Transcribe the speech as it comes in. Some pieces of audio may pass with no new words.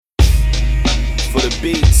for the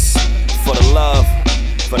beats, for the love,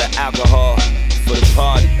 for the alcohol, for the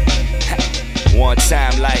party. One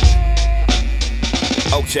time like,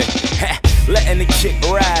 okay. Letting the kick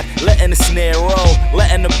ride, letting the snare roll,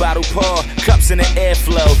 letting the bottle pour, cups in the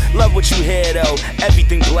airflow. Love what you hear though,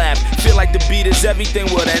 everything blab. Feel like the beat is everything,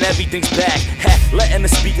 well then everything's back. Letting the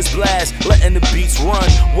speakers blast, letting the beats run.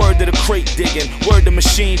 Word to the crate digging, word to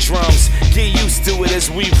machine drums. Get used to it as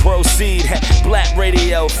we proceed. Black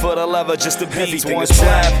radio for the lover, just the beats. Everything is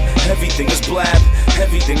blab, everything is blab,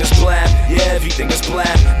 everything is blab. Yeah, everything is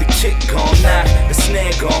blab. The kick gon' knock, the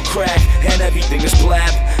snare gon' crack, and everything is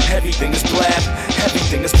blab, everything is blab,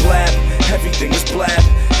 everything is blab, everything is blab,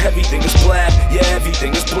 everything is blab, yeah,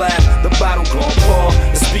 everything is blab. The bottle gon' pour,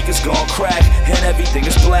 the speakers gon' crack, and everything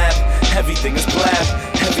is blab, everything is blab,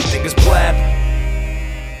 everything is blab.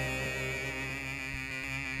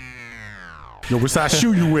 Yo, what size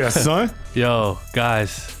shoe you wear, son? Yo,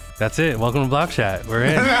 guys, that's it. Welcome to Blap Chat. We're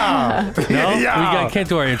in. No, We can't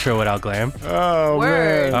do our intro without glam. Oh,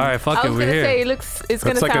 Word. man. All right, fuck I it. was We're gonna here. say it's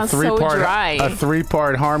gonna sound so dry. A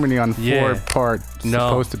three-part harmony on Yeah. four-part. No,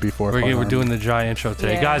 Supposed to be four-part. We're doing the dry intro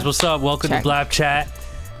today. Yeah. Guys, what's up? Welcome Check. to Blap Chat.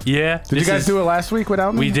 Yeah. Did you guys do it last week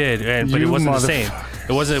without me? We did, but it You wasn't the same.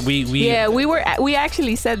 It wasn't. We we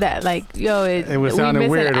actually said that, like, yo, It was sounding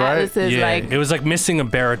weird, right? Atlas's, yeah, like, it was like missing a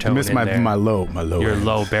baritone. I missed in my there. low. Your end.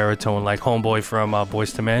 low baritone, like homeboy from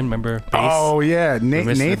Boyz II Men. Remember? Bass? Oh yeah, We're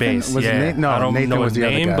missing Nathan the bass. was yeah. Nathan. No, I don't Nathan know was his the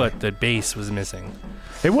name, other guy. but the bass was missing.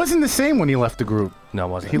 It wasn't the same when he left the group. No, it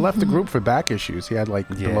wasn't. He left the group for back issues. He had like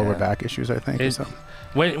the Yeah. lower back issues, I think. Or something.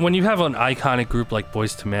 When you have an iconic group like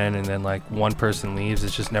Boyz II Men and then like one person leaves,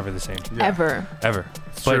 it's just never the same. ever. Ever.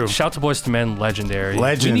 true. But shout to Boyz II Men, legendary.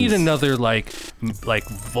 Legends. We need another like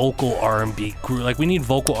vocal R&B group. Like we need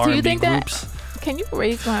vocal Do you R&B think that- groups. Can you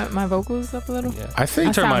raise my vocals up a little? Yeah. I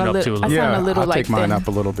think. turn mine up too a little. I sound Yeah, a little I'll like take mine thin. up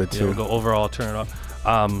a little bit Yeah, too. we'll go overall, turn it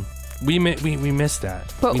up. We missed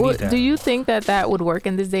that. But we need that. do you think that would work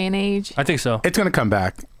in this day and age? I think so. It's gonna come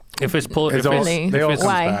back. If it's pulled, It's if all, it's, Really? they all if comes it's,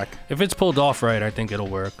 Why? back. if it's pulled off right, I think it'll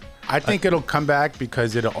work. I think it'll come back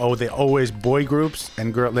because they always boy groups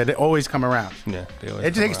and girl. They always come around. Yeah, they always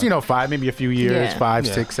It come takes around. maybe a few years, Yeah. 5,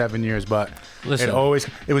 Yeah. 6, 7 years, but Listen.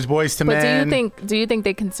 it was Boyz II But Men. do you think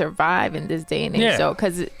they can survive in this day and age? Yeah. though?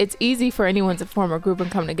 Because it's easy for anyone to form a group and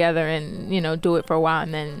come together and do it for a while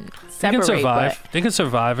and then They can separate. survive. They can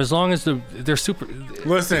survive as long as they're super.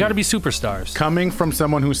 Listen, They got to be superstars. coming from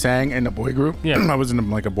someone who sang in a boy group. Yeah. I was in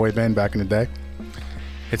like a boy band back in the day.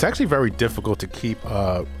 It's actually very difficult to keep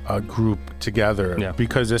a group together Yeah.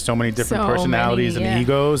 because there's so many different So personalities many, and yeah.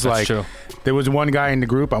 egos. That's like true. there was one guy in the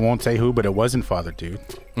group, I won't say who, but it wasn't Father Dude,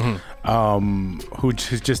 who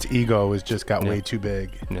just ego was just got way too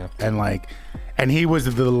big, Yeah. and he was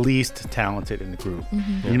the least talented in the group.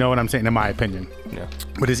 You know what I'm saying? In my opinion, Yeah.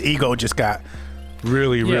 but his ego just got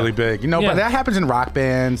really Yeah. big. Yeah. But that happens in rock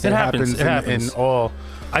bands. It happens, happens. in all.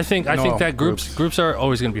 I think No, that groups are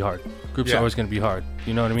always going to be hard. Groups Yeah. are always going to be hard.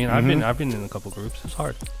 You know what I mean? I've been in a couple groups. It's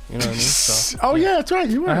hard. You know what I mean? So Oh yeah, that's right.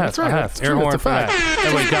 You were. I have. That's right. I have. That's Air true. horn That's for a that. fact.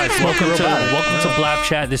 Anyway, guys, welcome to robotic. Blap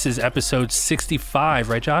Chat. This is episode 65,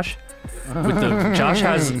 right, Josh? Josh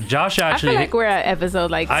I actually. feel like we're at episode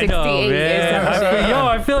like 68 I know, man. or something.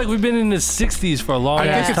 I feel like we've been in the 60s for a long I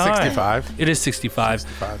ass think it's time. 65. It is 65.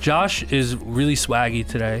 Josh is really swaggy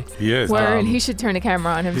today. He is. Word, he should turn the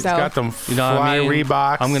camera on He's himself. got them You know fly what I mean?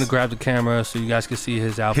 Reeboks. I'm gonna grab the camera so you guys can see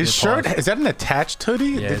his outfit. His shirt. Pause. Is that an attached hoodie?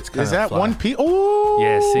 Yeah, it's kinda Is that fly. one piece? Oh,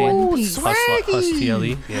 Yeah, see? One piece. Hus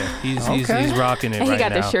TLE. Yeah, he's Okay. rocking it and he right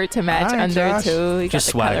got now. the shirt to match All right, under Josh. too. He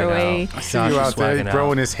Just got the swagging colorway. out. I see Josh you is out there swagging out.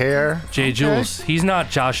 growing his hair. Jay Okay. Jules. He's not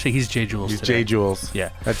Josh. He's Jay Jules. He's today. Jay Jules. Yeah.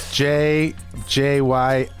 That's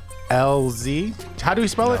JYLZ. How do we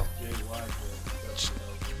spell it?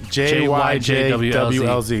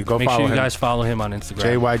 JYJWLZ. Go Make follow sure you him. guys follow him on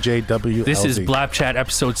Instagram. JYJWLZ. This is Blap Chat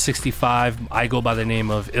episode 65. I go by the name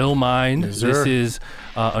of Ill Mind. Yes, sir. This is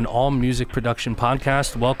an all music production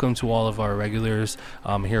podcast. Welcome to all of our regulars.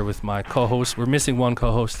 I'm here with my co-host. We're missing one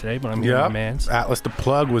co-host today, but I'm here with my mans. Atlas the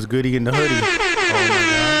Plug was goody in the hoodie.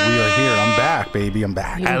 We are here. I'm back, baby. I'm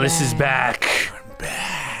back. You Atlas is back.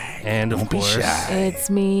 back. And of Don't be course, shy.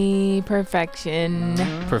 It's me, Perfection.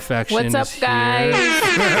 Perfection What's up, is guys?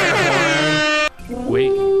 here.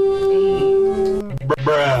 Wait.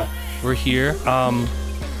 We're here.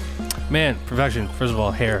 Man, Perfection. First of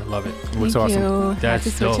all, hair, love it. What's Thank awesome? you. That's Have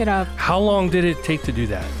to switch dope. it up. How long did it take to do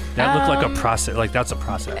that? That looked like a process. Like that's a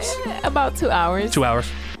process. About 2 hours. 2 hours.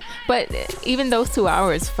 But even those 2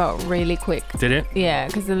 hours felt really quick. Did it? Yeah,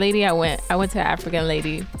 because the lady I went to an African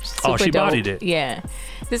lady. Oh, super she dope. bodied it. Yeah.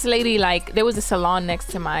 This lady, like, there was a salon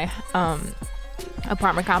next to my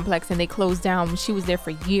apartment complex, and they closed down. She was there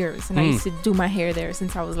for years, and I used to do my hair there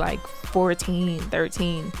since I was like 14,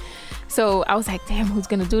 13. So I was like, damn, who's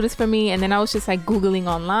gonna do this for me? And then I was just like Googling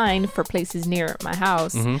online for places near my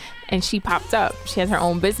house, and she popped up. She has her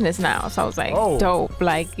own business now. So I was like, dope.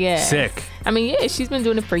 Like, yeah. Sick. I mean, yeah, she's been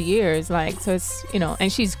doing it for years. Like, so it's,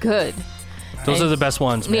 and she's good. Those are the best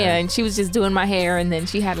ones, man. Yeah, and she was just doing my hair, and then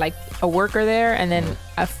she had like a worker there, and then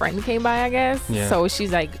a friend came by, I guess. Yeah. So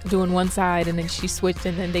she's like doing one side, and then she switched,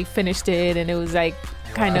 and then they finished it, and it was like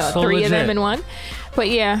kind of So 3 legit. of them in one. But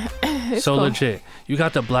yeah, it's So cool. legit. You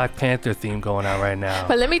got the Black Panther theme going out right now.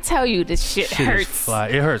 But let me tell you, this shit Shit is hurts. fly.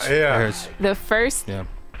 It hurts. Yeah. It hurts. The first, Yeah.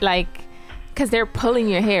 like, because they're pulling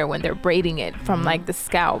your hair when they're braiding it from like the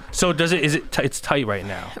scalp. So does it? Is it? It's tight right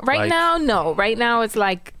now. Right now, no. Right now, it's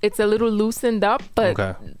like it's a little loosened up, but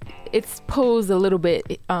Okay. it's pulls a little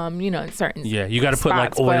bit. In certain. Yeah, you got to put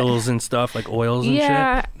like spots, but- oils and stuff, like oils and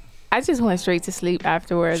Yeah. shit. I just went straight to sleep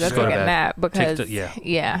afterwards. I Just go took to a bed. nap because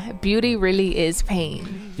yeah. beauty really is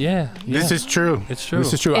pain. Yeah. This is true. It's true.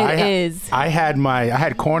 This is true. It is. I had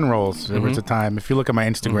cornrols. There was a time. If you look at my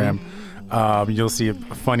Instagram, you'll see a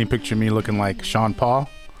funny picture of me looking like Sean Paul.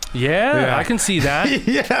 Yeah, Yeah. I can see that.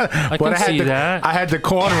 Yeah, I can see had that. I had the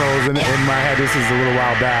cornrows in my head. This is a little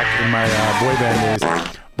while back in my boy band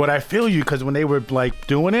days. But I feel you because when they were like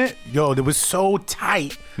doing it, it was so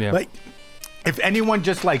tight. Yeah. Like if anyone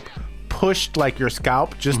just like pushed like your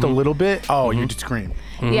scalp just a little bit, you just scream.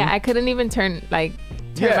 Yeah, I couldn't even turn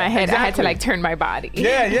Yeah, my head. I had to exactly. like turn my body.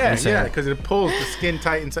 Yeah, Insane. because it pulls the skin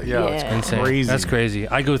tight and so. Yeah, Yeah. it's Insane. crazy. That's crazy.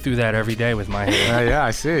 I go through that every day with my hair. Yeah,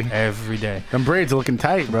 I see. Every day. Them braids are looking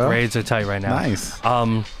tight, bro. Braids are tight right now. Nice.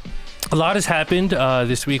 A lot has happened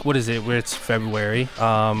this week. What is it? It's February.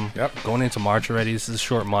 Going into March already. This is a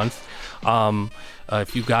short month.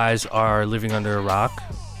 If you guys are living under a rock,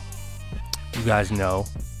 you guys know,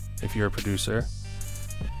 if you're a producer,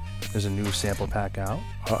 there's a new sample pack out.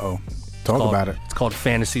 Talk about it. It's called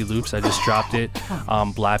Fantasy Loops. I just dropped it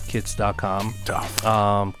on blapkits.com. Tough.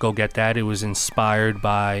 Go get that. It was inspired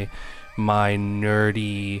by my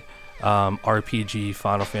nerdy RPG,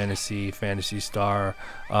 Final Fantasy, Phantasy Star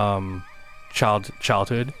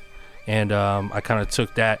childhood. And I kind of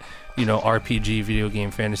took that, RPG, video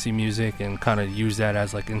game, fantasy music, and kind of used that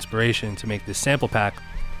as like inspiration to make this sample pack.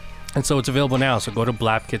 And so it's available now. So go to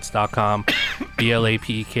blapkits.com,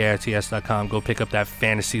 blapkits.com. Go pick up that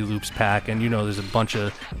Fantasy Loops pack. And there's a bunch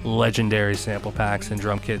of legendary sample packs and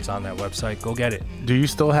drum kits on that website. Go get it. Do you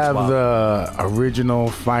still have the original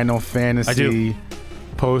Final Fantasy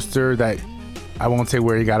poster that I won't say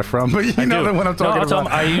where you got it from, but you know what I'm talking about?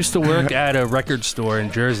 I used to work at a record store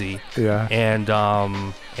in Jersey. Yeah. And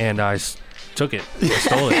I took it. I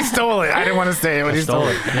stole He it. stole it. I didn't want to say it when he stole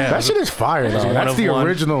it. Yeah. That shit is fire, though. one That's of the one.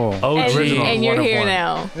 original. OG. And you're one of here one.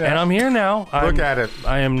 now. And I'm here now. Look at it.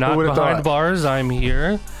 I am not would've behind thought? bars. I'm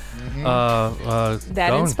here. That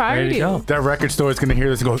going, inspired ready to you. go. That record store is going to hear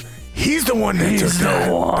this and go, he's the one that took that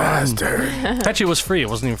bastard. Actually, it was free. It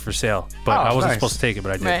wasn't even for sale, but I wasn't nice. supposed to take it,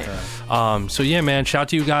 but I did. Right. So yeah, man. Shout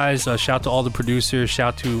to you guys. Shout to all the producers.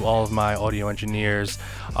 Shout to all of my audio engineers.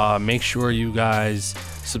 Make sure you guys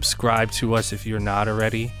subscribe to us if you're not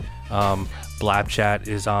already. Blap Chat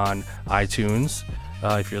is on iTunes.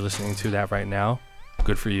 If you're listening to that right now,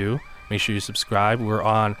 good for you. Make sure you subscribe. We're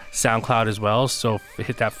on SoundCloud as well, so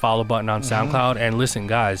hit that follow button on SoundCloud. And listen,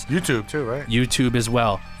 guys, YouTube, too, right? YouTube as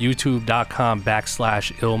well.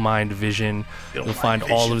 YouTube.com/illmindvision. You'll find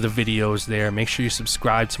all of the videos there. Make sure you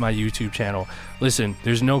subscribe to my YouTube channel. Listen,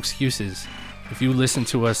 there's no excuses. If you listen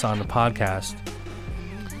to us on the podcast,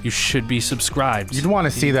 you should be subscribed. You'd want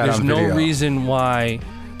to see that There's on no video. reason why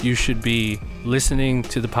you should be listening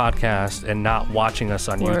to the podcast and not watching us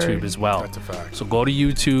on Word. YouTube as well. That's a fact. So go to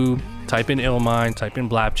YouTube, type in Illmind, type in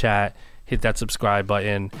Blap Chat, hit that subscribe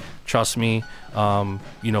button. Trust me,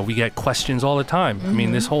 we get questions all the time. I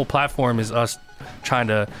mean, this whole platform is us trying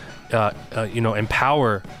to,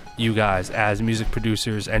 empower you guys as music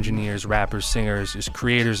producers, engineers, rappers, singers, just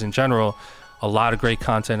creators in general. A lot of great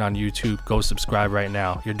content on YouTube. Go subscribe right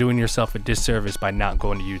now. You're doing yourself a disservice by not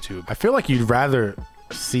going to YouTube. I feel like you'd rather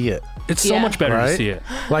see it. It's so Yeah. much better to Right? see it.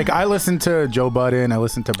 Like, I listen to Joe Budden. I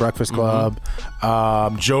listen to Breakfast Club.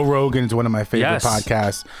 Joe Rogan is one of my favorite Yes.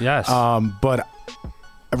 podcasts. Yes. But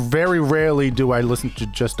very rarely do I listen to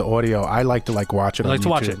just the audio. I like to watch it I on like to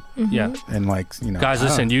watch it. YouTube. Yeah. And Guys, I don't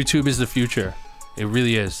listen, know. YouTube is the future. It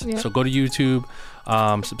really is. Yeah. So go to YouTube,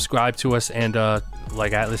 subscribe to us, and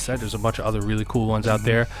like Atlas said, there's a bunch of other really cool ones out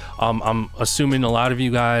there. I'm assuming a lot of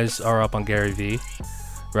you guys are up on Gary Vee,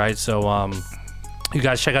 right? So you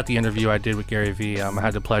guys check out the interview I did with Gary Vee. I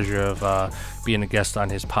had the pleasure of being a guest on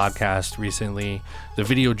his podcast recently. The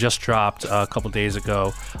video just dropped a couple days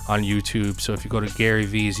ago on YouTube. So if you go to Gary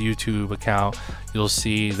Vee's YouTube account, you'll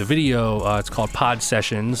see the video. It's called Pod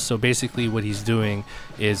Sessions. So basically what he's doing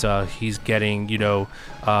is he's getting,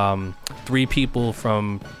 3 people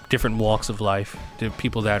from different walks of life,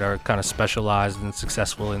 people that are kind of specialized and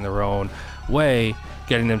successful in their own way,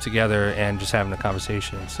 getting them together and just having a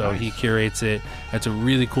conversation. So he curates it. It's a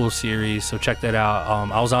really cool series, so check that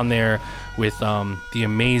out. I was on there with the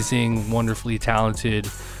amazing, wonderfully talented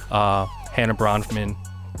Hannah Bronfman,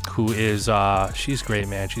 who is she's great,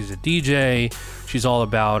 man. She's a DJ. She's all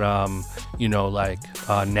about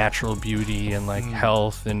natural beauty and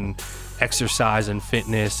health and exercise and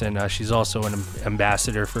fitness, and she's also an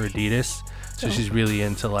ambassador for Adidas. So she's really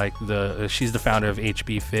into she's the founder of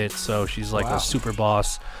HB Fit, so she's a super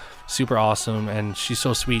boss, super awesome, and she's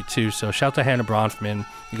so sweet too. So shout out to Hannah Bronfman.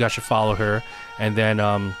 You guys should follow her. And then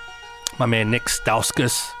my man Nick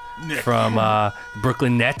Stauskas from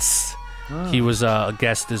Brooklyn Nets. He was a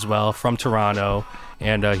guest as well from Toronto,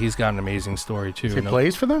 and he's got an amazing story too. He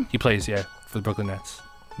plays for them? He plays, yeah, for the Brooklyn Nets.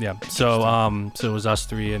 Yeah. So it was us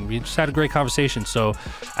 3, and we just had a great conversation. So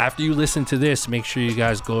after you listen to this, make sure you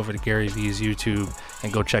guys go over to Gary Vee's YouTube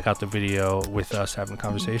and go check out the video with us having a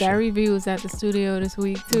conversation. Gary Vee was at the studio this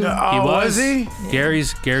week too. He was he? Yeah.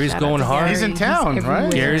 Gary's Shout going hard. He's in town, right?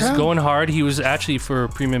 Gary's going hard. He was actually for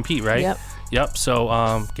Premium Pete, right? Yep.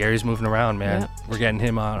 So Gary's moving around, man. Yep. We're getting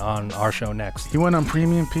him on our show next. He went on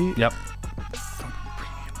Premium Pete? Yep.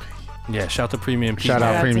 Yeah, shout out to Premium Pete. Shout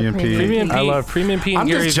out Premium Pete. I love Premium Pete and I'm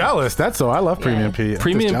Gary. just jealous. That's all. I love Premium Pete.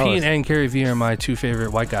 Premium Pete and Gary Vee are my 2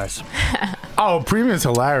 favorite white guys. Oh, Premium's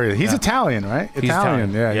hilarious. He's Italian, right? He's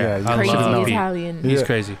Italian. Yeah. I Crazy love Pete. Italian. He's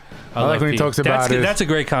crazy. I like when he talks about it. That's a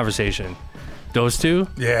great conversation. Those 2.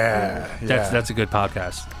 Yeah. That's a good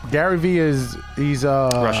podcast. Gary Vee he's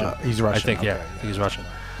Russian. He's Russian. I think he's Russian.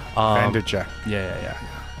 Vandercheck. Yeah.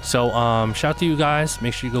 So shout out to you guys.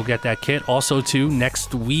 Make sure you go get that kit. Also too,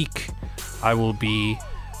 next week I will be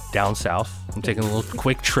down south. I'm taking a little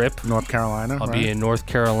quick trip. North Carolina. I'll be in North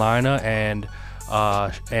Carolina and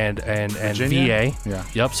VA. Yeah.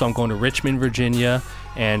 Yep. So I'm going to Richmond, Virginia,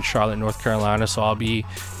 and Charlotte, North Carolina. So I'll be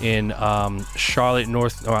in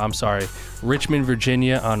Richmond,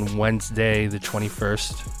 Virginia on Wednesday, the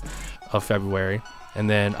 21st of February, and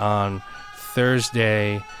then on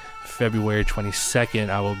Thursday, February 22nd,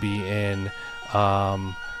 I will be in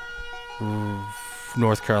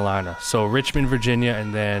North Carolina. So Richmond, Virginia,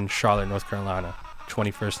 and then Charlotte, North Carolina,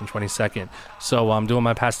 21st and 22nd. So I'm doing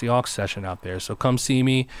my Pass the Aux session out there. So come see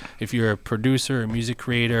me if you're a producer or music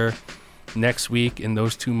creator next week in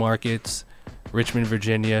those 2 markets, Richmond,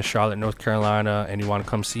 Virginia, Charlotte, North Carolina, and you want to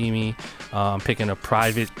come see me. I'm picking a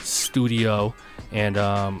private studio, and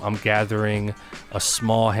I'm gathering a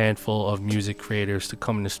small handful of music creators to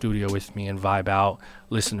come in the studio with me and vibe out,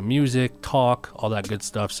 listen to music, talk, all that good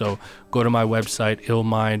stuff. So go to my website,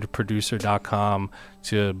 illmindproducer.com,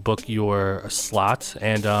 to book your slots.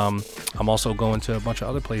 And I'm also going to a bunch of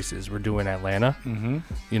other places. We're doing Atlanta. Mm-hmm.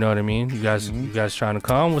 You know what I mean? You guys trying to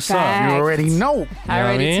come? What's up? You already know. I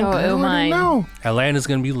already told Illmind. Atlanta's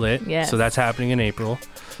going to be lit. Yes. So that's happening in April.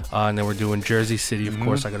 And then we're doing Jersey City. Of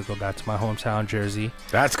course, I got to go back to my hometown, Jersey.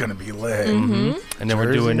 That's going to be lit. And then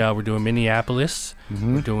Jersey. we're doing Minneapolis.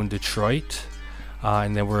 We're doing Detroit.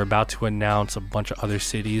 And then we're about to announce a bunch of other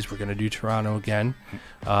cities. We're going to do Toronto again.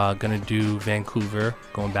 Going to do Vancouver.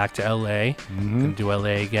 Going back to LA. Going to do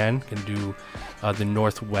LA again. Going to do the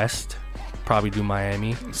Northwest. Probably do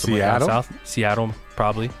Miami. Seattle? South. Seattle,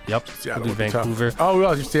 probably. Yep. Seattle we'll do Vancouver. Oh,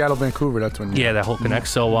 well, Seattle, Vancouver. That's when. Yeah, that whole connect.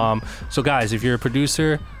 So guys, if you're a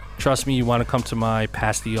producer, trust me, you want to come to my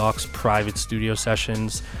Pass the Aux private studio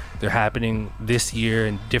sessions. They're happening this year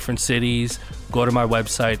in different cities. Go to my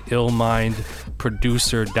website,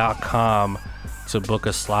 illmindproducer.com, to book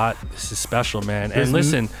a slot. This is special, man. And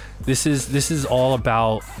listen, this is all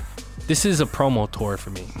about. This is a promo tour for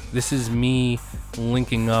me. This is me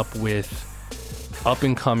linking up with up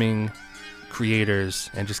and coming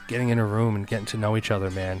creators and just getting in a room and getting to know each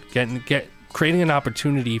other, man. Creating an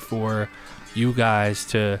opportunity for you guys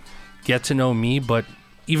to get to know me, but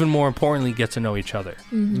even more importantly, get to know each other.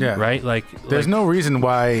 Yeah. Right? There's no reason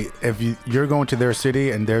why, if you're going to their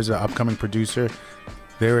city and there's an upcoming producer,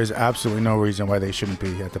 there is absolutely no reason why they shouldn't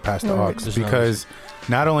be at the Pass the Aux, because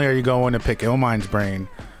not only are you going to pick Illmind's brain,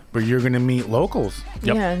 but you're going to meet locals.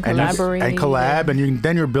 Yep. Yeah, and collaborate. And collab, and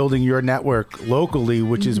then you're building your network locally,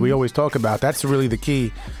 which is, we always talk about, that's really the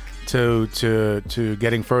key to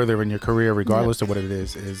getting further in your career, regardless of what it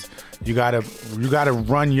is you gotta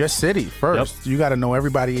run your city first. You gotta know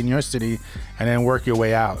everybody in your city and then work your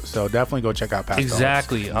way out. So definitely go check out Past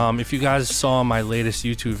Exactly. If you guys saw my latest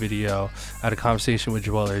YouTube video, I had a conversation with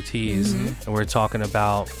Joel Ortiz, and we're talking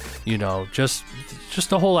about, you know, just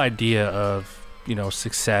the whole idea of, you know,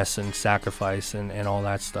 success and sacrifice and all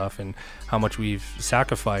that stuff, and how much we've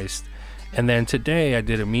sacrificed. And then today I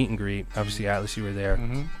did a meet and greet. Obviously, Atlas, you were there.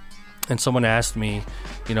 And someone asked me,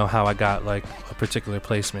 you know, how I got like a particular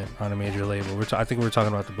placement on a major label. I think we were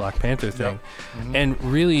talking about the Black Panther thing. And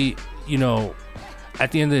really, you know,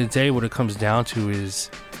 at the end of the day, what it comes down to is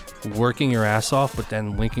working your ass off, but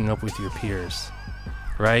then linking up with your peers,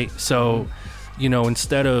 right? So, you know,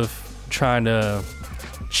 instead of trying to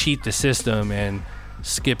cheat the system and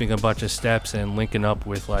skipping a bunch of steps and linking up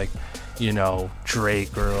with, like, you know,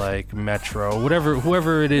 Drake or like Metro,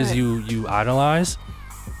 whoever it is you idolize,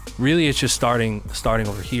 really it's just starting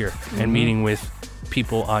over here and meeting with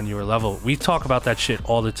people on your level. We talk about that shit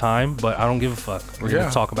all the time, but I don't give a fuck. We're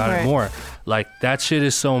gonna talk about it more. Like, that shit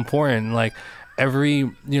is so important. Like,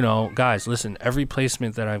 every, you know, guys, listen, every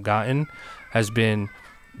placement that I've gotten has been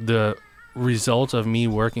the result of me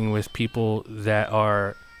working with people that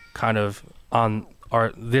are kind of on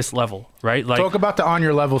this level, right? Like, talk about the on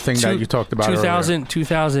your level thing that you talked about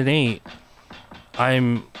 2008.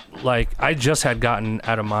 I'm like, I just had gotten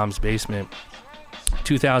out of Mom's Basement.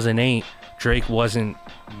 2008, Drake wasn't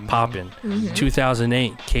popping.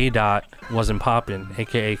 2008, K-Dot wasn't popping,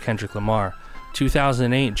 aka Kendrick Lamar.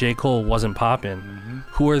 2008, J. Cole wasn't popping.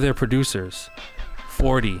 Who are their producers?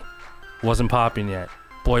 40 wasn't popping yet.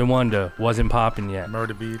 Boy Wonder wasn't popping yet.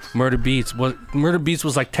 Murder Beats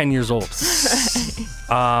was like 10 years old.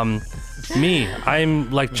 Me,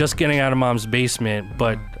 I'm like just getting out of Mom's Basement,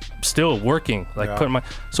 but still working, like putting my,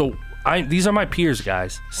 so these are my peers,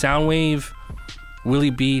 guys. Soundwave,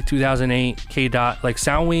 Willie B, 2008, K-Dot, like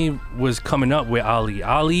Soundwave was coming up with Ali.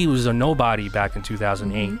 Ali was a nobody back in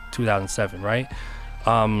 2008, 2007, right?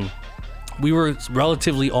 We were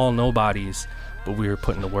relatively all nobodies, but we were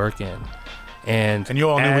putting the work in. And you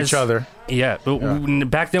all knew each other. Yeah, but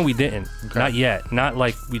back then we didn't. Not yet. Not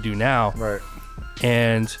like we do now. Right.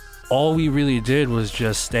 And all we really did was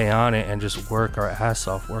just stay on it and just work our ass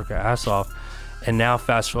off. And now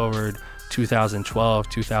fast forward 2012,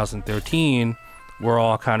 2013, we're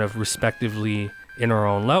all kind of respectively in our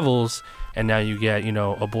own levels. And now you get, you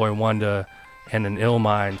know, a Boy Wonder and an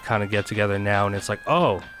Illmind kind of get together now. And it's like,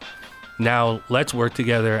 oh, now let's work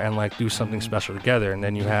together and like do something special together. And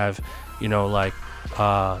then you have, you know, like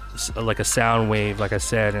a Soundwave, like I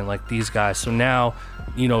said, and like these guys. So now,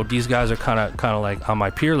 you know, these guys are kind of like on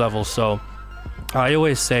my peer level. So I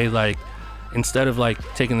always say, like, instead of like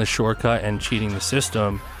taking the shortcut and cheating the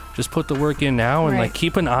system, just put the work in now and like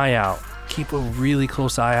keep an eye out. Keep a really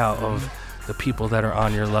close eye out of the people that are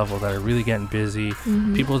on your level, that are really getting busy,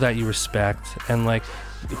 people that you respect, and like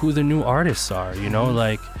who the new artists are, you know,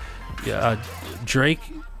 like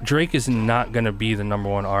Drake is not going to be the number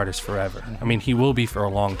one artist forever. I mean, he will be for a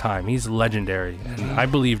long time. He's legendary. And I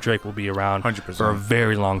believe Drake will be around 100%. For a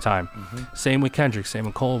very long time. Same with Kendrick, same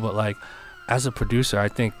with Cole. But like, as a producer, I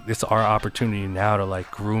think it's our opportunity now to like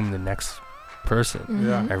groom the next person.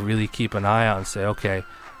 I really keep an eye out and say, okay,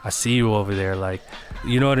 I see you over there. Like,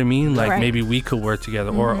 you know what I mean? Like, maybe we could work together.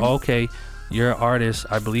 Or, okay, you're an artist.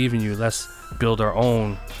 I believe in you. Let's build our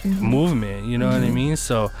own movement. You know what I mean?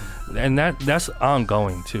 So, and that's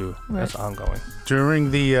ongoing too. That's ongoing. During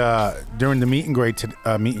the meet and greet today.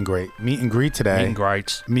 The meet and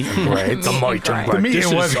greet.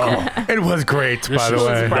 It was great, by the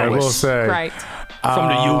way. I will say. Right. From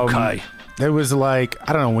the UK. It was like,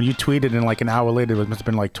 I don't know, when you tweeted and like an hour later, it must have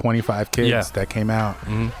been like 25 kids that came out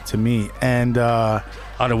to meet. And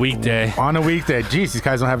on a weekday. Jeez, these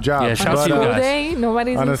guys don't have jobs. Yeah, shout out to you guys. Day,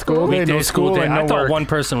 nobody's on in a school day, no school day. I thought one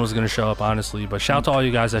person was going to show up, honestly, but shout out to all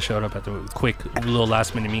you guys that showed up at the quick little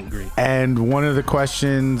last minute meet and greet. And one of the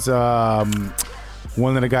questions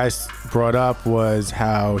one of the guys brought up was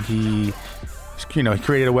how he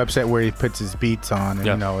created a website where he puts his beats on, and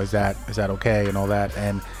you know, is that okay and all that.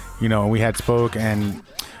 And you know, we had spoke, and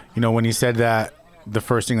you know, when he said that, the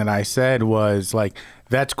first thing that I said was like,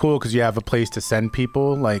 that's cool because you have a place to send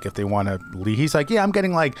people, like if they want to leave. He's like, yeah, I'm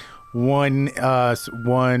getting like one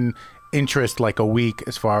interest like a week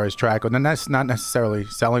as far as track, and then that's not necessarily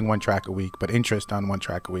selling one track a week, but interest on one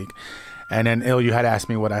track a week. And then you had asked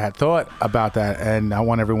me what I had thought about that, and I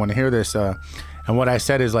want everyone to hear this. And what I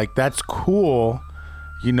said is like, that's cool,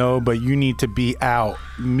 you know, but you need to be out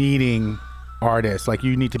meeting artists. Like,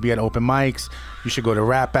 you need to be at open mics. You should go to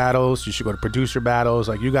rap battles. You should go to producer battles.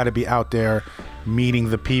 Like, you got to be out there meeting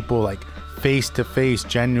the people, like face to face,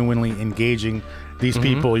 genuinely engaging these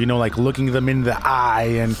people, you know, like looking them in the eye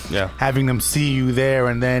and having them see you there,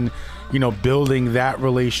 and then, you know, building that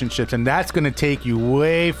relationships. And that's going to take you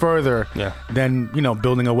way further than, you know,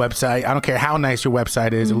 building a website. I don't care how nice your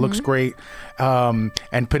website is. It looks great. And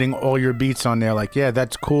putting all your beats on there, like, yeah,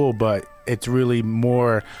 that's cool, but it's really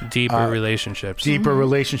more deeper relationships.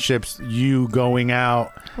 Relationships, you going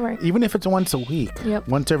out, Right. even if it's once a week,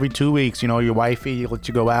 once every 2 weeks, you know, your wifey lets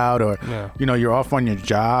you go out, or, you know, you're off on your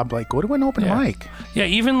job, like, go to an open mic. Yeah,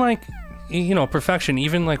 even like, you know, perfection,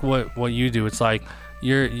 even like what you do, it's like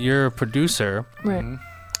you're a producer, Right.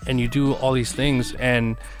 and you do all these things,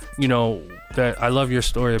 and, you know, that I love your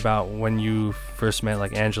story about when you first met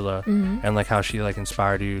like Angela, and like how she like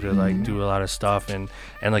inspired you to like do a lot of stuff, and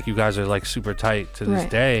like you guys are like super tight to this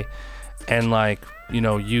day, and like, you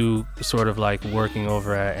know, you sort of like working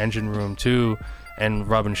over at Engine Room too, and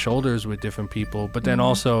rubbing shoulders with different people, but then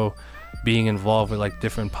also being involved with like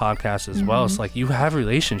different podcasts as well. It's like you have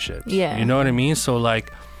relationships, you know what I mean? So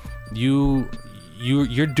like you're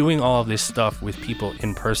doing all of this stuff with people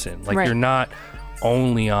in person, like you're not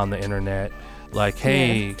only on the internet, like,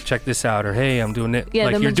 hey, check this out, or hey, I'm doing it. Yeah,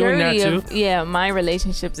 like, the you're doing that majority too. of my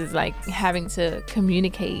relationships is like having to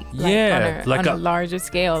communicate, like, like on a larger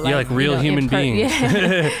scale, like, like real human beings.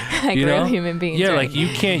 Like you real know? human beings. Yeah, right.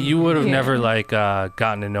 like you would have never like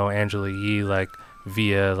gotten to know Angela Yee like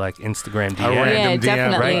via like Instagram DM. Yeah, DM,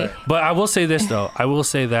 definitely. Right? But I will say this though. I will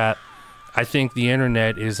say that I think the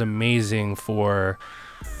internet is amazing for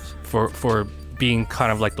being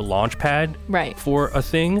kind of like the launch pad for a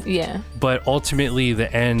thing. Yeah. But ultimately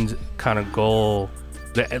the end kind of goal,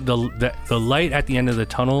 the light at the end of the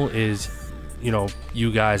tunnel is, you know,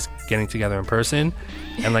 you guys getting together in person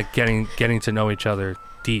and like getting to know each other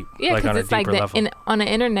deep, Yeah, like on because a it's deeper like level. on the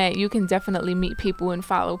internet, you can definitely meet people and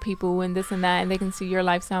follow people and this and that, and they can see your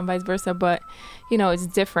lifestyle and vice versa. But, you know, it's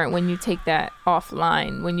different when you take that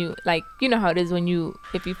offline. When you, like, you know how it is when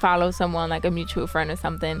if you follow someone, like a mutual friend or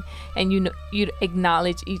something, and you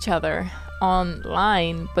acknowledge each other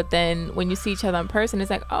online, but then when you see each other in person,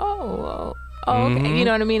 it's like, oh, okay. You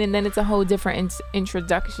know what I mean? And then it's a whole different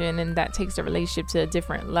introduction, and that takes the relationship to a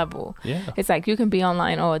different level. Yeah. It's like you can be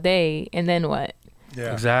online all day, and then what?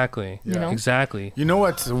 Yeah. Exactly. You know? Exactly. You know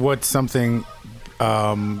what's something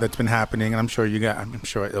that's been happening, and I'm sure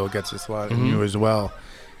it'll get this a lot in you as well.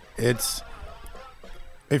 It's,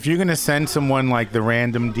 if you're gonna send someone like the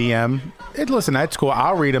random DM, listen, that's cool.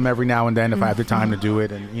 I'll read them every now and then if I have the time to do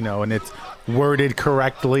it, and, you know, and it's worded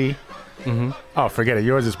correctly. Oh, forget it.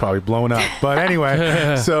 Yours is probably blown up. But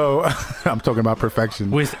anyway, so I'm talking about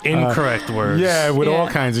perfection. With incorrect words. Yeah, with all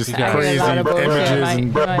kinds of I read crazy a lot of bullshit, images like,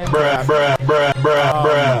 and right.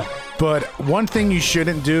 But one thing you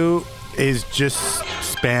shouldn't do is just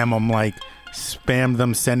spam them, like spam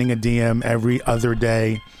them, sending a DM every other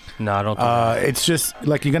day. No, I don't do that. It's just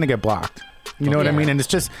like you're gonna get blocked. You know what I mean? And it's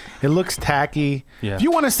just, it looks tacky. Yeah. If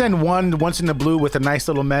you want to send one once in the blue with a nice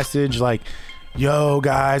little message like, yo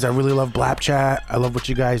guys, I really love Blap Chat, I love what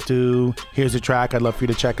you guys do, here's a track I'd love for you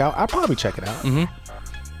to check out, I'll probably check it out.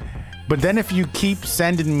 But then if you keep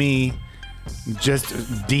sending me, just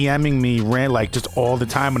DMing me like just all the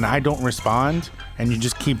time, and I don't respond, and you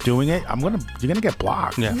just keep doing it, you're gonna get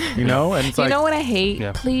blocked. You know? And it's You like, know what I hate?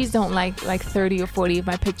 Yeah. Please don't like 30 or 40 of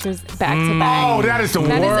my pictures back to back. oh, that is the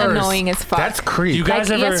That worst. is annoying as fuck. That's creep. You guys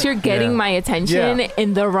Like, ever- yes, you're getting Yeah. my attention Yeah.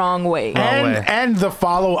 in the wrong way. way. and the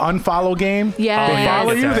unfollow game. Yeah. They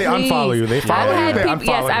follow you, they Please. unfollow you. They follow you, they unfollow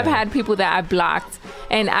Yes, you. I've had people that I blocked,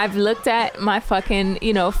 and I've looked at my fucking,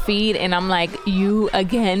 feed, and I'm like, you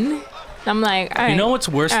again? I'm like, all right. You know what's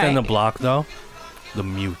worse than the right. block though? The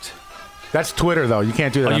mute. That's Twitter though. You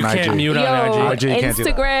can't do that Oh, on you IG. can't mute on Yo, IG. you can't do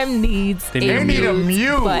that. Instagram needs They need They need a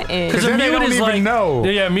mute. button. Because then they don't is even like, know.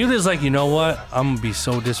 Yeah, mute is like, you know what? I'm gonna be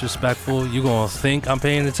so disrespectful. You're gonna think I'm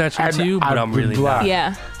paying attention And to you, but I've I'm been really blocked. not.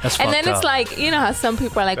 Yeah. That's And then fucked it's up. like, you know how some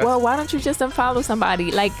people are like, well, why don't you just unfollow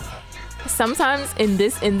somebody? Like, sometimes in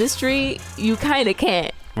this industry, you kind of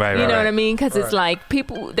can't. Right, You right, know right. what I mean? Because it's like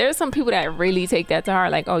there's some people that really take that to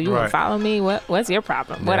heart. Like, oh, you Right. unfollow me? What's your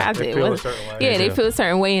problem? What I they did? feel a What- certain way. Yeah, They they do. feel a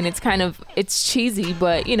certain way, and it's cheesy,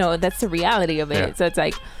 but that's the reality of it. Yeah. So it's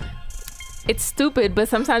like, it's stupid, but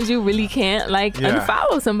sometimes you really can't Yeah.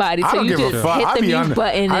 unfollow somebody. I So don't you give just a fuck. hit I the be mute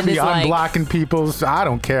button, I and be it's like, unblocking people. So I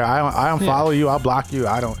don't care. I unfollow you. I'll block you.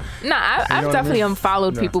 I don't. nah, I've know what I definitely mean?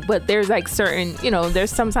 unfollowed Yeah. people, but there's like certain, there's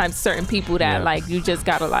sometimes certain people that Yeah. like you just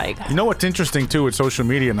gotta like. You know what's interesting too with social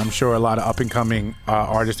media, and I'm sure a lot of up and coming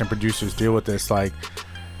artists and producers deal with this. Like,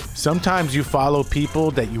 sometimes you follow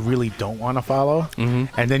people that you really don't want to follow, and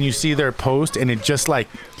then you see their post, and it just like.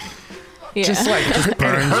 Yeah. Just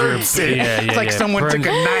burns your it's like someone took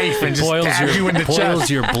a knife and just stabbed you in the chest. Boils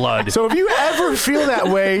your blood. So if you ever feel that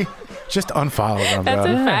way, just unfollow them, That's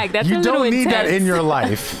bro. a fact. That's You a little don't need intense. that in your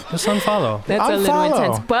life. Just unfollow. That's a little Unfollow.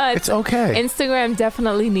 intense. But It's okay. Instagram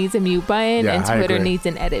definitely needs a mute button, Yeah, and I Twitter agree. needs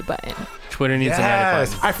an edit button. Twitter needs an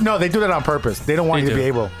edit button. No, they do that on purpose. They don't want They you to do. be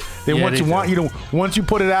able. They Yeah, want they you do. to. Once you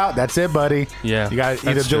put it out, that's it, buddy. Yeah, You got to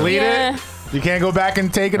either that's true. delete Yeah. it. You can't go back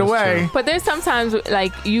and take it That's away. true. But there's sometimes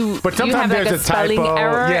like you But you have sometimes like a there's a spelling typo.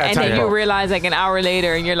 error, Yeah, and then typo. you realize like an hour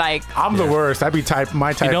later, and you're like, I'm the worst. My typos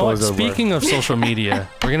You know what? are the Speaking of social media,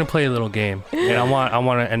 we're gonna play a little game, and I want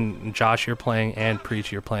to, and Josh, you're playing, and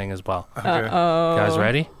Preach, you're playing as well. oh, Guys,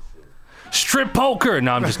 ready? Strip poker.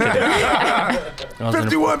 No, I'm just kidding. worst.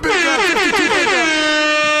 51 big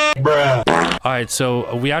All right,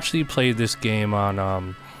 so we actually played this game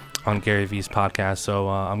on Gary V's podcast. So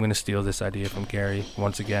I'm gonna steal this idea from Gary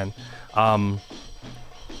once again.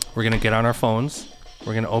 We're gonna get on our phones.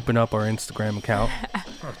 We're gonna open up our Instagram account,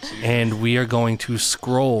 and we are going to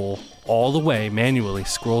scroll all the way manually.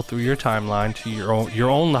 Scroll through your timeline to your own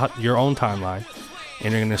timeline,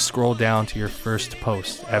 and you're gonna scroll down to your first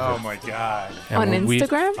post ever. Oh my god. And On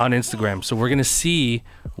Instagram? On Instagram. So we're gonna see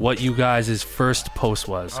what you guys' first post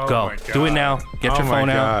was. Oh Go. my Do it God. now. Get Oh your my phone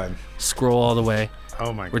out. God. Scroll all the way.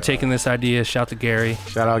 Oh my god. We're taking this idea. Shout to Gary.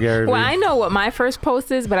 Shout out Gary. well, Vee. I know what my first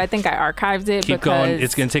post is, but I think I archived it Keep because going.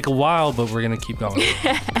 It's gonna take a while, but we're gonna keep going.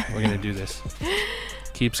 We're gonna do this.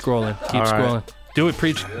 Keep scrolling. Keep All right. scrolling. Do it,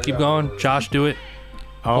 Preach. Keep going. Josh, do it.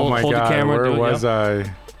 Oh my hold the god. camera, Where do it, was yep.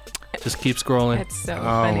 I? Just keep scrolling. That's so Oh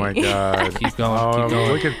funny. my god. Keep going. Oh, keep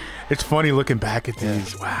going. look at, it's funny looking back at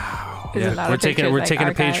these. Wow. There's a Yeah. lot We're of taking pictures, we're like, taking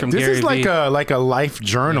a page archived. from This Gary is like V. a life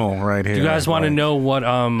journal right here. You guys want to Like, know what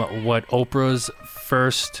Oprah's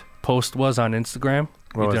first post was on Instagram?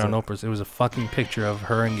 What We did was on it? Oprah's. It was a fucking picture of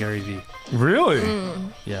her and Gary Vee. Really?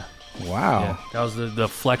 Yeah. Wow. Yeah. That was the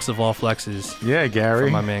flex of all flexes Yeah, Gary.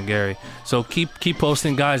 from my man Gary. So keep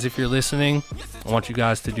posting, guys. If you're listening, I want you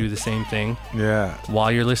guys to do the same thing Yeah.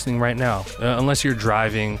 while you're listening right now. Unless you're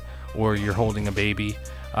driving or you're holding a baby,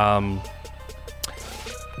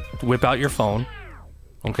 whip out your phone.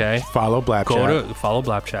 Okay. Follow Black Chat. Follow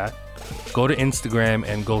Blapchat. Go to Instagram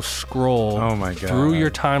and go scroll Oh my God. through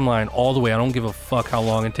your timeline all the way. I don't give a fuck how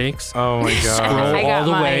long it takes. Oh my god. Scroll I got all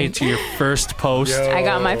the way mine. to your first post. Yo. I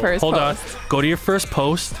got my first Hold post. on. Go to your first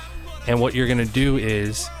post, and what you're gonna do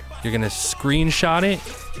is you're gonna screenshot it,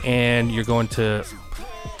 and you're going to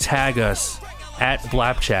tag us at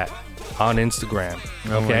Blapchat on Instagram.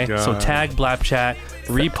 Oh my Okay. So God. tag Blapchat,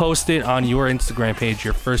 repost it on your Instagram page,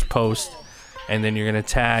 your first post, and then you're gonna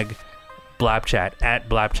tag Blapchat at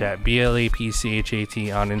Blapchat,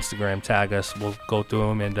 BLAPCHAT on Instagram. Tag us. We'll go through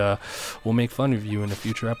them and we'll make fun of you in a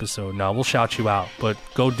future episode. No, we'll shout you out, but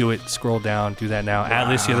go do it. Scroll down. Do that now.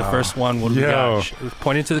 Atlas, you're the first one. What do we Yo. got?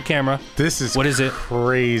 Point it to the camera. This is What is it?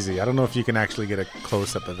 crazy. I don't know if you can actually get a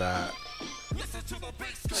close up of that.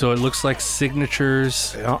 So it looks like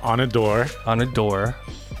signatures On a door. on a door.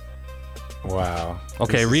 Wow.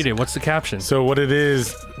 Okay, This is- read it. What's the caption? So what it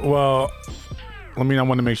is, well, I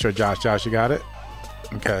want to make sure, Josh, you got it?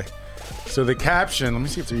 Okay. So the caption, let me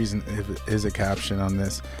see if it is a caption on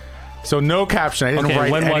this. So no caption. I didn't Okay,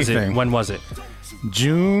 write when was anything. it? When was it?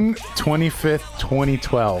 June 25th,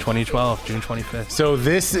 2012. 2012, June 25th. So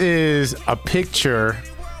this is a picture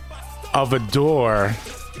of a door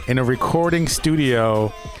in a recording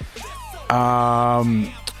studio. I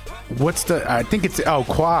think it's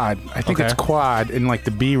Quad. I think it's Okay. Quad in like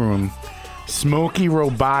the B room. Smoky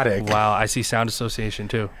Robotic. Wow, I see Sound Association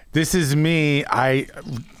too. This is me. I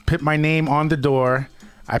put my name on the door.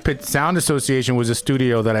 I put Sound Association was a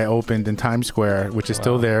studio that I opened in Times Square, which is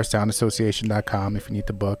still there, soundassociation.com if you need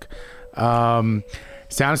the book. Sound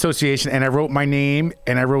Association, and I wrote my name,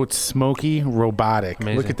 and I wrote Smoky Robotic.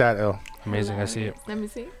 Amazing. Look at that, Il. Amazing, I see it. Let me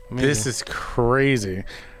see. Amazing. This is crazy.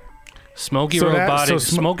 Smoky So that- Robotic. so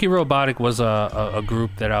Smoky Robotic was a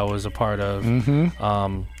group that I was a part of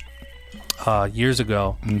years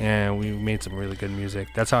ago, and we made some really good music.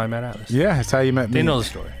 That's how I met Atlas. Yeah, that's how you met me. They know the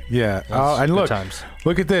story. Yeah. That's And good look, times.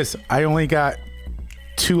 look at this. I only got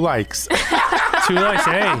 2 likes. 2 likes.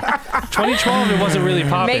 Hey, 2012 it wasn't really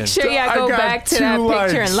popping. Make sure y'all I go got back to 2 that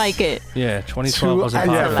picture likes. and like it. Yeah, 2012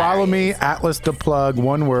 wasn't Yeah, popping. follow me, Atlas the Plug,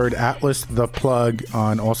 one word, Atlas the Plug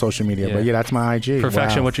on all social media. Yeah. But yeah, that's my IG.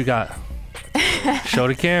 Perfection. Wow. What you got? Show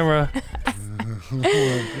the camera.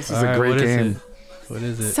 This is All a right, great what is game. it? What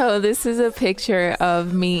is it? So this is a picture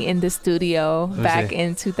of me in the studio back see.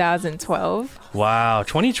 in 2012. Wow,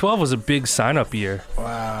 2012 was a big sign up year.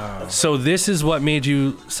 Wow. So this is what made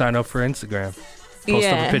you sign up for Instagram. Post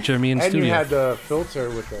up a picture of me in the And studio. you had the filter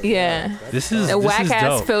with the. Yeah. This is The whack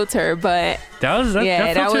ass dope. filter, but That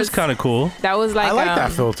Yeah, that filter's was- kind of cool. that was like I like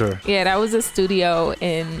that filter. Yeah, that was a studio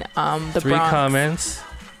in the 3 Bronx. comments.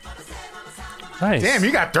 Nice. Damn,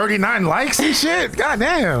 you got 39 likes and shit. God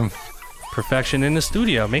damn. Perfection in the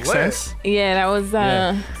studio. Makes Lit. sense. Yeah, that was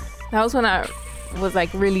Yeah. that was when I was like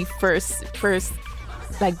really first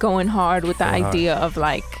like going hard with the Going hard. idea of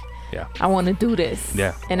like Yeah. I want to do this.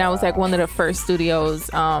 Yeah. And I was like one of the first studios,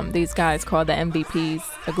 these guys called the MVPs,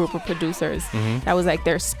 a group of producers. That was like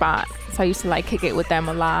their spot. So I used to like kick it with them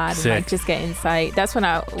a lot and like Sick. just get insight. That's when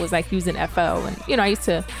I was like using FL and I used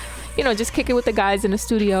to, just kick it with the guys in the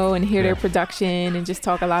studio and hear their Yeah. production and just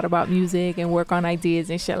talk a lot about music and work on ideas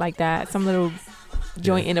and shit like that. Some little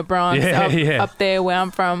joint in the Bronx Yeah, up there where I'm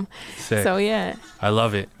from. Sick. So yeah. I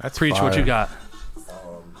love it. That's Preach what fire. you got.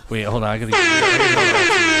 Wait, hold on. I gotta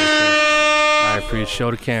get All right, Preach.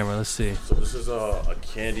 Show the camera. Let's see. So this is a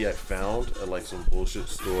candy I found at like some bullshit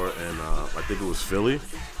store in I think it was Philly,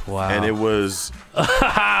 Wow. and it was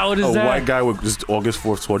what is a that? white guy with just August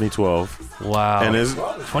 4th, 2012, Wow. and it's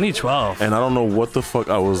 2012. and I don't know what the fuck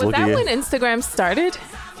I was Was looking that at. when Instagram started?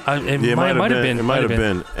 It might have been. It might have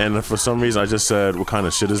been. And for some reason, I just said, "What kind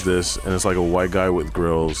of shit is this?" And it's like a white guy with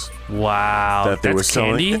grills. Wow. That they That's were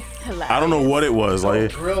selling. candy? I don't know what it was.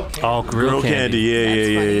 Like Oh, grill candy. Yeah. That's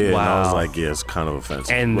funny. And I was Wow. like, yeah, it's kind of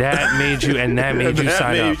offensive. And that made you sign That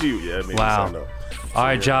up. made you, yeah, it made Wow. me sign up. All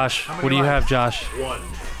right, Josh. What do you have, Josh?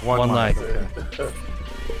 One like.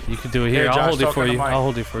 You can do it here. Here, I'll Josh, hold it talk for on the you. mic. I'll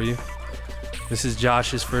hold it for you. This is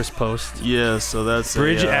Josh's first post. Yeah, so that's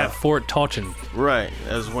Bridge a, at Fort Tolchin. right.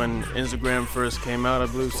 That's when Instagram first came out, I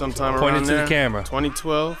believe, sometime Point around it to the there. camera.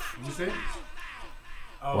 2012,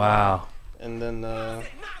 Wow. and then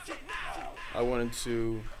I wanted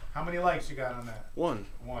to How many likes you got on that? one.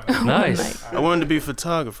 Nice. I wanted to be a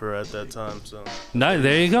photographer at that time, so Nice.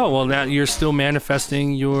 There you go. Well, now you're still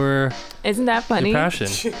manifesting your Isn't that funny? passion.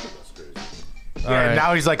 All Yeah, right.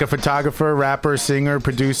 now he's like a photographer, rapper, singer,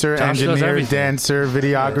 producer, Josh does engineer, everything. dancer,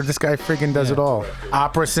 videographer. This guy freaking does it all.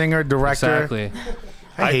 Opera singer, director. Exactly.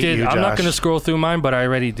 I hate did. you, I'm not Josh. gonna scroll through mine, but I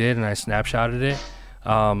already did, and I snapshotted it.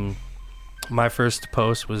 My first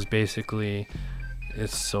post was basically,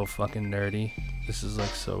 it's so fucking nerdy. This is like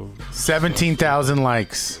so 17,000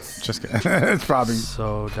 likes. Just kidding. It's probably.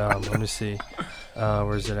 so dumb. Let me see.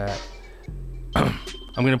 Where's it at? I'm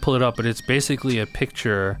gonna pull it up, but it's basically a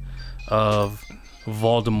picture of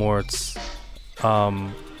Voldemort's.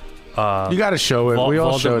 You got to show it. We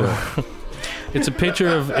all showed it. Voldemort. It's a picture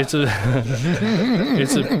of it's a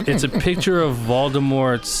it's a picture of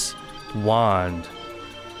Voldemort's wand.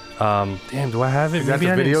 Damn, do I have it? Is that Maybe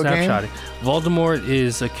the I didn't video game? snapshot it. Voldemort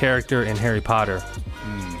is a character in Harry Potter,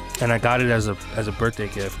 and I got it as a birthday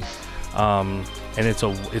gift. And it's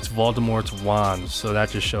Voldemort's wand, so that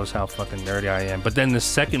just shows how fucking nerdy I am. But then the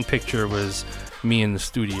second picture was me in the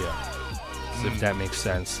studio, if that makes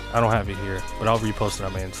sense. I don't have it here, but I'll repost it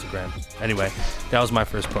on my Instagram. Anyway, that was my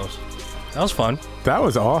first post. That was fun. That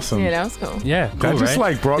was awesome. Yeah, that was cool. Yeah, That cool, just,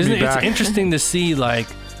 right? like, brought me Isn't it- back. It's interesting to see like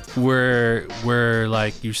where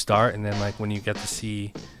like you start, and then like when you get to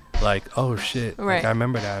see like, oh shit, like, Right. I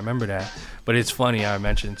remember that. But it's funny. I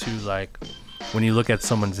mentioned too, like when you look at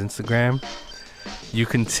someone's Instagram, you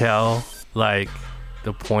can tell like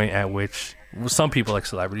the point at which some people, like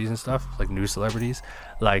celebrities and stuff, like new celebrities,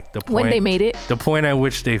 like the point When they made it, the point at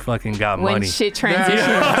which they fucking got when money. shit transitioned.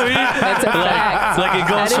 That's a fact. Like it goes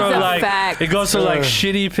That is from a like fact. it goes from like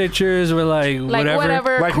shitty pictures with like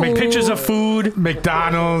whatever, Like cool. pictures of food.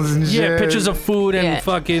 McDonald's and shit. Yeah, pictures of food and Yeah.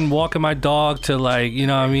 fucking walking my dog to like, you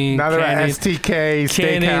know what I mean? Now they're at Canon- STK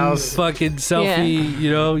Canon Steakhouse. fucking selfie,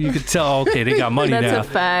 you know, you could tell, okay, they got money That's now. a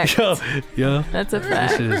fact. Yo, That's a this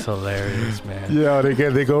fact. shit is hilarious, man. Yeah,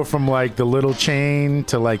 they go from like the little chain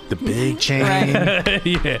to like the big chain. Right.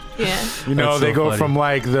 Yeah. Yeah. You know, That's they so go funny. from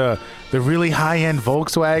like the really high end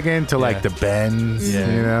Volkswagen to like Yeah. the Benz.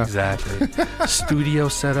 Yeah, You know. exactly. Studio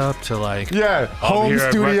setup to like Yeah, home here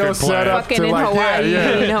at studio Record Player. setup Fucking to in like Hawaii,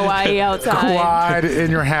 yeah. in Hawaii outside. Quad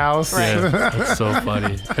in your house. Right. Yeah, it's so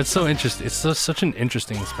funny. It's so interesting. It's such an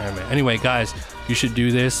interesting experiment. Anyway, guys, you should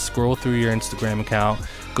do this. Scroll through your Instagram account,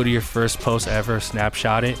 go to your first post ever,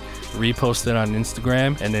 snapshot it, repost it on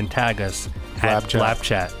Instagram, and then tag us at Blapchat.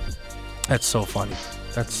 Blapchat. That's so funny.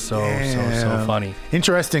 That's so Damn. funny.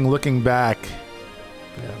 Interesting looking back.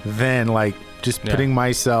 Then like just Yeah. putting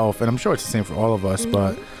myself, and I'm sure it's the same for all of us,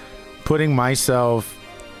 but putting myself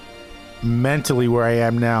mentally where I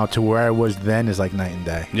am now to where I was then is like night and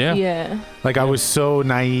day. Yeah. Yeah. Like I was so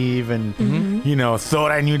naive and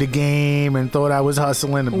thought I knew the game and thought I was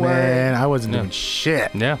hustling. Word. Man, I wasn't Yeah. doing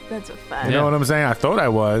shit. Yeah. That's a fact. You know what I'm saying? I thought I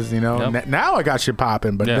was, Yep. Now I got shit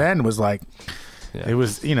popping, but Yeah. then it was like, Yeah. it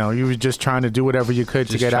was, you were just trying to do whatever you could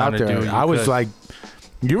to Just get trying out to do there. what you I was could. like,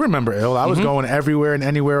 you remember, Il, I was going everywhere and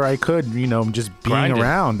anywhere I could, just being Grinding.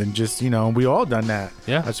 around and just, we all done that.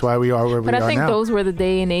 Yeah. That's why we are where But we I are think now. those were the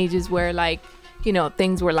day and ages where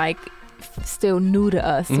things were still new to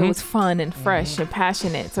us. So it was fun and fresh and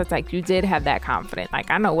passionate. So it's like you did have that confidence.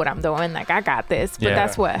 Like I know what I'm doing. Like I got this. But Yeah.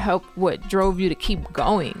 that's what drove you to keep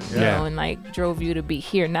going. You Yeah. know, and drove you to be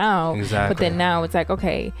here now. Exactly. But then now it's like,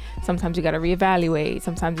 okay, sometimes you got to reevaluate.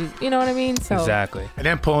 Sometimes you know what I mean? So Exactly. And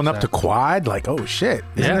then pulling up to Quad, like, oh shit.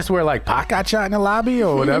 Isn't Yeah. this where Pac got shot in the lobby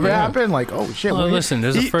or whatever happened? Like, oh shit. Well, we- listen,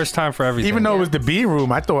 there's a first time for everything. Even though it was the B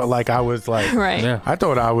room, I thought I was right. Yeah. I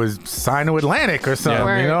thought I was signing with Atlantic or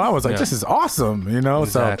something. Yeah. I was like, Yeah. this is awesome.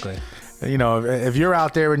 Exactly. So if you're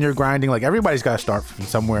out there and you're grinding, everybody's got to start from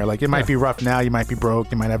somewhere. It might be rough now, you might be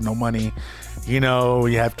broke, you might have no money, you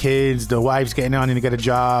have kids, the wife's getting on, you to get a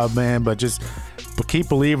job, man. But keep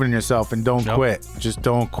believing in yourself and don't quit. Just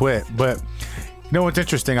don't quit. But what's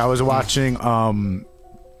interesting? I was watching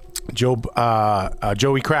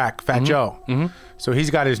Joey Crack, Fat Joe. So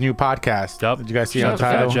he's got his new podcast. Yep. Did you guys see Shout on out to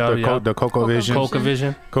Fat title? Joe, The Coco Vision. Coca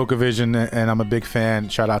Vision. Coca Vision, and I'm a big fan.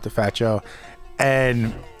 Shout out to Fat Joe.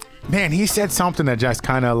 And man, he said something that just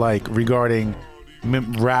kind of regarding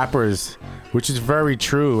rappers, which is very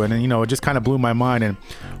true. And it just kind of blew my mind. And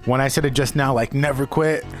when I said it just now, never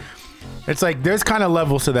quit, it's there's kind of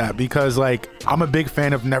levels to that because I'm a big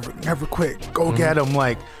fan of never quit. Go get them.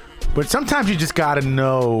 But sometimes you just got to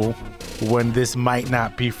know when this might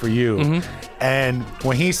not be for you. And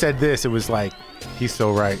when he said this, it was he's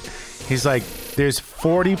so right. He's there's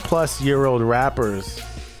 40-plus-year-old rappers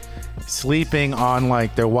sleeping on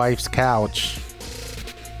their wife's couch,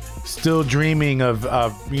 still dreaming of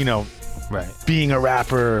Right. being a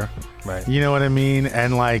rapper. Right. You know what I mean?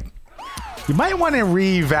 And you might want to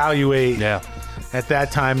reevaluate Yeah. at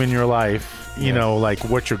that time in your life, you know,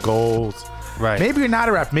 what's your goals. Right. Maybe you're not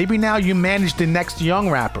a rapper. Maybe now you manage the next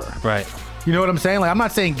young rapper. Right. You know what I'm saying? I'm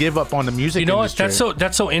not saying give up on the music You know industry. what?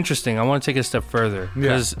 That's so interesting. I want to take it a step further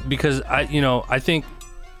because I think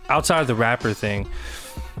outside of the rapper thing,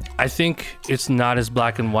 I think it's not as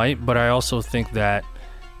black and white, but I also think that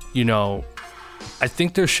I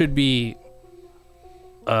think there should be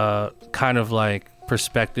a kind of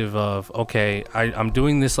perspective of, okay, I'm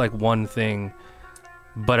doing this one thing,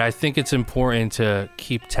 but I think it's important to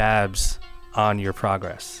keep tabs on your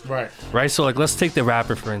progress. Right. So let's take the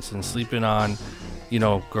rapper, for instance, sleeping on,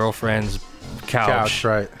 girlfriend's couch.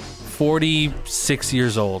 Right. 46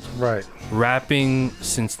 years old. Right. Rapping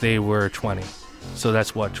since they were 20. So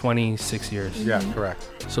that's 26 years. Yeah,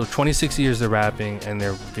 correct. So 26 years they're rapping and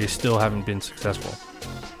they still haven't been successful.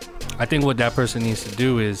 I think what that person needs to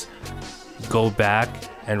do is go back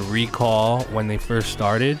and recall when they first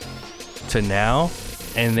started to now,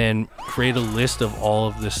 and then create a list of all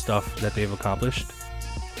of the stuff that they've accomplished,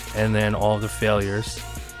 and then all of the failures,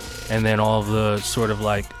 and then all of the sort of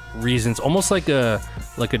reasons, almost like a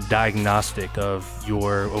diagnostic of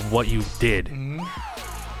what you did,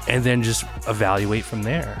 and then just evaluate from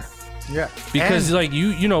there. Yeah. Because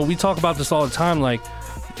And- we talk about this all the time,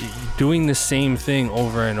 doing the same thing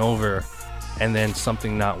over and over, and then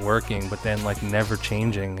something not working, but then never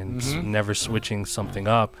changing and never switching something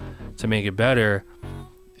up to make it better.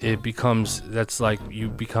 It becomes you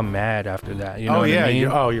become mad after that. You know what I mean?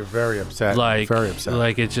 You're very upset. Very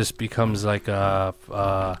upset. It just becomes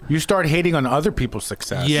You start hating on other people's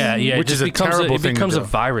success. yeah. Which It is a becomes terrible it thing becomes to a do.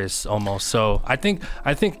 virus almost. So I think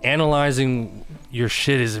analyzing your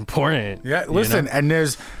shit is important. Yeah, you listen, know? and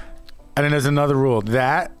there's another rule.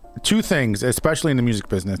 That two things, especially in the music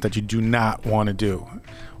business, that you do not want to do.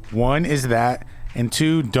 One is that, and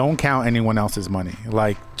two, don't count anyone else's money.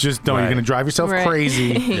 Just don't. Right. You're gonna drive yourself Right. crazy.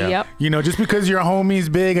 Yep. Just because your homie's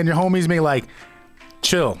big and your homies may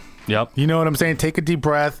chill. Yep. You know what I'm saying? Take a deep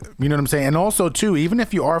breath. You know what I'm saying? And also, too, even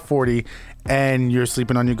if you are 40 and you're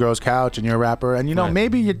sleeping on your girl's couch and you're a rapper and, Right.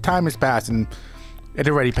 maybe your time has passed and it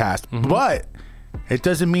already passed. But it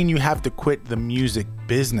doesn't mean you have to quit the music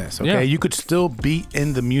business, okay? Yeah. You could still be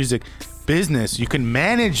in the music business. You can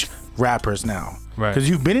manage rappers now. Right. Because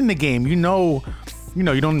you've been in the game. You know you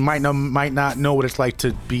know, might not know what it's like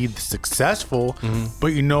to be successful, but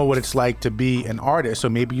you know what it's like to be an artist. So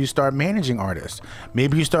maybe you start managing artists.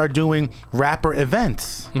 Maybe you start doing rapper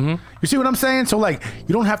events. You see what I'm saying? So like,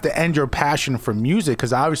 you don't have to end your passion for music,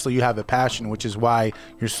 because obviously you have a passion, which is why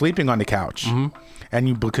you're sleeping on the couch.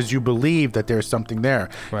 And because you believe that there's something there.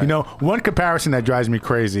 Right. You know, one comparison that drives me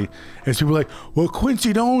crazy is people like, well,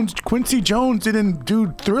 Quincy Jones didn't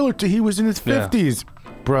do Thriller till he was in his 50s.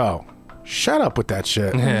 Bro, shut up with that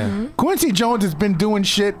shit. Quincy Jones has been doing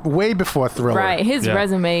shit way before Thriller. Right. His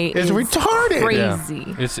resume is retarded. crazy.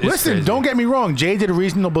 Yeah. It's Listen, crazy. don't get me wrong. Jay did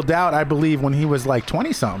Reasonable Doubt, I believe, when he was like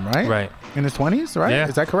 20-something, right? Right. In his 20s, right? Yeah.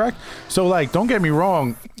 Is that correct? So, like, don't get me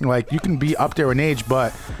wrong. Like, you can be up there in age,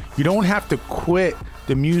 but you don't have to quit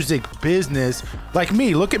the music business. Like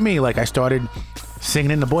me, look at me. Like, I started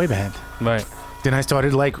singing in the boy band. Right. Then I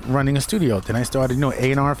started like running a studio. Then I started, you know,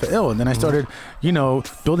 A&R for Ill. And then I started, you know,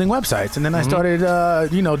 building websites. And then I started,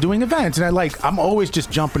 you know, doing events. And I'm always just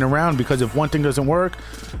jumping around, because if one thing doesn't work,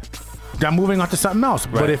 I'm moving on to something else.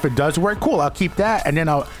 Right. But if it does work, cool, I'll keep that. And then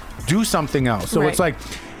I'll do something else. So it's like,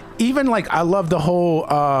 even like, I love the whole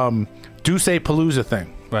Duce Palooza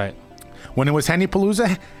thing. Right. When it was Henny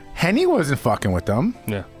Palooza, Henny wasn't fucking with them.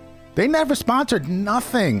 Yeah. They never sponsored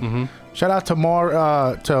nothing. Shout out to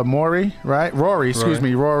Rory, Right.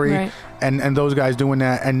 and those guys doing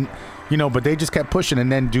that, and you know, but they just kept pushing,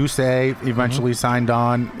 and then Duce eventually signed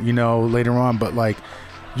on, you know, later on. But like,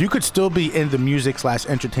 you could still be in the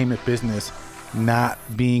music/entertainment business, not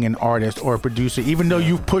being an artist or a producer, even though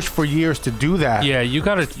you've pushed for years to do that. Yeah, you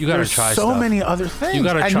gotta There's try so stuff. many other things. You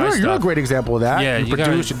gotta and try you're a stuff. great example of that. Yeah, you you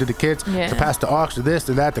produced, gotta- you did the kids, Yeah. to pass the aux, to this,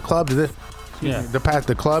 to that, the club, to this. Yeah.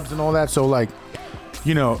 The clubs and all that. So like,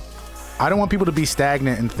 you know, I don't want people to be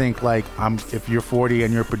stagnant and think like, if you're 40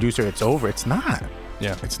 and you're a producer, it's over. It's not.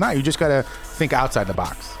 Yeah. It's not. You just gotta think outside the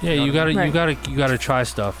box. Yeah, you gotta Right. you gotta try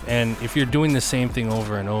stuff. And if you're doing the same thing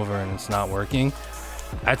over and over and it's not working,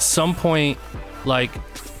 at some point, like,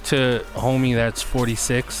 to homie that's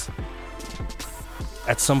 46,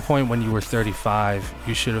 at some point when you were 35,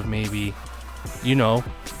 you should have maybe, you know,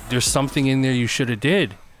 there's something in there you should have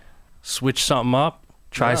did. Switch something up,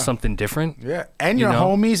 try something different. Yeah, and You your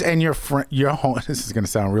know? homies and this is gonna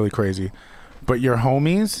sound really crazy, but your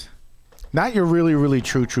homies, not your really, really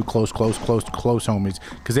true, close homies,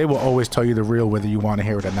 because they will always tell you the real, whether you want to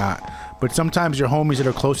hear it or not. But sometimes your homies that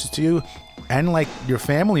are closest to you, and like your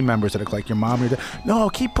family members that are like your mom or your dad, no,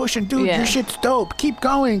 keep pushing, dude, Yeah. your shit's dope, keep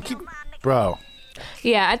going, bro.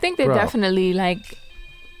 Yeah, I think that Bro. definitely, like,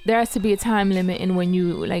 there has to be a time limit in when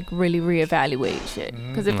you like really reevaluate shit.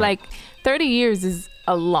 Because if like 30 years is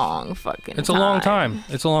a long fucking It's a long time.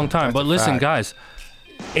 It's a long time. But listen, fact. guys,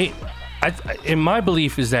 in my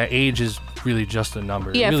belief is that age is really just a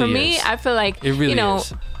number. Yeah, it really for me, is. I feel like, It really you know,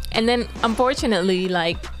 is. and then unfortunately,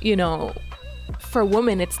 like, you know, for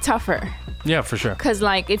women, it's tougher. Yeah, for sure. Because,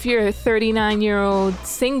 like, if you're a 39-year-old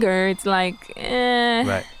singer, it's like,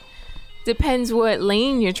 Right. depends what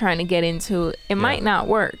lane you're trying to get into. It might not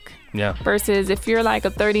work. Yeah. Versus if you're like a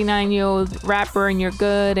 39-year-old rapper and you're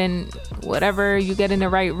good and whatever, you get in the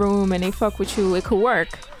right room and they fuck with you, it could work.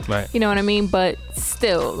 Right. You know what I mean? But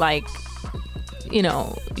still, like, you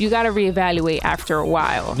know, you got to reevaluate after a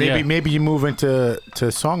while. Yeah. Maybe you move into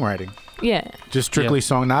songwriting, Yeah. just strictly Yeah.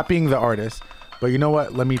 song, not being the artist, but you know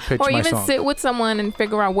what? Let me pitch Or my even song. sit with someone and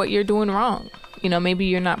figure out what you're doing wrong. You know, maybe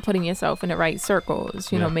you're not putting yourself in the right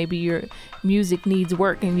circles. You know, Yeah. maybe your music needs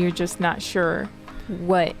work and you're just not sure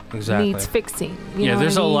what Exactly. needs fixing. You Yeah, know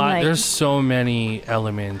there's what I a mean? lot. Like, There's so many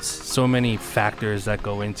elements, so many factors that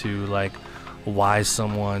go into like why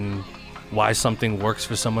something works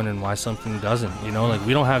for someone and why something doesn't. You know, like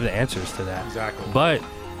we don't have the answers to that. Exactly. But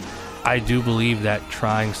I do believe that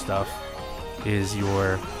trying stuff is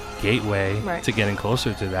your gateway Right. to getting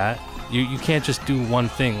closer to that. You can't just do one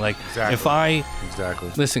thing. Like Exactly. if I Exactly.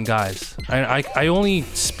 listen, guys, I only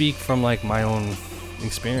speak from like my own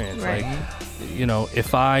experience. Right. Like, you know,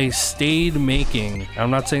 if I stayed making,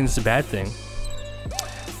 I'm not saying it's a bad thing,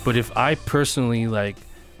 but if I personally like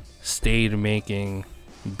stayed making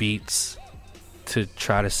beats to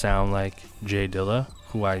try to sound like Jay Dilla,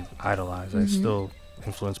 who I idolize, I'm still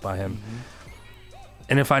influenced by him.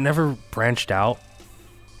 And if I never branched out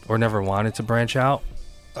or never wanted to branch out,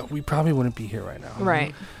 we probably wouldn't be here right now.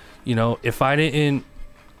 right. You know, if I didn't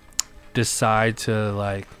decide to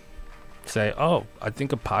like say, oh, I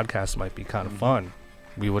think a podcast might be kind of fun,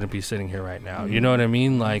 we wouldn't be sitting here right now. You know what I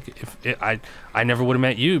mean? Like I never would have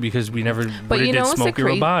met you because we never But would you know have what's the Smokey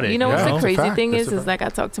crazy? Robotic. You know what's Yeah. the That's a crazy fact. thing That's is a fact. like I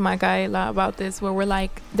talked to my guy a lot about this, where we're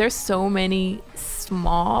like, there's so many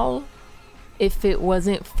small. If it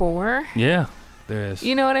wasn't for, Yeah, there is.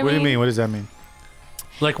 you know what I What do mean? you mean? What does that mean?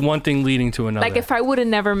 Like one thing leading to another. Like if I would have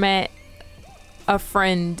never met a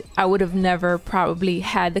friend, I would have never probably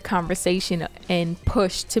had the conversation and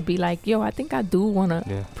pushed to be like, yo, I think I do want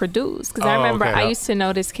to produce. Because I remember I used to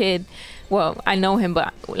know this kid. Well, I know him,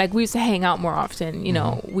 but like we used to hang out more often. You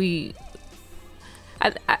know,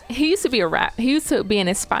 he used to be he used to be an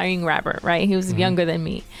aspiring rapper, right? He was younger than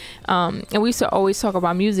me. And we used to always talk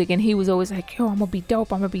about music, and he was always like, yo, I'm gonna be dope.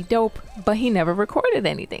 But he never recorded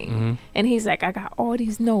anything. And he's like, I got all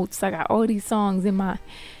these notes, I got all these songs in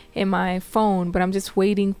my phone, but I'm just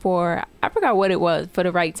waiting for, I forgot what it was, for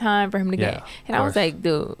the right time for him to get. And I was like,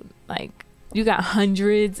 dude, like, you got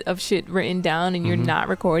hundreds of shit written down and you're not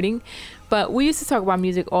recording. But we used to talk about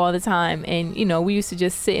music all the time, and you know, we used to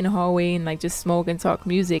just sit in the hallway and like just smoke and talk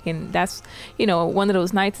music. And that's, you know, one of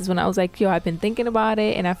those nights is when I was like, yo, I've been thinking about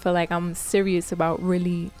it, and I feel like I'm serious about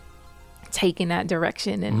really taking that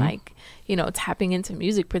direction and like, you know, tapping into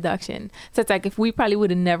music production. So it's like, if we probably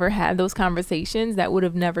would have never had those conversations, that would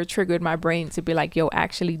have never triggered my brain to be like, yo,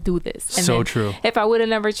 actually do this. And so true. If I would have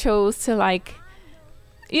never chose to like,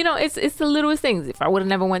 you know, it's the littlest things. If I would have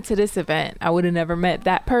never went to this event, I would have never met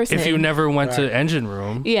that person. If you never went to Engine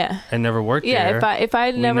Room, and never worked there, if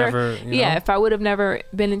I never, you know? if I would have never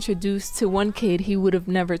been introduced to one kid, he would have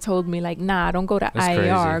never told me like, nah, don't go to That's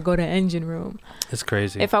IAR, crazy. go to Engine Room. It's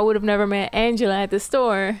crazy. If I would have never met Angela at the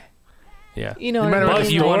store, you know, but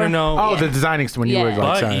you want to know, the designing when you were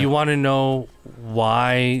like, but you want to know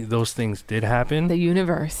why those things did happen. The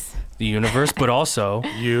universe, but also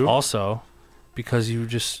because you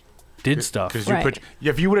just did stuff. Because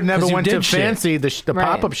if you would have never went to Fancy, the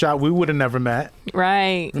pop-up shop, we would have never met.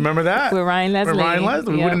 Right. Remember that? With Ryan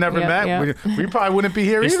Leslie. We would have never met. We probably wouldn't be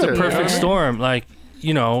here either. It's the perfect storm. Like,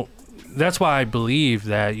 you know, that's why I believe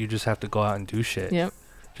that you just have to go out and do shit. Yep.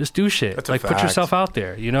 Just do shit. That's a like, fact. put yourself out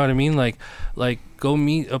there. You know what I mean? Like go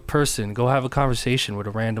meet a person. Go have a conversation with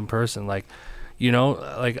a random person. Like, you know,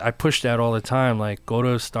 like I push that all the time. Like, go to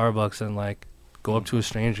Starbucks and like go up to a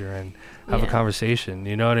stranger and have a conversation.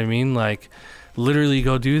 You know what I mean? Like, literally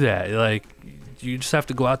go do that. Like, you just have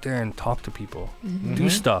to go out there and talk to people. Do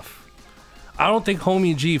stuff. I don't think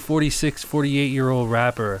Homie G, 46, 48-year-old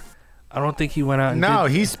rapper, I don't think he went out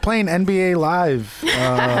and he's playing NBA Live,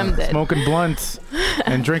 smoking blunts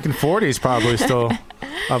and drinking 40s probably still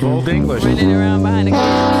of Old English. Running around behind the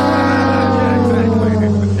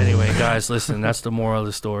Anyway, guys, listen, that's the moral of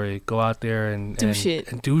the story. Go out there and do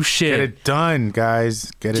shit. And do shit. Get it done,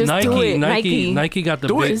 guys. Get it Just done. do it. Nike got the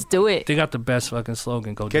Just do it. They got the best fucking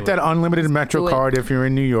slogan. Go Get that unlimited Metro card if you're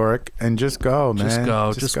in New York, and just go, man.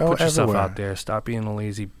 Just go. Put yourself out there. Stop being a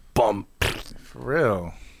lazy bum. For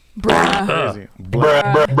real. Bruh.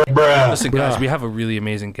 Listen, guys, we have a really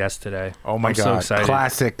amazing guest today. Oh my I'm God. so excited.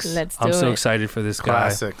 Classics. Let's do I'm it. so excited for this guy.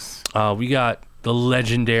 Classics. We got the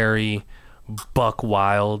legendary Buck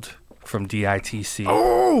Wild from DITC.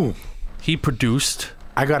 Oh! He produced.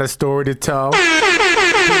 I got a story to tell.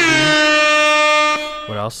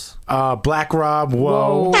 What else? Black Rob,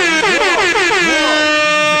 whoa.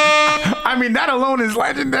 I mean, that alone is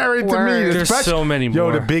legendary to me. There's so many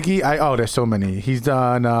more. Yo, the Biggie. There's so many. He's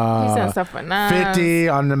done stuff for Nas. 50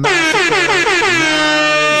 on the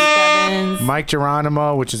Mike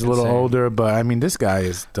Geronimo, which is a little older, but I mean, this guy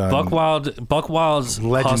is done. Buck Wild's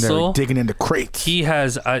legendary, hustle, digging into crates. He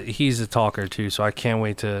has. He's a talker too, so I can't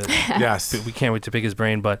wait to. We can't wait to pick his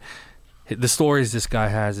brain. But the stories this guy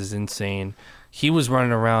has is insane. He was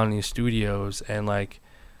running around these studios and like,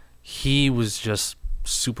 he was just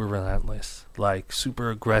super relentless, like super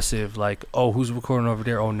aggressive. Like, oh, who's recording over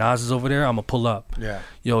there? Oh, Nas is over there. I'm gonna pull up. Yeah.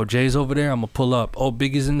 Yo, Jay's over there. I'm gonna pull up. Oh,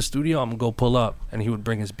 Big is in the studio. I'm gonna go pull up. And he would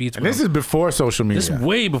bring his beats. And with this him. is before social media. This is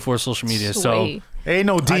way before social media. So ain't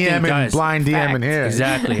no DM and blind DM in here.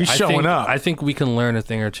 Exactly. He's showing up. I think we can learn a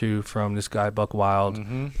thing or two from this guy, Buck Wild.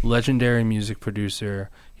 Legendary music producer.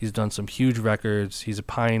 He's done some huge records. He's a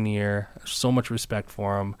pioneer. So much respect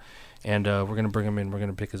for him. And we're gonna bring him in. We're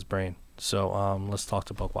gonna pick his brain. So let's talk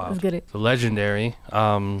to Buck Wild. Let's get it. The legendary.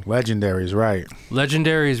 Legendary is right.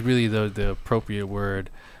 Legendary is really the appropriate word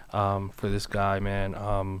for this guy, man.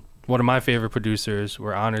 One of my favorite producers.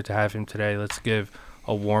 We're honored to have him today. Let's give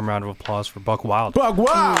a warm round of applause for Buck Wild. Buck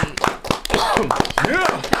Wild!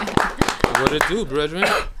 What it do, brethren?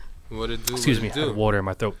 What it do? Excuse me, I have water in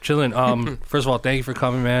my throat. Chilling. First of all, thank you for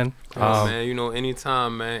coming, man. Man, you know,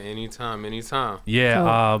 anytime, man. Anytime.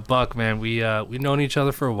 Yeah, Buck, man. We've known each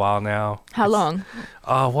other for a while now. How long?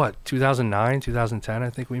 What? 2009, 2010, I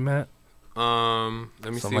think we met. Let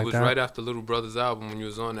me see. It was that. right after Little Brother's album when you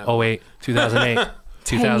was on that. Oh wait, 2008.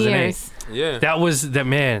 2008. Yeah. That was that,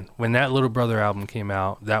 man. When that Little Brother album came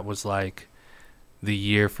out, that was like the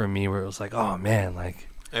year for me where it was like, oh man, like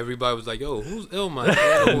everybody was like, yo, who's Illmind?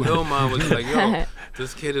 Who Illmind was like, yo,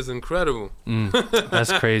 this kid is incredible.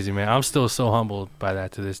 That's crazy, man. I'm still so humbled by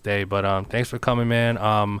that to this day. But thanks for coming, man.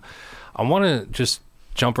 I want to just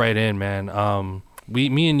jump right in, man.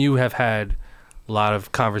 Me and you have had a lot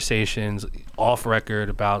of conversations off record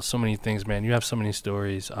about so many things, man. You have so many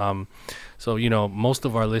stories. So, you know, most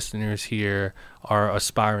of our listeners here are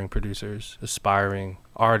aspiring producers, aspiring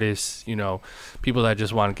artists, you know, people that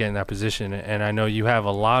just want to get in that position. And I know you have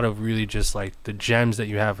a lot of really just like the gems that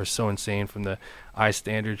you have are so insane from the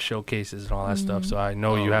iStandard showcases and all that stuff. So I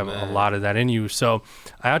know you have a lot of that in you. So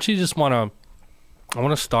I actually just want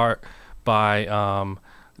to start by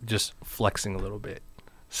just flexing a little bit.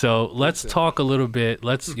 So let's talk a little bit.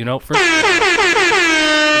 Let's, you know, for those of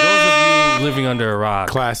you living under a rock.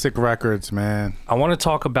 Classic records, man. I want to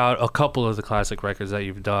talk about a couple of the classic records that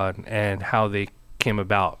you've done and how they came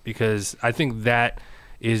about, because I think that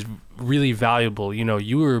is really valuable. You know,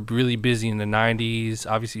 you were really busy in the 90s.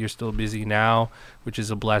 Obviously, you're still busy now, which is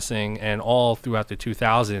a blessing, and all throughout the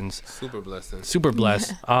 2000s. Super blessing. Super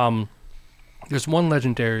blessed. There's one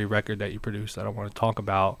legendary record that you produced that I want to talk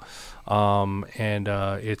about, and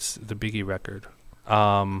it's the Biggie record.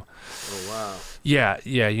 Oh, wow. Yeah,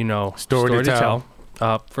 you know. Story to tell.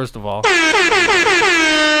 First of all. So,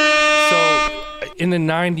 in the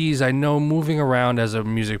 90s, I know moving around as a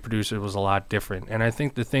music producer was a lot different. And I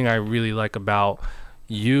think the thing I really like about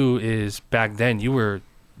you is back then you were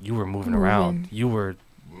moving around. You were,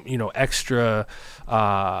 you know, extra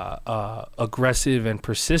aggressive and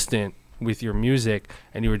persistent with your music,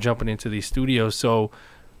 and you were jumping into these studios. So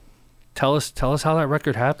tell us how that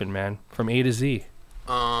record happened, man, from A to Z.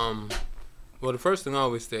 Well, the first thing I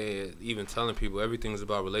always say, even telling people, everything's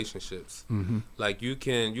about relationships. Mm-hmm. Like you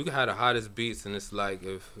can have the hottest beats, and it's like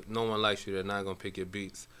if no one likes you, they're not gonna pick your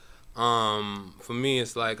beats. For me,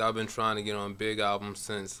 it's like I've been trying to get on big albums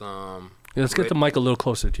since Let's get the mic a little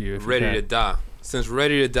closer to you. Ready to Die. Since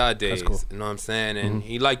Ready to Die days, cool. You know what I'm saying? And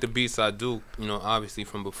he liked the beats I do, you know, obviously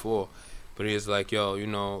from before. But he was like, yo, you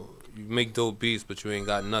know, you make dope beats, but you ain't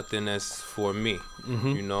got nothing that's for me,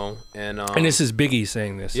 you know? And this is Biggie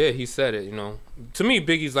saying this. Yeah, he said it, you know. To me,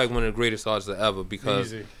 Biggie's like one of the greatest artists ever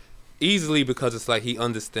because easily because it's like he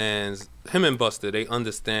understands, him and Busta, they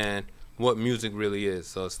understand what music really is.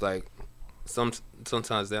 So it's like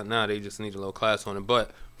sometimes that now they just need a little class on it.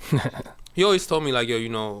 But he always told me like, yo, you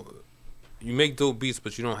know, you make dope beats,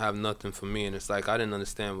 but you don't have nothing for me. And it's like, I didn't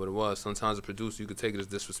understand what it was. Sometimes a producer, you could take it as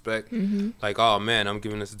disrespect. Like, oh man, I'm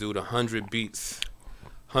giving this dude 100 beats,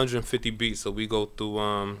 150 beats. So we go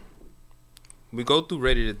through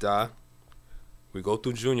Ready to Die. We go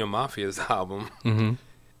through Junior Mafia's album.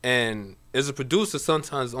 And as a producer,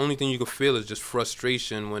 sometimes the only thing you can feel is just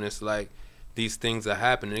frustration when it's like these things are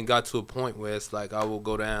happening. It got to a point where it's like I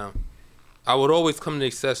would always come to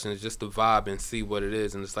these sessions just to vibe and see what it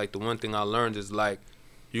is. And it's like the one thing I learned is like,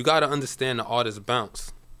 you got to understand the artist's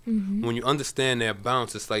bounce. When you understand their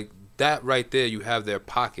bounce, it's like that right there, you have their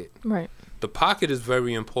pocket. Right. The pocket is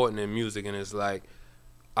very important in music. And it's like,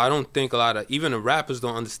 I don't think even the rappers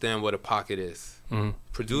don't understand what a pocket is.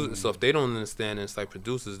 Producers, so if they don't understand it, it's like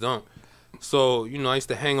producers don't. So, you know, I used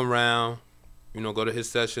to hang around, you know, go to his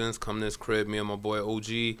sessions, come to his crib, me and my boy OG.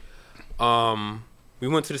 We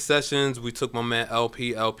went to the sessions. We took my man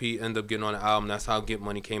LP. LP ended up getting on the album. That's how Get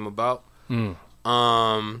Money came about.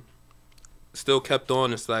 Still kept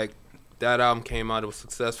on. It's like that album came out. It was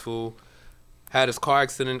successful. Had his car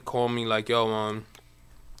accident. Called me like, yo,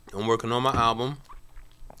 I'm working on my album.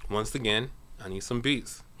 Once again, I need some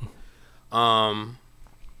beats. I'm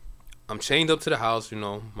chained up to the house. You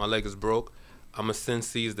know, my leg is broke. I'm going to send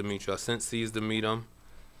C's to meet you. I sent C's to meet him.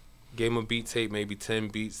 Gave him a beat tape, maybe 10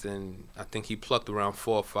 beats, and I think he plucked around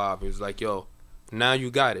 4 or 5. He was like, yo, now you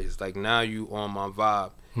got it. It's like, now you on my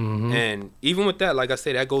vibe. And even with that, like I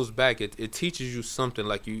said, that goes back. It teaches you something.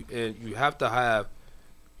 Like, you have to have,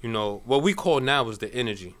 you know, what we call now is the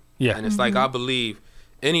energy. Yeah. And it's like, I believe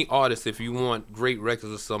any artist, if you want great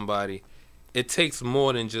records of somebody, it takes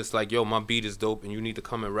more than just like, yo, my beat is dope and you need to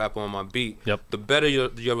come and rap on my beat. Yep. The better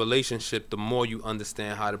your relationship, the more you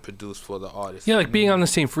understand how to produce for the artist. Yeah, like being on the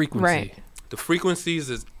same frequency. Right. The frequencies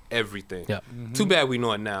is everything. Yeah. Too bad we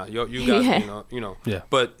know it now. You guys, Yeah. you know. Yeah.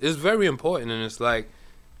 But it's very important, and it's like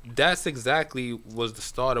that's exactly was the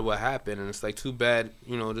start of what happened, and it's like too bad.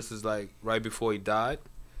 You know, this is like right before he died,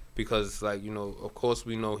 because like, you know, of course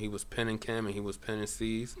we know he was penning Kim and he was penning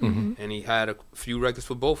C's, and he had a few records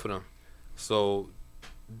for both of them. So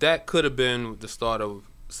that could have been the start of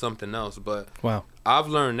something else. But wow, I've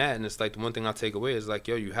learned that, and it's like the one thing I take away is like,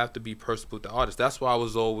 yo, you have to be personal with the artist. That's why I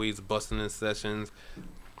was always busting in sessions,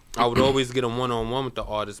 I would always get a one-on-one with the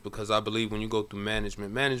artist because I believe when you go through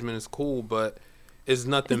management is cool, but it's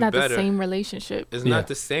nothing It's not better. the same relationship. It's Yeah. not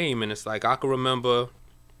the same, and it's like I can remember.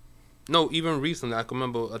 No, even recently, I can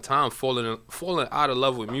remember a time falling out of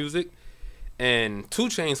love with music, and 2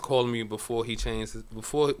 Chainz called me before he changed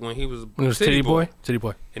when he was It was Titty Boy. Titty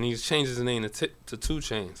Boy. and he changed his name to 2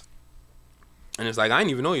 Chainz, and it's like I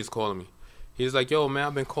didn't even know he was calling me. He was like, "Yo, man,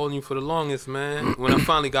 I've been calling you for the longest, man." When I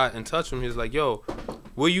finally got in touch with him, he was like, "Yo,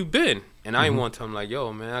 where you been?" And I didn't want to tell him like,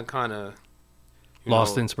 "Yo, man, I kind of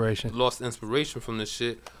Lost inspiration. lost inspiration from this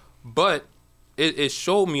shit," but it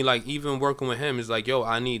showed me, like, even working with him is like, yo,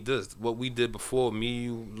 I need this. What we did before, me,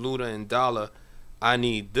 you, Luda, and Dollar, I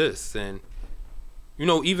need this. And, you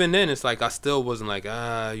know, even then, it's like I still wasn't like,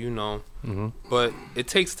 you know. Mm-hmm. But it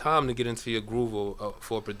takes time to get into your groove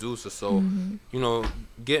for a producer. So, you know,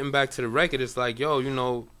 getting back to the record, it's like, yo, you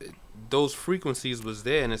know, those frequencies was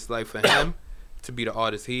there. And it's like for him to be the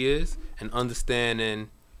artist he is and understanding,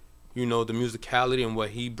 you know, the musicality and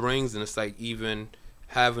what he brings. And it's like even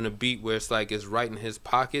having a beat where it's like it's right in his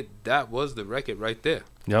pocket, that was the record right there.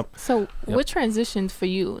 Yep. So what transitioned for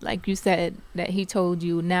you? Like you said that he told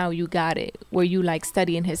you now you got it. Were you like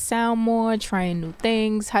studying his sound more, trying new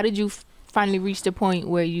things? How did you finally reach the point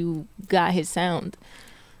where you got his sound?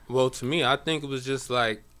 Well, to me, I think it was just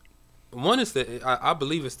like, one is I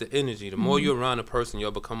believe it's the energy. The more you're around a person,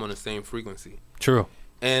 you'll become on the same frequency. True.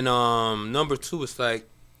 And number 2, it's like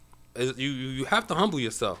you have to humble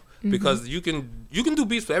yourself. Because you can do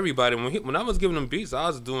beats for everybody. When I was giving them beats,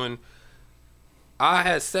 I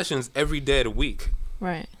had sessions every day of the week.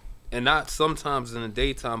 Right. And not sometimes in the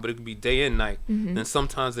daytime, but it could be day and night. And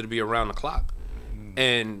sometimes it'd be around the clock.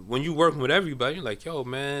 And when you working with everybody, you're like, yo,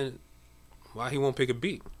 man, why he won't pick a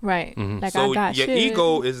beat? Right. Like So I got your shit.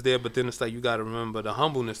 ego is there, but then it's like you got to remember the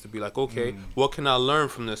humbleness to be like, okay, what can I learn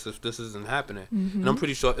from this if this isn't happening? And I'm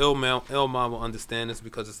pretty sure Ilman will understand this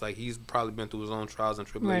because it's like he's probably been through his own trials and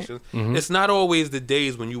tribulations. It's not always the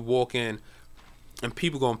days when you walk in and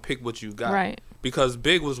people gonna pick what you got. Right. Because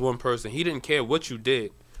Big was one person. He didn't care what you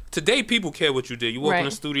did. Today, people care what you did. You walk in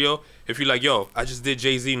the studio, if you're like, yo, I just did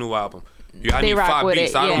Jay-Z new album. I They need rock 5 with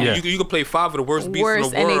beats. it, yeah. You can play 5 of the worst beats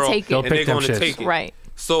in the and world, they take it. They'll and pick they're them going to shits. take it. Right.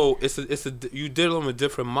 So you dealing with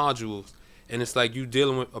different modules, and it's like you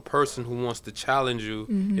dealing with a person who wants to challenge you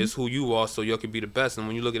is who you are, so you can be the best. And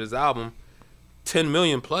when you look at his album, 10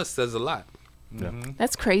 million plus says a lot.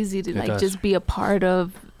 That's crazy to like does. just be a part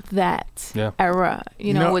of that Yeah. era,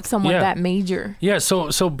 you know, No, with someone yeah. that major. Yeah,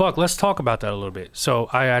 so Buck, let's talk about that a little bit. So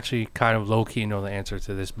I actually kind of low-key know the answer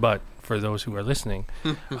to this, but for those who are listening,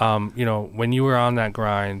 you know, when you were on that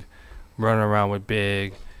grind, running around with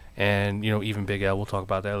Big and, you know, even Big L, we'll talk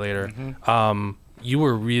about that later, you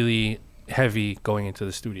were really heavy going into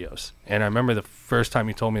the studios. And I remember the first time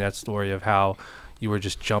you told me that story of how you were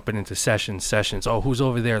just jumping into sessions. Oh, who's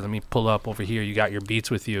over there? Let me pull up over here. You got your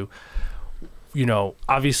beats with you. You know,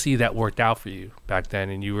 obviously that worked out for you back then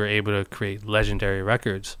and you were able to create legendary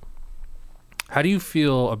records. How do you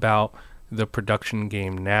feel about the production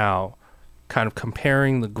game now, kind of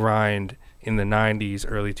comparing the grind in the 90s,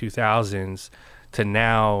 early 2000s to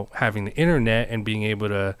now having the internet and being able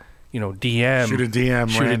to, you know, Shoot a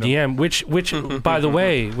DM, which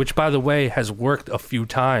by the way has worked a few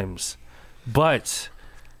times, but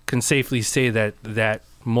can safely say that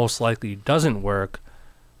most likely doesn't work.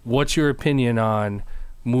 What's your opinion on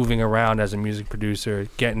moving around as a music producer,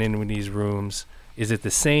 getting in with these rooms? Is it the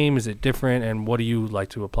same? Is it different? And what do you like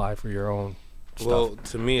to apply for your own stuff? Well,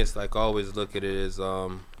 to me, it's like I always look at it as,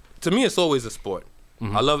 to me, it's always a sport.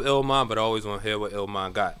 I love Ilman, but I always want to hear what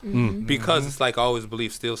Ilman got. Because it's like I always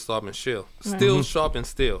believe steel, sharp, and steel. Steel, sharp, and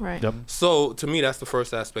steel. Right. Yep. So to me, that's the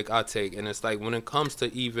first aspect I take. And it's like when it comes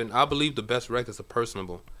to even, I believe the best records are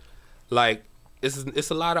personable. Like, it's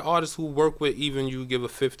a lot of artists who work with even you give a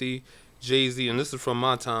 50, Jay-Z, and this is from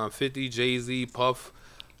my time, 50, Jay-Z, Puff,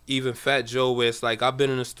 even Fat Joe, where it's like I've been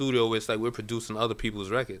in a studio where it's like we're producing other people's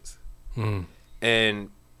records. And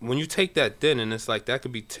when you take that then, and it's like that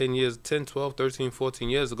could be 10 years, 10, 12, 13, 14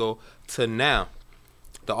 years ago to now,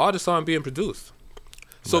 the artists aren't being produced.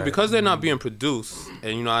 So because they're not being produced,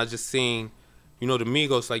 and, you know, I just seen, you know, the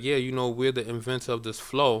Migos, like, yeah, you know, we're the inventor of this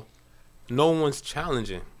flow. No one's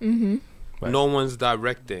challenging. Right. No one's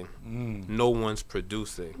directing. No one's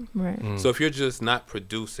producing. Right. So if you're just not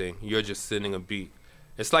producing, you're just sending a beat.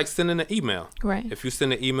 It's like sending an email. Right. If you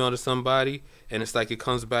send an email to somebody and it's like it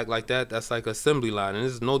comes back like that, that's like assembly line. And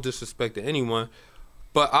this is no disrespect to anyone,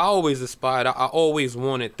 but I always aspired, I always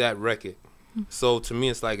wanted that record. So to me,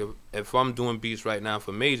 it's like if I'm doing beats right now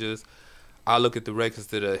for majors, I look at the records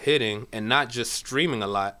that are hitting and not just streaming a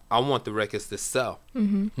lot. I want the records to sell.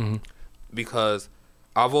 Because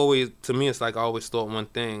to me, it's like I always thought one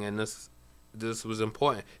thing, and this was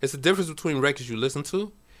important. It's the difference between records you listen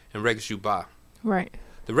to and records you buy. Right.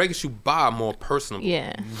 The records you buy are more personal.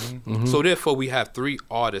 Yeah. Mm-hmm. So therefore, we have 3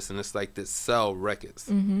 artists, and it's like that sell records.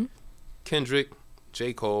 Mm-hmm. Kendrick,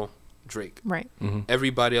 J. Cole, Drake. Right.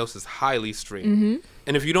 Everybody else is highly streamed. Mm-hmm.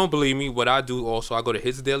 And if you don't believe me, what I do also, I go to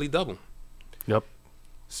Hits Daily Double. Yep.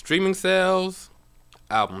 Streaming sales,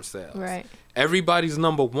 album sales. Right. Everybody's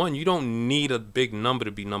number one. You don't need a big number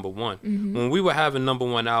to be number one. Mm-hmm. When we were having number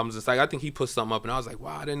one albums, it's like, I think he put something up and I was like,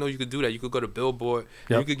 wow, I didn't know you could do that. You could go to Billboard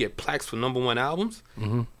and you could get plaques for number one albums.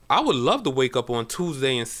 I would love to wake up on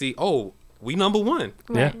Tuesday and see, oh, we number one.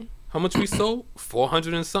 Yeah. Right. How much we sold?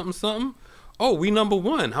 400 and something. Oh, we number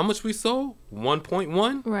one. How much we sold?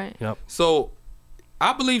 1.1. Right. Yep. So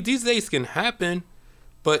I believe these days can happen,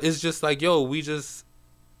 but it's just like, yo,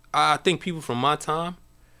 I think people from my time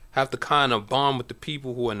have to kind of bond with the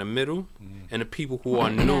people who are in the middle and the people who are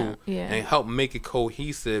new Yeah. and help make it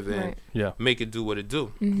cohesive and Right. Yeah. make it do what it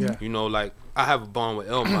do. Yeah. You know, like I have a bond with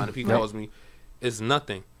Elmon. If he calls me, it's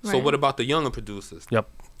nothing. So Right. what about the younger producers? Yep.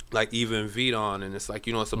 Like even Vidon, and it's like,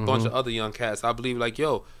 you know, it's a bunch of other young cats. I believe like,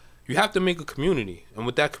 yo, you have to make a community. And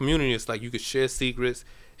with that community, it's like you could share secrets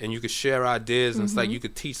and you could share ideas and it's like you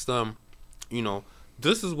could teach them, you know,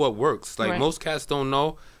 this is what works. Like Right. most cats don't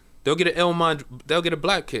know. They'll get they'll get a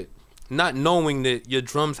black kid, not knowing that your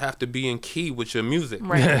drums have to be in key with your music.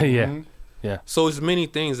 Right. Yeah. Yeah. So it's many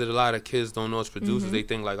things that a lot of kids don't know as producers. They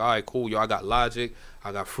think like, all right, cool, yo, I got Logic,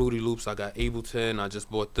 I got Fruity Loops, I got Ableton, I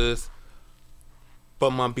just bought this,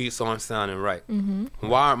 but my beats aren't sounding right.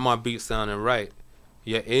 Why aren't my beats sounding right?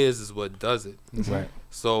 Your ears is what does it. Right.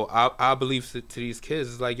 So I believe to these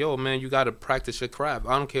kids, it's like, yo, man, you got to practice your craft.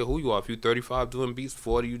 I don't care who you are. If you're 35 doing beats,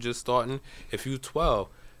 40 you just starting. If you're 12,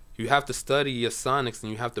 you have to study your sonics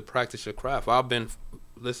and you have to practice your craft. I've been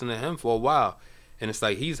listening to him for a while, and it's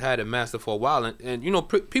like he's had it mastered for a while. And you know,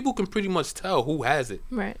 people can pretty much tell who has it.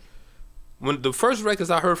 Right. When the first records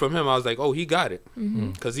I heard from him, I was like, oh, he got it.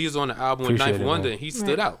 Because he was on the album with Appreciate Knife it, Wonder, man. and he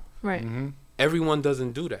stood Right. out. Right. Everyone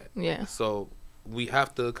doesn't do that. Yeah. So we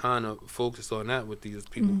have to kind of focus on that with these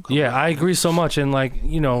people. coming Yeah, up. I agree so much. And like,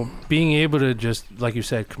 you know, being able to just, like you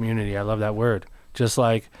said, community, I love that word. Just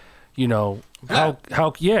like, you know, how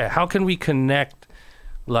can we connect,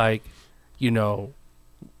 like, you know,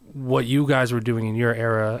 what you guys were doing in your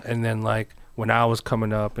era, and then like when I was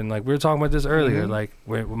coming up, and like we were talking about this earlier, like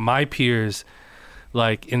where my peers,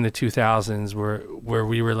 like in the 2000s, where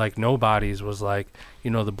we were like nobodies, was like,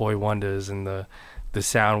 you know, the Boy Wonders and the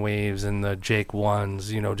Sound Waves and the Jake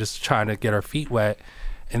Ones, you know, just trying to get our feet wet.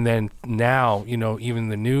 And then now, you know, even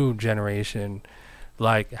the new generation,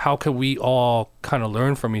 like how can we all kind of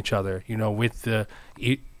learn from each other, you know, with the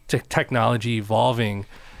technology evolving.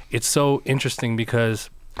 It's so interesting because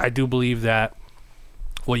I do believe that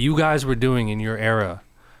what you guys were doing in your era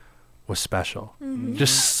was special.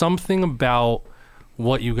 Just something about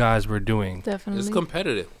what you guys were doing. Definitely. It's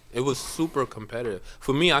competitive. It was super competitive.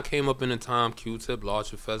 For me, I came up in a time Q-Tip, Large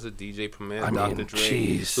Professor, DJ Premier, I Dr. mean, Dre.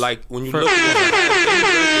 jeez. Like when you look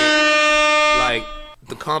at like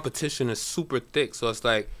the competition is super thick. So it's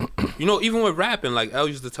like, you know, even with rapping, like L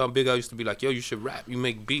used to tell Big L used to be like, yo, you should rap. You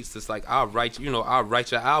make beats. It's like I'll write your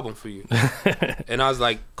album for you. And I was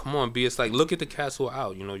like, come on, B. It's like look at the cats who are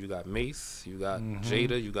out. You know, you got Mace, you got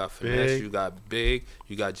Jada, you got Finesse, Big. you got Big,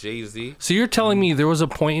 you got Jay-Z. So you're telling me there was a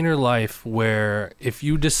point in your life where if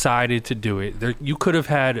you decided to do it, you could have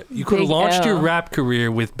Big launched your L. rap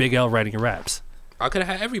career with Big L writing your raps. I could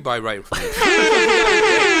have had everybody writing for me.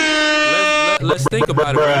 Let's think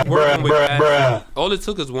about it. We're working with cats. All it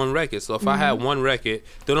took is one record. So if I had one record,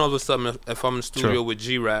 then all of a sudden, if I'm in the studio True. with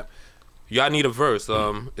G-Rap, y'all need a verse.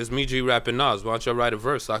 It's me, G-Rap, and Nas. Why don't y'all write a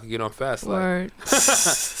verse so I can get on Fast Life? Word.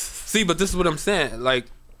 See, but this is what I'm saying. Like,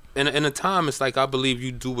 in a time, it's like I believe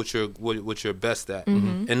you do what you're best at.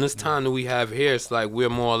 In this time that we have here, it's like we're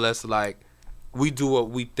more or less like we do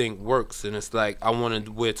what we think works, and it's like I want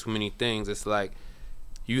to wear too many things. It's like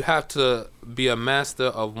you have to be a master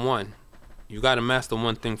of one. You got to master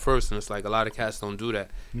one thing first, and it's like a lot of cats don't do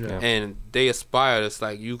that. Yeah. And they aspire. It's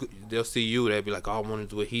like they'll see you, they'll be like, oh, I want to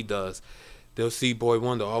do what he does. They'll see Boy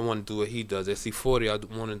Wonder, oh, I want to do what he does. They see 40, I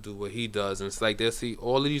want to do what he does. And it's like they'll see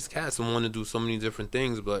all of these cats and want to do so many different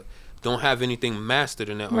things, but don't have anything mastered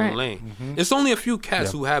in their Right. own lane. It's only a few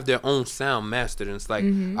cats who have their own sound mastered, and it's like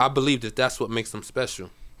I believe that that's what makes them special.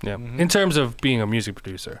 Yeah. In terms of being a music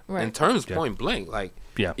producer. Right. In terms point blank, like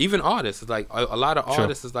Yeah. even artists, it's like a lot of Sure.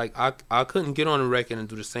 artists is like I couldn't get on a record and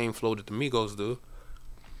do the same flow that the Migos do.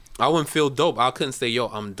 I wouldn't feel dope. I couldn't say, yo,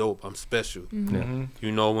 I'm dope, I'm special. Yeah.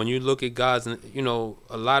 You know, when you look at guys, and you know,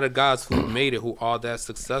 a lot of guys who made it, who are that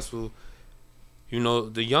successful, You know,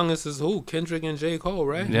 the youngest is who? Kendrick and J. Cole,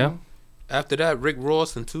 right? Yeah. After that, Rick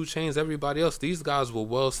Ross and 2 Chainz, everybody else. These guys were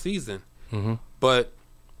well seasoned. Mm-hmm. But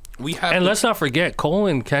we have And to, let's not forget, Cole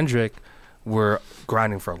and Kendrick were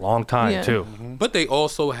grinding for a long time too. but they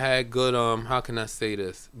also had good how can I say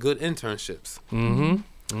this? Good internships. Mm-hmm.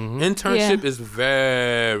 Internship is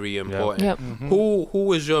very important. Yep.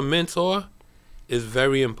 Who is your mentor is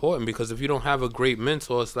very important, because if you don't have a great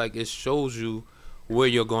mentor, it's like it shows you where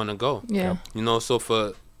you're going to go. Yeah. You know, so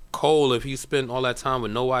for Cole, if he spent all that time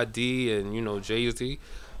with No ID and, you know, Jay-Z,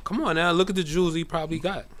 come on now, look at the jewels he probably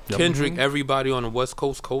got. Yep. Kendrick, everybody on the West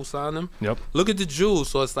Coast co-signed him. Yep. Look at the jewels.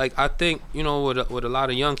 So it's like, I think, you know, with a lot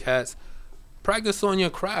of young cats, practice on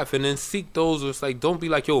your craft and then seek those. It's like, don't be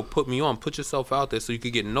like, yo, put me on. Put yourself out there so you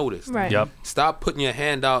could get noticed. Right. Yep. Stop putting your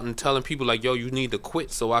hand out and telling people like, yo, you need to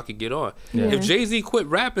quit so I could get on. Yeah. If Jay-Z quit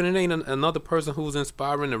rapping, it ain't another person who's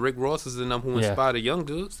inspiring. The Rick Rosses and them who Yeah. inspire the young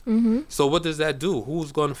dudes. So what does that do?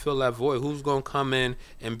 Who's going to fill that void? Who's going to come in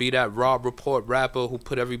and be that Rob Report rapper who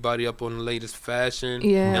put everybody up on the latest fashion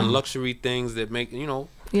Yeah. and luxury things that make, you know.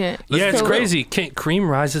 Yeah. Yeah, it's So- crazy. Cream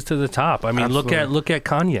rises to the top. I mean, look at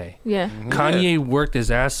Kanye. Yeah. Kanye worked his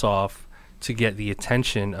ass off to get the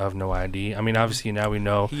attention of No ID. I mean, obviously now we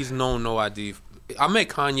know. He's known No ID. I met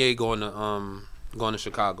Kanye going to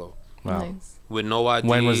Chicago Wow. Nice. with No ID.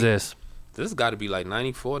 When was this? This got to be like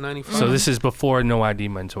 94, 95. So this is before No ID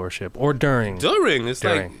mentorship or during. During, it's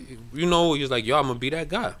During. like, you know, he's like, yo, I'm gonna be that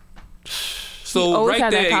guy. So always right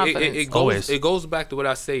had that there, confidence. Always. it goes back to what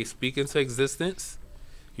I say, speak into existence,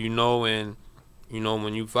 you know, and you know,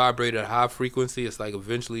 when you vibrate at high frequency, it's like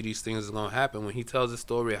eventually these things are gonna happen. When he tells the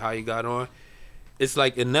story of how he got on, it's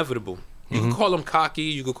like inevitable. You can call him cocky,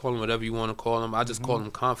 you can call him whatever you want to call him. I just call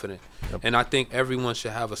him confident. And I think everyone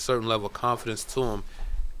should have a certain level of confidence to him.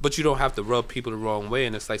 But you don't have to rub people the wrong way.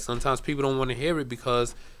 And it's like sometimes people don't want to hear it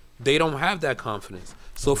because they don't have that confidence.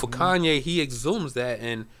 So for Kanye, he exhumes that,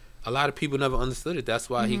 and a lot of people never understood it. That's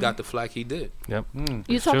why he got the flack he did. Yep.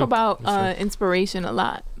 You talk true. about That's true. inspiration a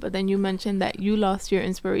lot, but then you mentioned that you lost your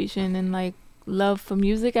inspiration and like love for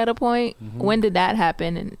music at a point. When did that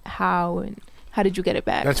happen, and how did you get it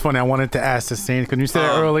back? That's funny. I wanted to ask the same because you said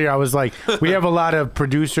it earlier. I was like, we have a lot of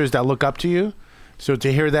producers that look up to you. So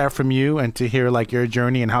to hear that from you and to hear like your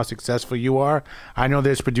journey and how successful you are, I know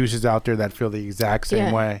there's producers out there that feel the exact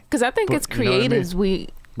same way. Because I think But it's you know what I mean? creatives. We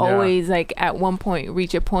always like at one point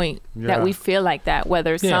reach a point that we feel like that.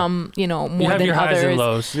 Whether some, you know, more have than your highs others. and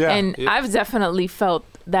lows. Yeah. And I've definitely felt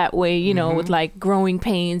that way, you know, with like growing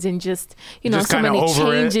pains and just, you know, Just so kinda many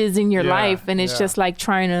over it. changes in your Yeah, life. And it's yeah. just like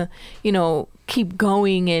trying to, you know, keep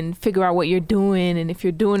going and figure out what you're doing and if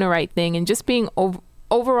you're doing the right thing and just being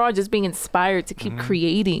overall just being inspired to keep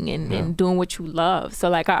creating and doing what you love. So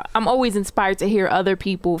like I'm always inspired to hear other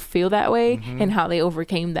people feel that way and how they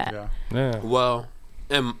overcame that. Yeah. Yeah. Well,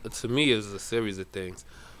 and to me, it was a series of things.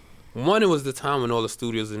 One, it was the time when all the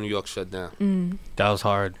studios in New York shut down. That was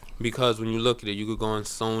hard. Because when you look at it, you could go on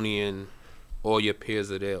Sony and all your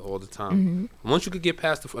peers are there all the time. Once you could get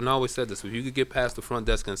past and I always said this, if you could get past the front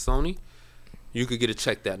desk in Sony, you could get a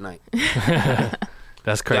check that night.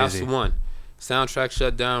 That's crazy. That's one. Soundtrack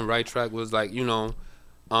shut down. Right Track was like, you know,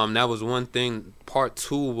 that was one thing. Part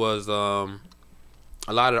two was a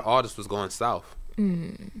lot of the artists was going south.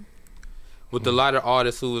 With a lot of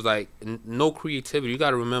artists who was like, no creativity. You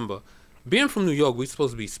got to remember, being from New York, we're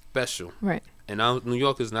supposed to be special. Right. And now New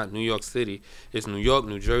York is not New York City. It's New York,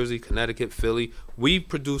 New Jersey, Connecticut, Philly. We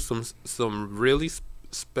produce some really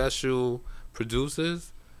special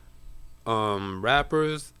producers,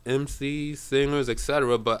 rappers, MCs, singers,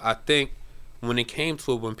 etc. But I think when it came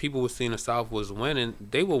to it, when people were seeing the South was winning,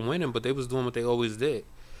 they were winning, but they was doing what they always did.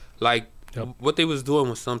 Like what they was doing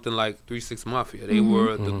was something like 3 6 Mafia. They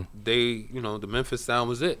were the Memphis sound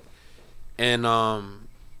was it. And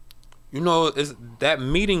you know, it's that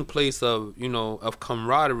meeting place of, you know, of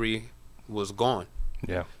camaraderie was gone.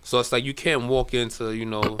 Yeah. So it's like you can't walk into, you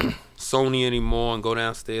know, Sony anymore and go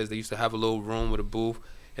downstairs. They used to have a little room with a booth,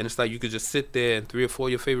 and it's like you could just sit there and 3 or 4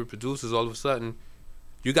 of your favorite producers, all of a sudden,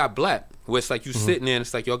 you got black. Where it's like you sitting there and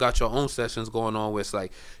it's like y'all got your own sessions going on where it's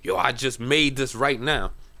like, yo, I just made this right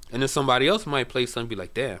now. And then somebody else might play something and be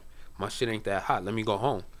like, damn, my shit ain't that hot. Let me go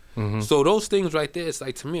home. So those things right there, it's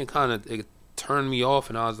like, to me, it turned me off,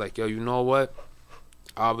 and I was like, yo, you know what?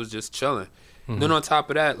 I was just chilling. Then on top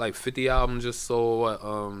of that, like 50 albums just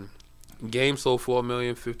sold, Game sold 4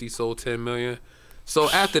 million, 50 sold 10 million. So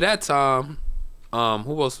after that time,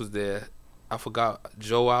 who else was there? I forgot.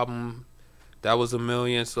 Joe album, that was 1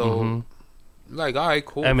 million. So Like, all right,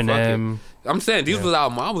 cool. fuck it. Eminem. I'm saying these was the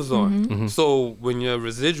album I was on. So when your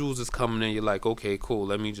residuals is coming in, you're like, okay, cool.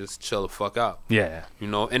 Let me just chill the fuck out. Yeah. You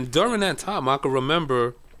know, and during that time, I could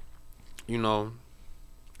remember, you know,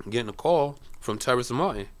 getting a call from Terrace and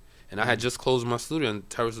Martin. And I had just closed my studio, and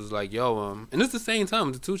Terrace was like, yo, and it's the same time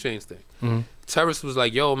with the 2 Chainz thing. Terrace was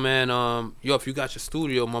like, yo, man, yo, if you got your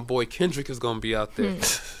studio, my boy Kendrick is going to be out there.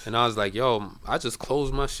 And I was like, yo, I just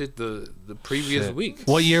closed my shit the previous week.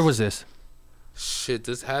 What year was this? Shit,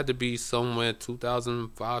 this had to be somewhere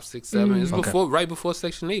 2005, 6, 7. It's right before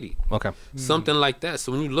Section 80. Okay. Something like that.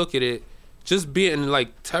 So when you look at it, just being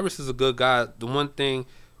like, Terrace is a good guy. The one thing,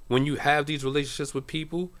 when you have these relationships with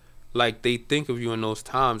people, like, they think of you in those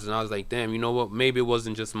times. And I was like, damn, you know what? Maybe it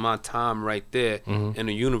wasn't just my time right there in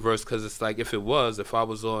the universe. Because it's like, if I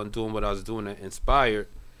was on doing what I was doing that inspired,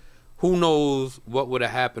 who knows what would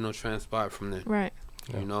have happened or transpired from there. Right.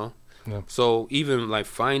 You know? Yeah. So even like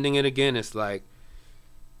finding it again, it's like,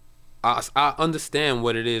 I understand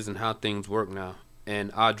what it is and how things work now.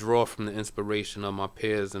 And I draw from the inspiration of my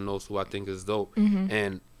peers and those who I think is dope.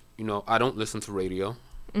 And, you know, I don't listen to radio.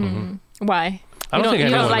 Why? I don't think you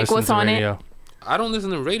anyone don't like listens what's to on radio. it? I don't listen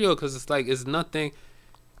to radio because it's like, it's nothing.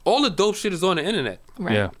 All the dope shit is on the internet.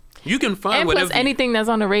 Right. Yeah. You can find And whatever. plus, anything that's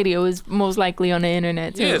on the radio is most likely on the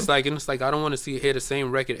internet too. Yeah, it's like I don't want to hear the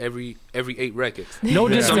same record every 8 records. No,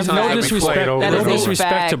 Sometimes no I disrespect, replay it over no and over.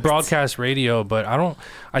 disrespect to Fact. broadcast radio, but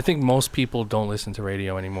I think most people don't listen to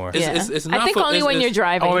radio anymore. It's- Yeah. it's I not think for- only it's- when it's- you're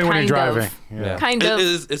driving. Only when you're kind driving. of. Yeah. Kind of.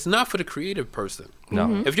 It's not for the creative person.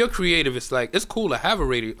 No. If you're creative, it's like, it's cool to have a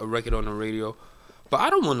record on the radio, but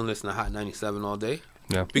I don't want to listen to Hot 97 all day.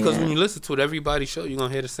 Yeah. Because Yeah. when you listen to it, everybody's show, you're going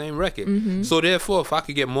to hear the same record. So therefore, if I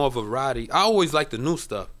could get more variety, I always like the new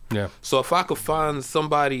stuff. Yeah. So if I could find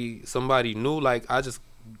somebody new, like I just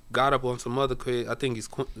got up on some other kid, I think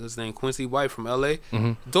his name Quincy White from LA.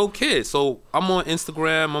 Dope kid. So I'm on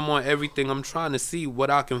Instagram, I'm on everything. I'm trying to see what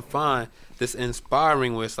I can find that's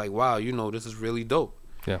inspiring where it's like, wow, you know, this is really dope.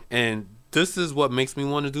 Yeah. And this is what makes me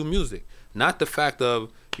want to do music. Not the fact of,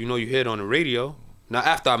 you know, you hear it on the radio. Now,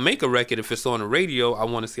 after I make a record, if it's on the radio, I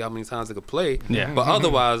want to see how many times it could play. Yeah. But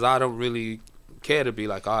otherwise, I don't really care to be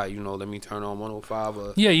like, all right, you know, let me turn on 105.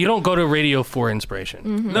 Or, Yeah, you don't go to radio for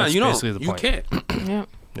inspiration. no, That's you don't. basically the You point. can't. Yeah.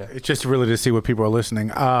 It's just really to see what people are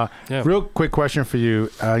listening. Real quick question for you.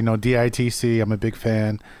 You know, DITC, I'm a big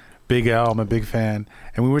fan. Big L, I'm a big fan.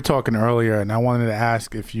 And we were talking earlier, and I wanted to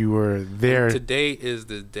ask if you were there. Today is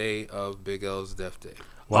the day of Big L's death day.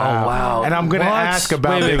 Wow. Oh, wow. And I'm going to What? ask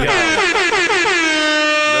about Wait, Big wait, L.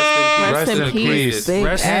 Rest in peace, Big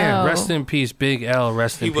L. Rest in peace, Big L.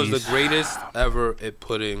 Rest in He peace. was the greatest ever at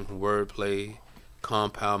putting wordplay,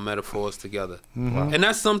 compound metaphors together. And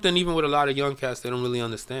that's something even with a lot of young cats, they don't really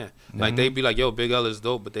understand. Like, they be like, yo, Big L is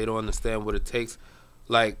dope, but they don't understand what it takes.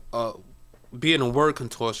 Like, being a word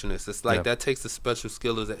contortionist, it's like that takes a special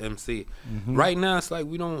skill as an MC. Right now, it's like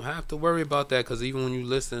we don't have to worry about that because even when you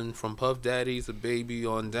listen from Puff Daddy's a Baby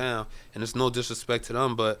on down, and it's no disrespect to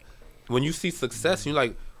them, but when you see success, you're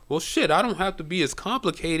like, well, shit, I don't have to be as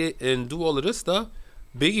complicated and do all of this stuff.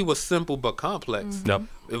 Biggie was simple but complex. Yep.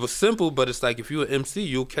 It was simple, but it's like if you're an MC,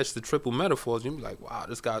 you'll catch the triple metaphors. You'll be like, wow,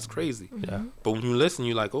 this guy's crazy. Yeah. But when you listen,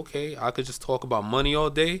 you're like, okay, I could just talk about money all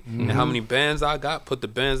day and how many bands I got, put the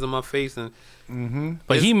bands in my face, and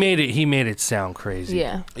But he made it sound crazy.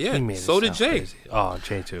 Yeah. yeah. He made it So did sound Jay. crazy. Oh,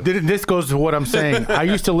 Jay too. This goes to what I'm saying. I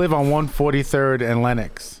used to live on 143rd and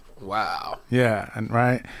Lenox. Wow. Yeah, and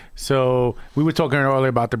right. So we were talking earlier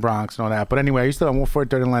about the Bronx and all that. But anyway, I used to live on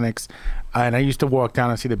 143rd and Lenox, and I used to walk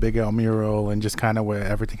down and see the Big L mural and just kind of where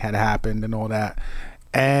everything had happened and all that.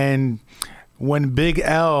 And when Big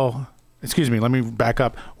L, excuse me, let me back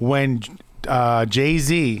up. When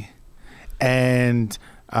Jay-Z and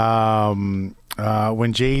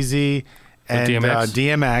when Jay-Z and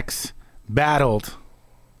DMX battled,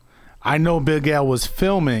 I know Big L was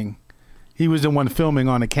filming. He was the one filming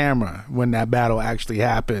on the camera when that battle actually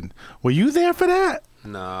happened. Were you there for that?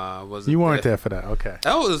 Nah, I wasn't. You weren't there for that. Okay.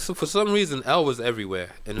 L was, for some reason, L was everywhere,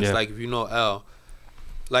 and it's Yeah. like if you know L,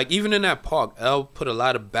 like even in that park, L put a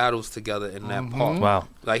lot of battles together in that park. Wow.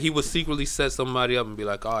 Like he would secretly set somebody up and be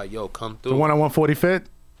like, all right, yo, come through. The one on 145th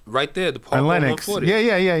right there, the park and on Lenox. 140.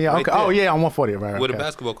 Yeah. Right Okay. Oh there. yeah, on 140. Right. Where the okay.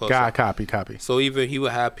 basketball court God, is. copy. So even he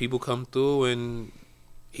would have people come through, and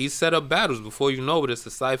he set up battles before you know it. It's a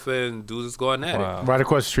cipher, and dudes is going at it. Wow. Right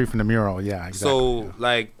across the street from the mural. Yeah. Exactly. So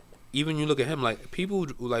like, even you look at him, like people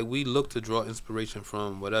like we look to draw inspiration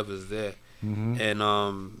from whatever's there,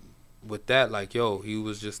 and with that, like yo, he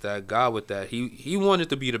was just that guy with that. He wanted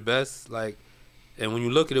to be the best. Like And when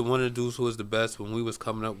you look at it, one of the dudes who was the best when we was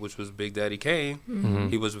coming up, which was Big Daddy Kane,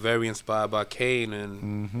 he was very inspired by Kane,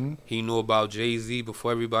 and he knew about Jay-Z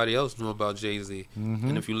before everybody else knew about Jay-Z.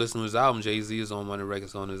 And if you listen to his album, Jay-Z is on one of the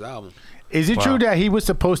records on his album. Is it true that he was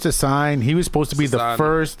supposed to sign? He was supposed to be the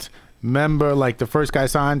first member, like the first guy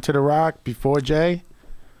signed to The Rock before Jay?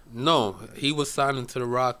 No, he was signing to The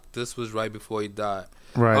Rock. This was right before he died.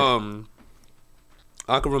 Right.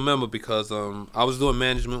 I can remember because I was doing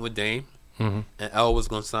management with Dame, and L was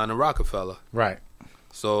going to sign to Rockefeller. Right.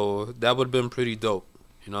 So that would have been pretty dope.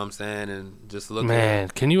 You know what I'm saying? And just look Man,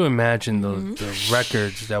 can you imagine the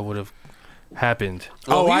records that would have happened?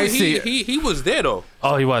 I see. He was there, though.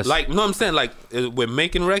 Oh, he was. Like, you know what I'm saying? Like, with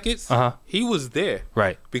making records, he was there.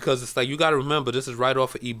 Right. Because it's like, you got to remember, this is right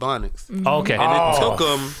off of Ebonics. Okay. And it took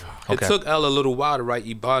him, it took L a little while to write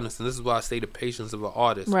Ebonics, and this is why I say the patience of an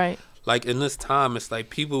artist. Right. Like, in this time, it's like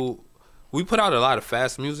people, we put out a lot of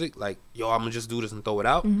fast music, like, yo, I'm going to just do this and throw it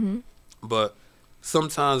out. But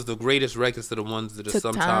sometimes the greatest records are the ones that are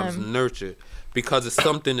sometimes nurtured because it's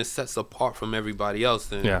something that sets apart from everybody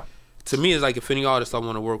else. And to me, it's like if any artist I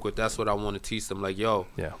want to work with, that's what I want to teach them. Like, yo,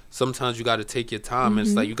 sometimes you got to take your time. And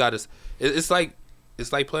it's like you got to. It's like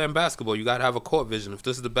playing basketball. You got to have a court vision. If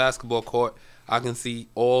this is the basketball court, I can see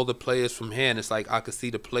all the players from here. And it's like I can see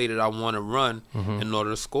the play that I want to run in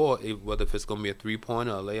order to score, whether if it's going to be a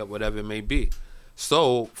 3-pointer, a layup, whatever it may be.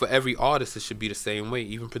 So for every artist, it should be the same way.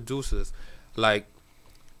 Even producers, like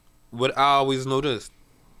what I always notice,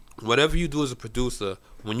 whatever you do as a producer,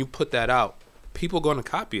 when you put that out, people are going to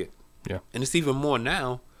copy it. Yeah. And it's even more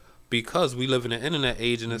now because we live in an internet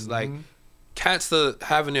age, and it's like cats are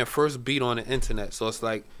having their first beat on the internet. So it's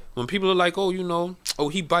like when people are like, oh,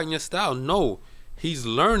 he biting your style. No, he's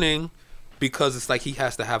learning because it's like he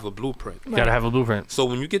has to have a blueprint. You gotta have a blueprint. So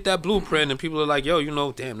when you get that blueprint and people are like,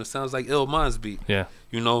 yo, damn, this sounds like Ill Minds beat. Yeah.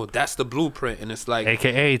 That's the blueprint. And it's like,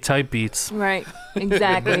 AKA type beats. Right.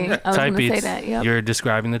 Exactly. I was Type going to beats. say that. Yep. You're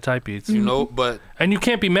describing the type beats. but And you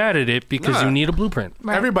can't be mad at it because you need a blueprint.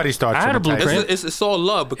 Right. Everybody starts. I had from a type. blueprint. it's all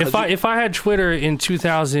love. Because If I had Twitter in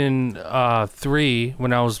 2003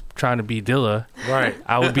 when I was trying to be Dilla, Right.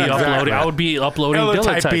 I would be uploading. I would be uploading Ella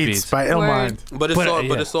Dilla type beats. by Illmind. But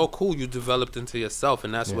But it's all cool. You developed into yourself,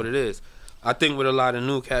 and that's what it is. I think with a lot of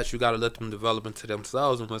new cats, you got to let them develop into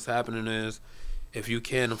themselves. And what's happening is, if you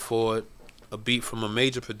can't afford a beat from a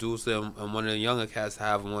major producer and one of the younger cats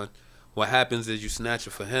have one, what happens is you snatch it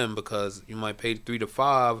for him because you might pay 3 to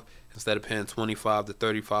 5 instead of paying 25 to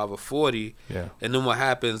 35 or 40. Yeah. And then what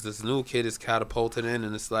happens? This new kid is catapulted in,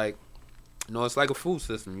 and it's like, it's like a food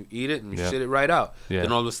system. You eat it and you shit it right out. Yeah.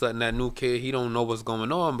 Then all of a sudden, that new kid, he don't know what's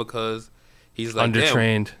going on because he's like,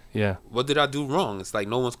 Undertrained. damn, what did I do wrong? It's like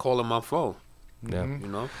no one's calling my phone. Yeah. You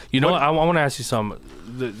know? What? I want to ask you something,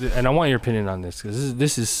 and I want your opinion on this because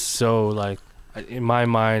this is so like, in my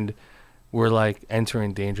mind, we're like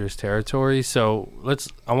entering dangerous territory. So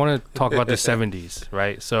I want to talk about the 70s,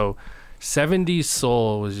 right? So 70s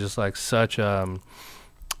soul was just like such an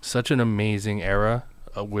amazing era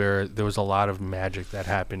where there was a lot of magic that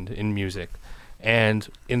happened in music. And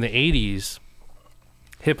in the 80s,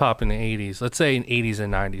 hip hop in the 80s, let's say in 80s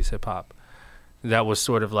and 90s hip hop, that was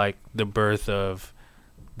sort of like the birth of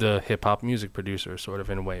the hip hop music producer, sort of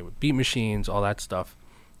in a way, with beat machines, all that stuff.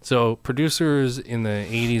 So producers in the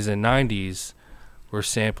 80s and 90s were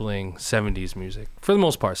sampling 70s music, for the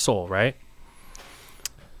most part, soul, right?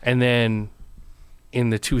 And then in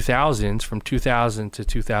the 2000s, from 2000 to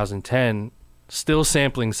 2010, still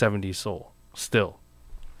sampling 70s soul, still.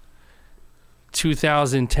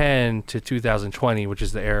 2010 to 2020, which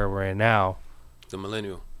is the era we're in now, The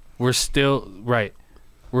millennial. we're still going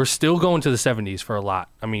to the 70s for a lot.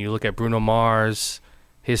 I mean, you look at Bruno Mars,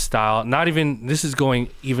 his style, this is going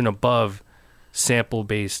even above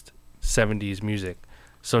sample-based 70s music.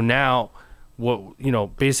 So now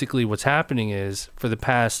basically what's happening is for the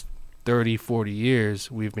past 30, 40 years,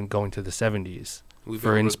 we've been going to the 70s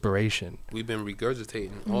for inspiration. We've been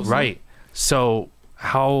regurgitating also. Right. So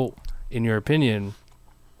how, in your opinion,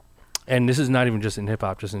 and this is not even just in hip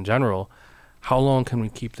hop, just in general, how long can we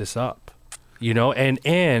keep this up?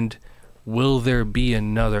 And will there be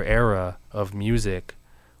another era of music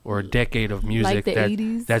or a decade of music Like the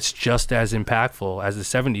 80s? That's just as impactful as the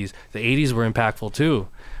 70s? The 80s were impactful too,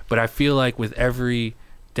 but I feel like with every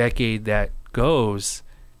decade that goes,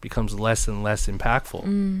 becomes less and less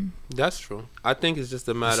impactful. That's true. I think it's just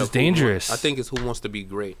a matter is of dangerous. I think it's who wants to be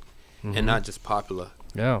great and not just popular.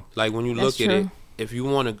 Yeah. Like when you That's look at it, true.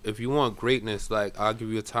 if you want greatness, like I'll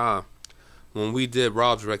give you a time. When we did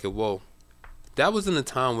Rob's record, Whoa, that was in a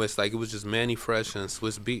time where it's like it was just Manny Fresh and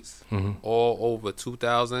Swiss Beats all over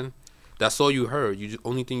 2000. That's all you heard.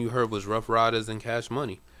 Only thing you heard was Rough Riders and Cash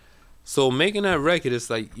Money. So making that record, it's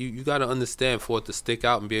like you got to understand, for it to stick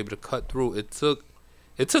out and be able to cut through. It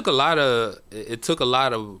took a lot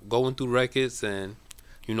of going through records and,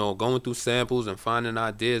 you know, going through samples and finding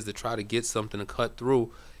ideas to try to get something to cut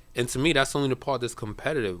through. And to me, that's only the part that's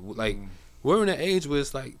competitive. Like, we're in an age where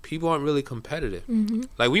it's like people aren't really competitive.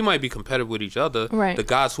 Like, we might be competitive with each other, Right. the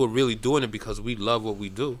guys who are really doing it because we love what we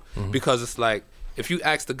do. Because it's like, if you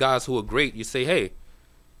ask the guys who are great, you say, hey,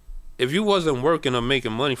 if you wasn't working or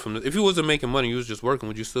making money from this, if you wasn't making money, you was just working,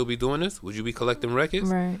 would you still be doing this? Would you be collecting records?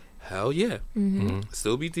 Right. Hell yeah.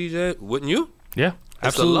 Still be DJ, wouldn't you? Yeah, It's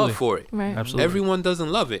absolutely. a love for it. Right. Absolutely. Everyone doesn't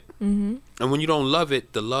love it. And when you don't love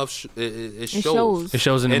it, the love it shows. It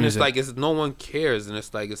shows in the And music. it's like, it's no one cares, and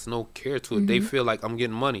it's like, it's no care to it. They feel like I'm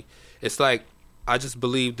getting money. It's like, I just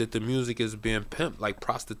believe that the music is being pimped like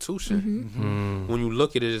prostitution. When you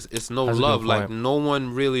look at it, it's no That's a good love. Like, point. no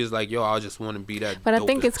one really is like, yo, I just want to be that. But I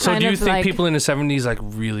think dopest. it's So kind do you of think like people in the 70s like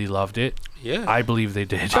really loved it? Yeah. I believe they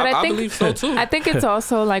did. But I think, believe so too. I think it's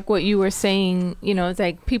also like what you were saying, you know, it's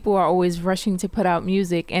like people are always rushing to put out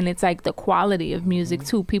music, and it's like the quality of music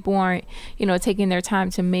too. People aren't, you know, taking their time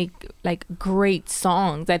to make like great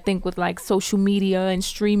songs. I think with like social media and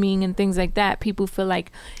streaming and things like that, people feel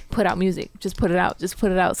like put out music, just put it out, just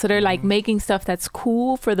put it out. So they're like making stuff that's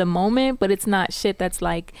cool for the moment, but it's not shit that's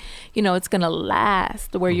like, you know, it's gonna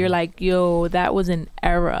last, where you're like, yo, that was an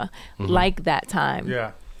era like that time.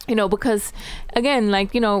 Yeah. You know, because again,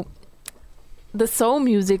 like, you know, the soul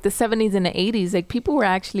music, the 70s and the 80s, like people were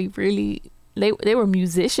actually really, they were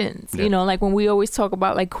musicians. Yeah. You know, like when we always talk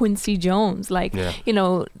about like Quincy Jones, like, Yeah. you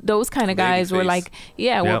know, those kind of guys were Babyface. like, were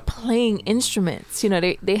Yep. playing instruments. You know,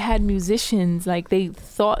 they had musicians, like they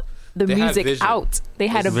thought the They had music vision. out. They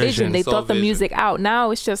had a Vision. vision. They Saw thought the vision. music out. Now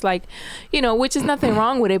it's just like, you know, which is nothing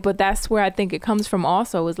wrong with it, but that's where I think it comes from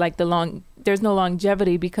also, is like there's no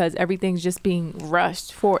longevity because everything's just being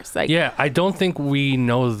rushed, forced. Like, Yeah, I don't think we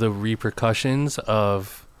know the repercussions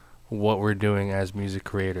of what we're doing as music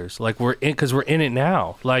creators. Like because we're in it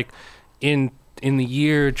now. Like in the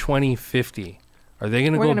year 2050, are they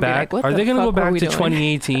going to We're go gonna be back? like, what Are the they going to go fuck were back we to doing?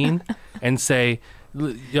 2018 and say,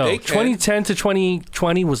 yo, They can. 2010 to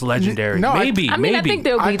 2020 was legendary? No, maybe. I mean, I think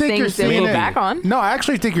there'll I be think you're things that seeing we'll it. back on. No, I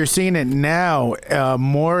actually think you're seeing it now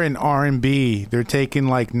more in R&B. They're taking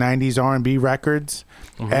like 90s R&B records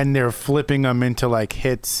and they're flipping them into like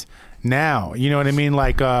hits now. You know what I mean?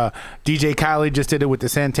 Like DJ Khaled just did it with the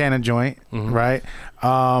Santana joint, right?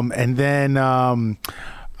 And then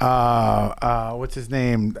what's his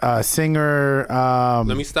name? Singer.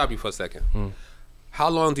 Let me stop you for a second. How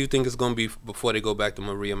long do you think it's going to be before they go back to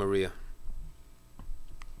Maria Maria?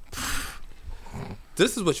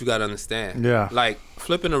 This is what you got to understand. Yeah. Like,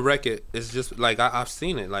 flipping a record is just, like, I've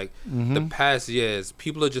seen it. Like, the past years,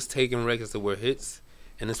 people are just taking records that were hits,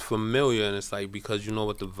 and it's familiar, and it's like, because you know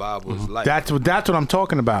what the vibe was like. That's what I'm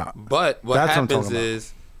talking about. But what That's what I'm happens talking about.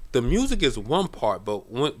 is, the music is one part, but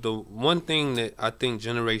the one thing that I think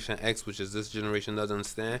Generation X, which is this generation, doesn't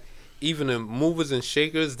understand, even the movers and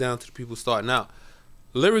shakers down to the people starting out,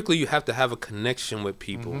 lyrically, you have to have a connection with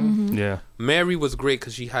people. Yeah. Mary was great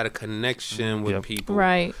because she had a connection with Yep. people.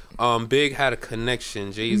 Right. Big had a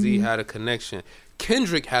connection. Jay-Z had a connection.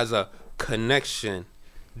 Kendrick has a connection.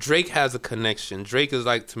 Drake has a connection. Drake is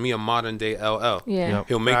like, to me, a modern day LL. Yeah. Yep.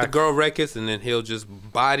 He'll make Facts. the girl records and then he'll just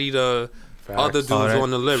body the other dudes All right. on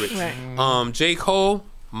the lyrics. Right. J. Cole,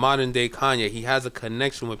 modern day Kanye. He has a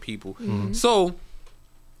connection with people. So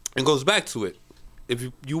it goes back to it. If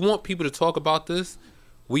you want people to talk about this,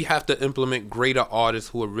 we have to implement greater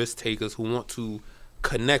artists who are risk takers, who want to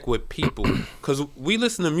connect with people. Because we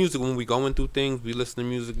listen to music when we going through things. We listen to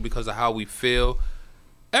music because of how we feel.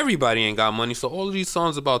 Everybody ain't got money, so all of these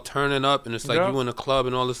songs about turning up, and it's like Yeah. you in a club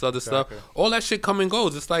and all this other stuff. All that shit come and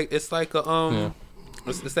goes. It's like a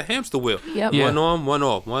it's a hamster wheel. Yep. Yeah. One on, one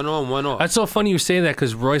off. One on, one off. That's so funny you say that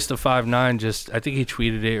because Royce the 5'9" just, I think he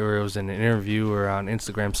tweeted it or it was in an interview or on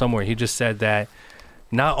Instagram somewhere. He just said that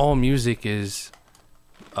not all music is,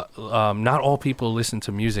 not all people listen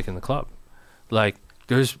to music in the club. Like,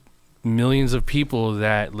 there's millions of people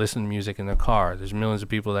that listen to music in their car. There's millions of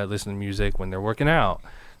people that listen to music when they're working out.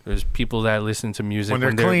 There's people that listen to music When they're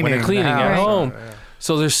when they're cleaning cleaning the at house. home. Yeah.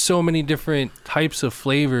 So there's so many different types of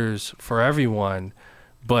flavors for everyone.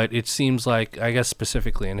 But it seems like, I guess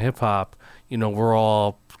specifically in hip hop, you know, we're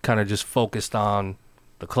all kind of just focused on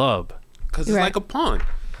the club. Because it's Right. like a pond.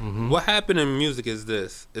 What happened in music is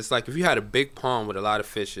this. It's like if you had a big pond with a lot of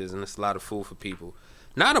fishes and it's a lot of food for people.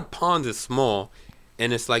 Now the pond is small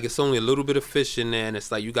and it's like it's only a little bit of fish in there and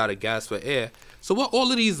it's like you got to gas for air. So what all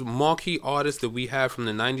of these marquee artists that we have from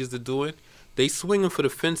the 90s are doing, they swinging for the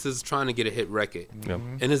fences trying to get a hit record. Yep.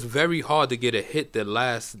 And it's very hard to get a hit that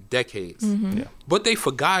lasts decades. Yeah. What they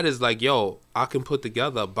forgot is like, yo, I can put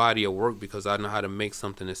together a body of work because I know how to make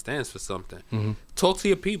something that stands for something. Talk to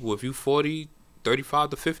your people. If you 40, 35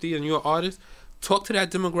 to 50 and you're an artist, talk to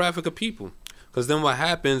that demographic of people. Because then what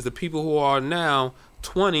happens, the people who are now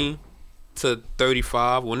 20 to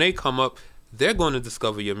 35, when they come up, they're going to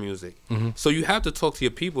discover your music. So you have to talk to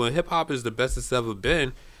your people. And hip-hop is the best it's ever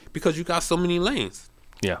been because you got so many lanes.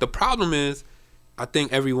 Yeah. The problem is, I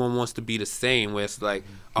think everyone wants to be the same, where it's like,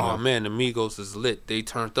 oh man, the Migos is lit. They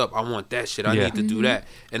turned up. I want that shit. I need to do that.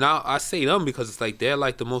 And I say them because it's like they're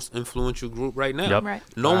like the most influential group right now. Yep. Right.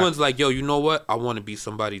 No one's like, yo, you know what? I want to be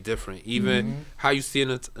somebody different. Even how you see in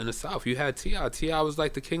the South. You had T.I. T.I. was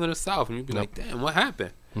like the king of the South. And you'd be like, damn, what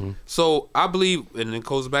happened? So I believe, and it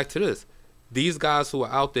goes back to this, these guys who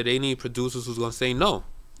are out there, they need producers who's going to say no.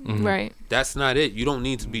 Right. That's not it. You don't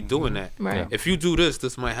need to be doing that. Right. Yeah. If you do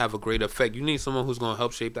this might have a great effect. You need someone who's going to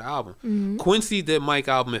help shape the album. Quincy did Mike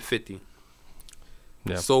album at 50.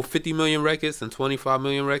 Yeah. So 50 million records and 25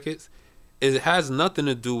 million records. It has nothing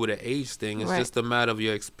to do with an age thing. It's Right. just a matter of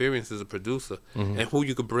your experience as a producer and who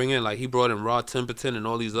you could bring in. Like he brought in Rod Temperton and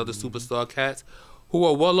all these other superstar cats who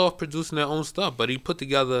are well off producing their own stuff. But he put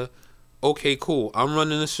together, okay, cool. I'm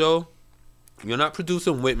running the show. You're not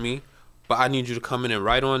producing with me, but I need you to come in and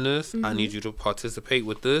write on this. I need you to participate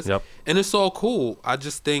with this. Yep. And it's all cool. I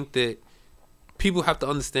just think that people have to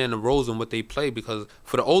understand the roles and what they play because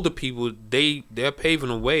for the older people, they're paving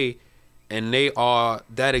the way and they are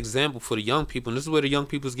that example for the young people. And this is where the young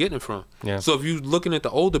people's getting it from. Yeah. So if you're looking at the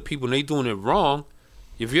older people and they doing it wrong,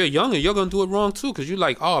 if you're younger, you're going to do it wrong too because you're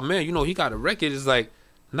like, oh man, you know, he got a record. It's like,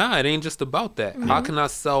 nah, it ain't just about that. How can I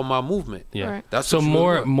sell my movement? Yeah. Right. That's so what you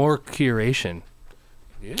really more want. curation.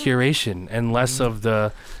 Yeah. Curation and less of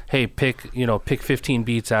the pick 15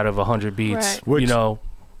 beats out of 100 beats. Right. Which- you know,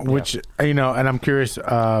 Which and I'm curious,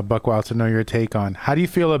 Buck Wild, to know your take on how do you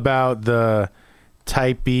feel about the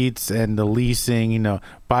type beats and the leasing,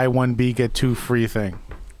 buy one beat get two free thing.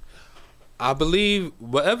 I believe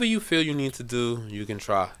whatever you feel you need to do, you can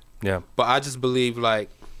try. yeah. But I just believe like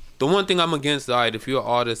the one thing I'm against, all right, if you're an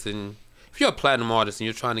artist and if you're a platinum artist and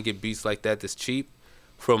you're trying to get beats like that's cheap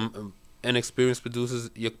from inexperienced producers,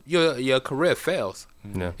 your career fails.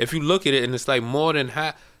 Yeah. If you look at it and it's like more than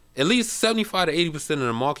half, at least 75 to 80% of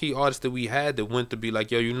the marquee artists that we had that went to be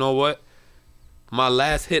like, yo, you know what? My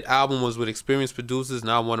last hit album was with experienced producers.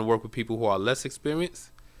 Now I want to work with people who are less experienced.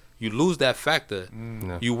 You lose that factor.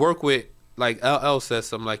 Yeah. You work with, like LL says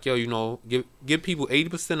something like, yo, give people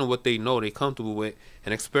 80% of what they know they're comfortable with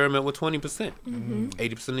and experiment with 20%.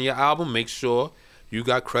 80% of your album, make sure you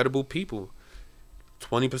got credible people.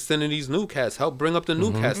 20% of these new cats, help bring up the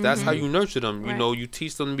new cats. That's how you nurture them. Right. You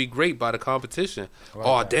teach them to be great by the competition.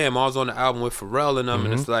 Oh, damn, I was on the album with Pharrell and them,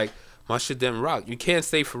 and it's like, my shit didn't rock. You can't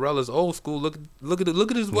say Pharrell is old school. Look at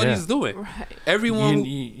his what Yeah. he's doing. Right. Everyone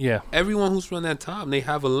Yeah. everyone who's from that time, they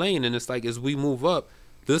have a lane, and it's like as we move up,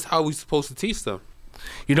 this is how we supposed to teach them.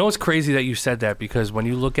 You know, it's crazy that you said that because when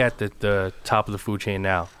you look at the top of the food chain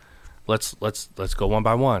now, let's go one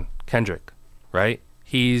by one. Kendrick, right?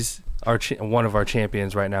 He's one of our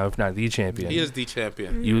champions right now, if not the champion. He is the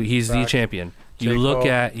champion. He's the Facts. champion. J. You look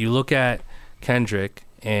Cole. at Kendrick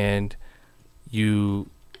and you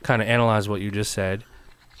kind of analyze what you just said.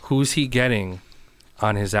 Who's he getting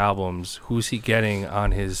on his albums? Who's he getting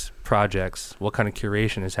on his projects? What kind of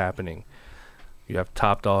curation is happening? You have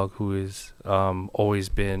Top Dog, who has always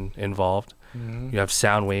been involved. You have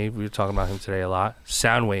Soundwave. We were talking about him today a lot.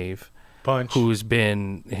 Soundwave, Punch. who's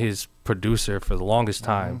been his producer for the longest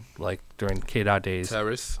time, like during K-Dot days.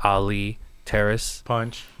 Terrace. Ali, Terrace,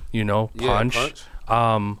 Punch. Yeah, Punch. Punch.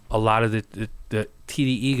 A lot of the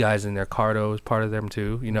TDE guys in there, Cardo is part of them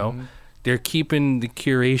too. They're keeping the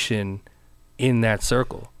curation in that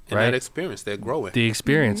circle, And right? that experience, they're growing. The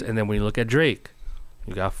experience, and then when you look at Drake,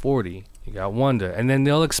 you got 40, you got Wonder, and then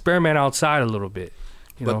they'll experiment outside a little bit.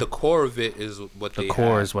 But the core of it is what the they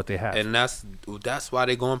core have. is what they have. And that's why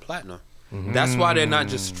they're going platinum. That's why they're not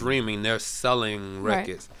just streaming, they're selling Right.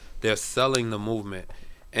 records. They're selling the movement.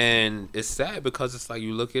 And it's sad because it's like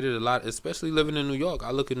you look at it a lot, especially living in New York.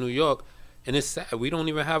 I look at New York and it's sad. We don't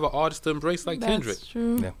even have an artist to embrace like Kendrick. That's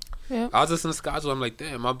true. Yeah. Yeah. I was listening to Skyzoo, I'm like,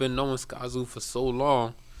 damn, I've been knowing Skyzoo for so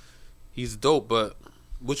long. He's dope, but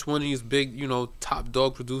which one of these big, top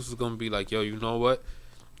dog producers gonna be like, yo, you know what?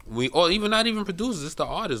 Or even not even producers, it's the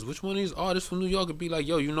artists. Which one of these artists from New York would be like,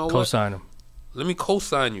 yo, you know what? Co-sign him. Let me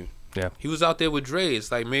co-sign you. Yeah. He was out there with Dre.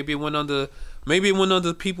 It's like maybe it went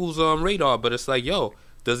under people's radar, but it's like, yo,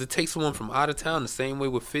 does it take someone from out of town the same way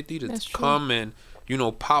with 50 to That's true. come and you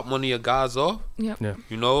know, pop one of your guys off. Yep. Yeah.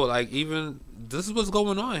 You know, like even this is what's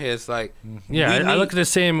going on here. It's like Yeah, we I look need- at the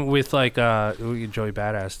same with like Joey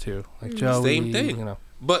Badass too. Like Joey, Same thing. You know.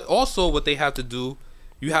 But also, what they have to do,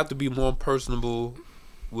 you have to be more personable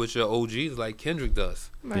with your OGs, like Kendrick does.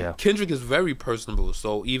 Right. Yeah. Kendrick is very personable.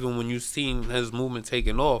 So even when you seen his movement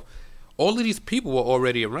taking off, all of these people were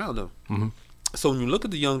already around him. Mm-hmm. So when you look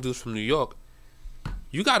at the young dudes from New York,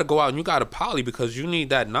 you got to go out and you got to poly because you need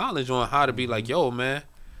that knowledge on how to be like, yo, man,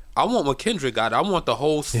 I want what Kendrick got. I want the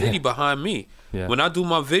whole city behind me. Yeah. When I do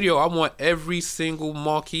my video, I want every single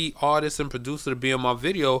marquee artist and producer to be in my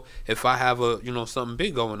video if I have a, you know, something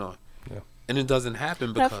big going on. Yeah. And it doesn't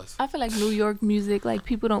happen But because I feel like New York music, like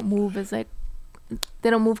people don't move as like they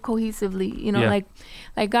don't move cohesively. You know, Yeah.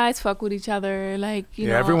 like guys fuck with each other. Like you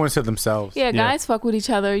know, everyone's to themselves. Yeah, Yeah. guys fuck with each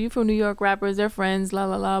other. You from New York rappers, they're friends, la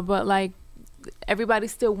la la. But like everybody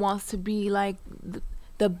still wants to be like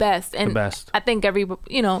the best. And The best. I think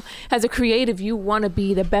you know, as a creative, you want to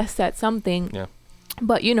be the best at something. Yeah.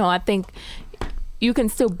 But you know, I think you can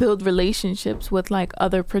still build relationships with like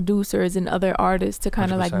other producers and other artists to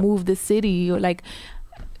kind of like 100%. move the city or like.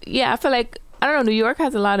 Yeah, I feel like I don't know. New York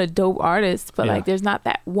has a lot of dope artists, but Yeah. like there's not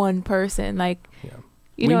that one person. Like, Yeah.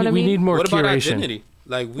 you know what I mean? We need more what about curation. identity?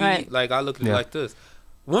 Like we, Right. like I look at it Yeah. like this.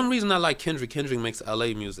 One reason I like Kendrick makes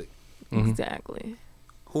LA music. Mm-hmm. Exactly.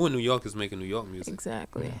 Who in New York is making New York music?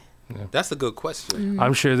 Exactly. That's a good question. Mm-hmm.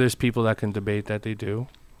 I'm sure there's people that can debate that they do,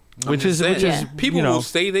 which is saying, which is Yeah. People you know, will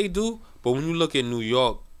say they do, but when you look at New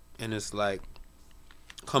York and it's like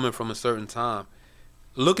coming from a certain time,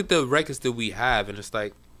 look at the records that we have, and it's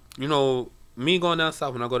like, you know, me going down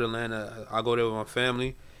south when I go to Atlanta, I go there with my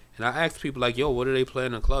family, and I ask people like, yo, what do they play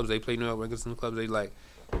in the clubs? They play New York records in the clubs. They like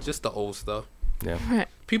just the old stuff. yeah. Right.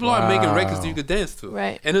 People aren't making Wow. records that you could dance to.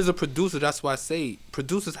 Right. And as a producer, that's why I say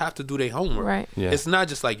producers have to do their homework. Right. Yeah. It's not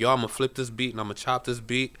just like, yo, I'm gonna flip this beat and I'm gonna chop this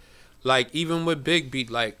beat. Like even with Big Beat,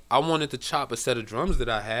 like I wanted to chop a set of drums that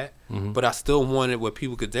I had, but I still wanted where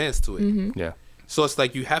people could dance to it. Mm-hmm. Yeah. So it's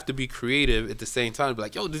like you have to be creative at the same time. Be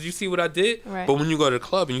like, yo, did you see what I did? Right. But when you go to the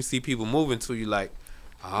club and you see people moving to you, like,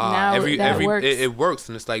 Now every that works. it works,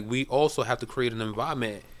 and it's like we also have to create an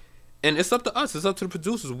environment, and it's up to us. It's up to the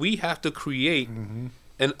producers. We have to create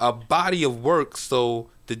a body of work so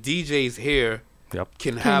the DJs here Yep.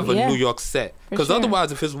 can have a yeah. New York set. For Because sure.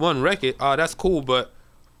 otherwise, if it's one record, that's cool, but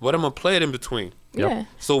what I'm gonna play it in between. Yep. Yeah.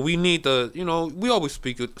 So we need to, you know, we always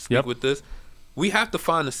speak Yep. with this. We have to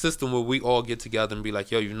find a system where we all get together and be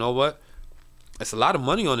like, yo, you know what? It's a lot of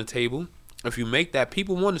money on the table. If you make that,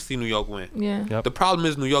 people want to see New York win. Yeah. Yep. The problem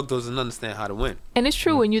is New York doesn't understand how to win. And it's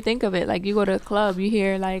true when you think of it. Like you go to a club, you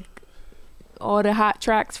hear like all the hot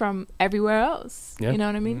tracks from everywhere else. Yeah. You know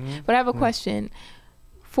what I mean? But I have a question: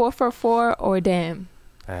 444 or Damn?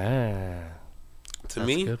 Ah. To That's a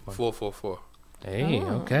me, good one. 444. Hey.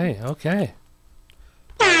 Oh. Okay. Okay.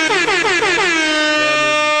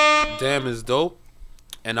 Damn is dope,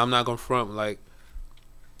 and I'm not gonna front. Like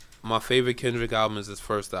my favorite Kendrick album is his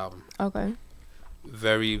first album. Okay.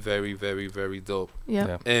 Very, very, very, very dope. Yep.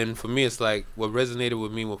 Yeah. And for me, it's like what resonated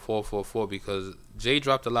with me with 444 because Jay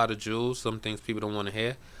dropped a lot of jewels, some things people don't want to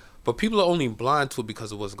hear, but people are only blind to it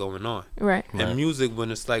because of what's going on. Right. Right. And music, when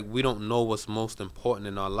it's like we don't know what's most important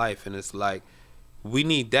in our life, and it's like we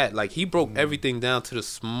need that. Like he broke everything down to the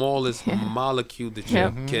smallest Yeah. molecule that you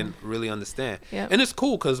Yep. can really understand. Yep. And it's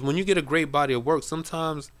cool because when you get a great body of work,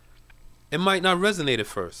 sometimes it might not resonate at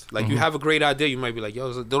first. Like you have a great idea, you might be like,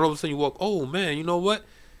 yo, then all of a sudden you walk, oh man, you know what?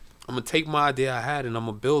 I'm gonna take my idea I had and I'm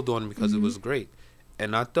gonna build on it because it was great.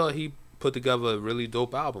 And I thought he put together a really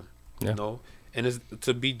dope album. Yeah. You know? And it's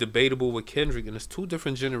to be debatable with Kendrick, and it's two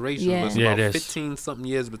different generations. Yeah. But it's Yeah, about it is. 15 something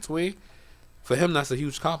years between. For him, that's a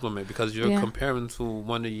huge compliment because you're Yeah. comparing to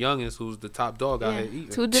one of the youngest who's the top dog out Yeah. here eating.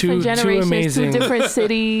 Two different Two generations, amazing- two different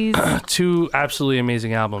cities. Two absolutely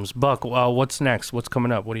amazing albums. Buck, what's next? What's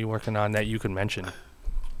coming up? What are you working on that you can mention?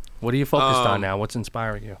 What are you focused on now? What's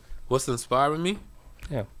inspiring you? What's inspiring me?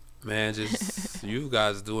 Yeah. Man, just you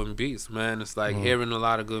guys doing beats, man. It's like hearing a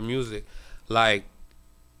lot of good music. Like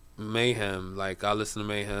Mayhem. Like I listen to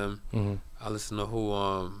Mayhem. Mm-hmm. I listen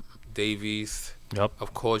to Davies. Yep.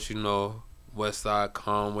 Of course, you know, Westside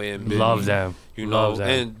Conway and Biggie. Love them. You know, Love them.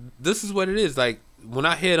 and this is what it is. Like when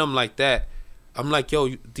I hear them like that, I'm like, yo,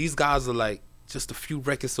 these guys are like just a few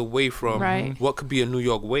records away from Right. what could be a New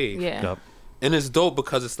York wave. Yeah. Yep. And it's dope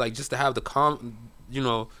because it's like just to have you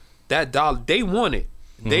know, that dollar. They want it.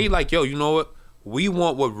 They like, yo, you know what? We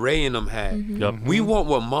want what Ray and them had. Yep. We want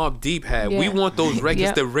what Mobb Deep had. We Yeah. want those records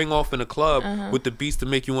Yep. that ring off in the club with the beats to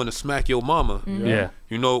make you want to smack your mama. Yeah.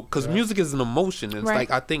 You know, because music is an emotion. And it's Right.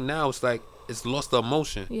 like, I think now it's like, it's lost the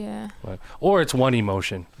emotion. Yeah. Right. Or it's one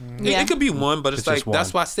emotion. Yeah. It could be one, but it's like just one.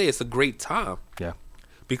 that's why I say it's a great time. Yeah.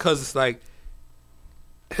 Because it's like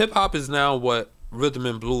hip hop is now what rhythm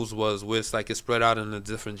and blues was, where it's like it's spread out into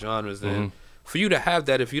different genres. And for you to have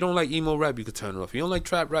that, if you don't like emo rap, you could turn it off. If you don't like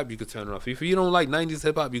trap rap, you could turn it off. If you don't like 90s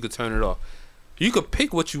hip hop, you could turn it off. You could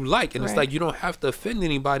pick what you like, and it's Right. like you don't have to offend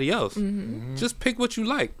anybody else. Just pick what you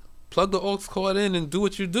like. Plug the aux cord in and do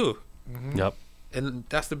what you do. Yep. And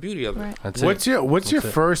that's the beauty of it. Right. That's What's it. your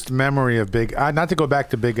first memory of Big? Not to go back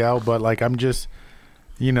to Big L, but like I'm just,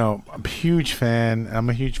 I'm a huge fan. I'm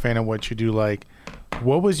a huge fan of what you do. Like,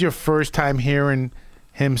 what was your first time hearing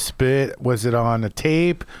him spit? Was it on a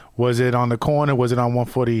tape? Was it on the corner? Was it on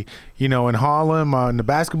 140? In Harlem on the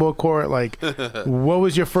basketball court? Like, what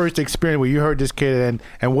was your first experience where you heard this kid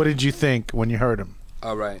and what did you think when you heard him?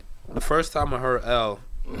 All right. The first time I heard L,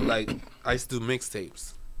 like I used to do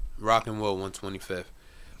mixtapes, Rock and Roll 125th.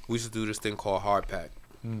 We used to do this thing called Hard Pack.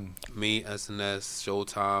 Me, SNS,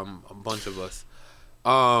 Showtime, a bunch of us.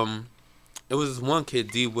 It was this one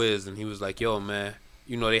kid, D Wiz, and he was like, "Yo, man,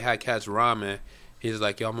 they had cats rhyming." He's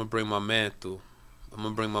like, "Yo, I'm gonna bring my man through. I'm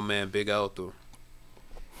gonna bring my man Big L through."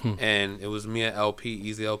 And it was me and LP,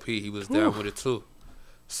 Easy LP. He was down with it too.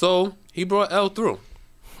 So he brought L through.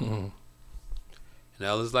 And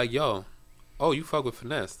L is like, "Yo, you fuck with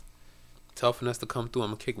Finesse. Tell Finesse to come through. I'm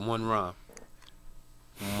gonna kick one rhyme."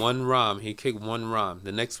 One rhyme. He kicked one rhyme.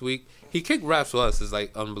 The next week, he kicked raps for us. It's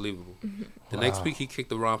like unbelievable. The next week, he kicked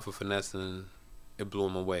the rhyme for Finesse, and it blew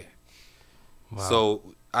him away. Wow. So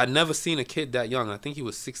I'd never seen a kid that young. I think he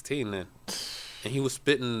was 16 then. And he was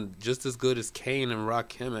spitting just as good as Kane and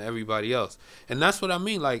Rakim and everybody else. And that's what I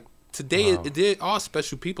mean. Like, today, there are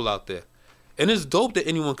special people out there. And it's dope that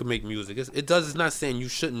anyone can make music. It's not saying you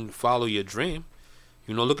shouldn't follow your dream.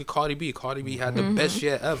 Look at Cardi B. Cardi B had the best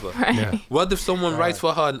year ever. Right. Yeah. What if someone writes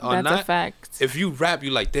for her or That's not? a fact. If you rap,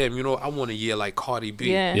 you like, damn, I want a year like Cardi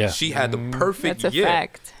B. Yeah. Yeah. She had the perfect That's a year.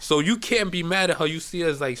 fact. So you can't be mad at her. You see her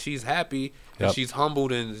as like she's happy and Yep. she's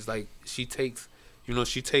humbled, and it's like she takes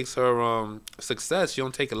her success. She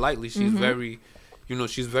don't take it lightly. She's very,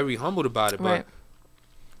 she's very humbled about it. Right.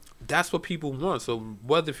 But that's what people want. So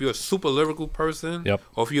whether if you're a super lyrical person, Yep.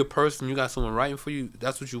 or if you're a person you got someone writing for you,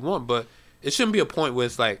 that's what you want. But it shouldn't be a point where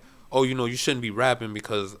it's like, oh, you shouldn't be rapping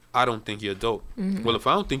because I don't think you're dope. Well, if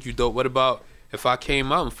I don't think you're dope, what about if I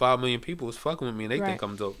came out and 5 million people was fucking with me and they think Right.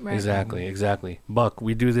 I'm dope? Right. Exactly. Buck,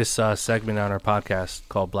 we do this segment on our podcast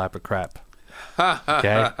called Blap or Crap.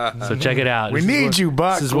 Okay? So check it out. We This is need what- you,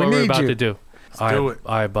 Buck. This is We what we're need about you. to do. All do right, it.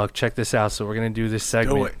 All right, Buck, check this out. So we're going to do this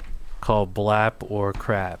segment it. called Blap or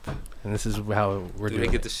Crap. And this is how we're Do doing they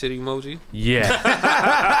get it. the shit emoji? Yeah.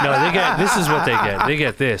 No, this is what they get. They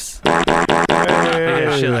get this. They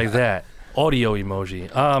get shit like that. Audio emoji.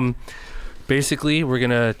 Basically, we're going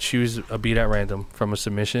to choose a beat at random from a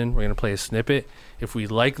submission. We're going to play a snippet. If we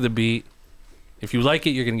like the beat, if you like it,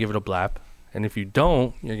 you're going to give it a blap. And if you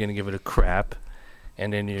don't, you're going to give it a crap.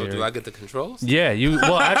 And then Or you're... do I get the controls? Yeah,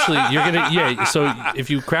 actually, you're going to... Yeah, so if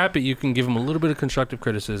you crap it, you can give them a little bit of constructive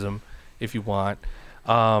criticism if you want.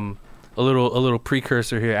 A little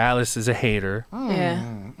precursor here. Alice is a hater. Yeah.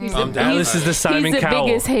 He's I'm the, down. Alice is the Simon he's the Cowell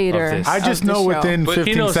biggest hater. of this. I just of the know show. within But he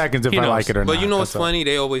 15 knows- seconds if he I knows. like it or not. But you know what's That's all. funny?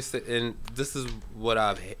 They always say, and this is what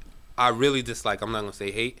I really dislike. I'm not gonna say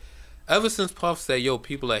hate. Ever since Puff said, "Yo,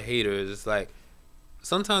 people are haters," it's like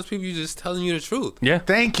sometimes people are just telling you the truth. Yeah.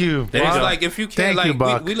 Thank you. There you It's go. like if you Thank can't, you, like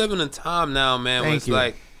Buck. we live in a time now, man, where Thank it's you.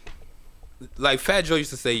 like Fat Joe used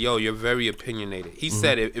to say, "Yo, you're very opinionated." He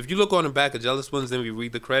said it. If you look on the back of Jealous Ones and we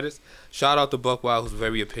read the credits, shout out to Buck Wild, who's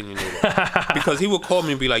very opinionated, because he would call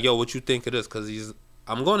me and be like, "Yo, what you think of this?" Because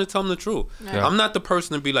I'm going to tell him the truth. Yeah. I'm not the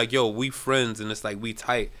person to be like, "Yo, we friends," and it's like we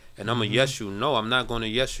tight, and I'm a yes you. No, I'm not going to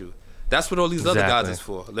yes you. That's what all these other guys Exactly. is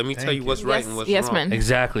for. Let me tell Thank you what's you. right Yes, and what's yes, wrong. man.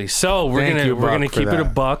 Exactly. So we're Thank you, gonna Buck, for keep it a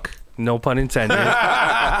that. buck. No pun intended.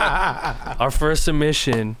 Our first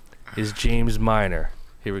submission is James Minor.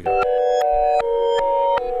 Here we go.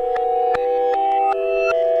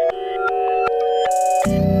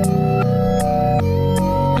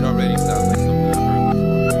 It already sounds like something I heard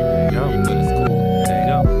before. There you go. But it's cool. There you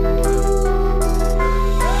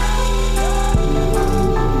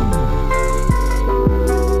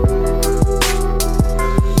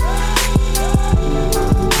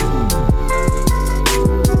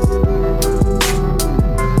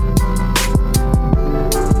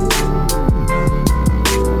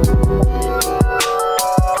go.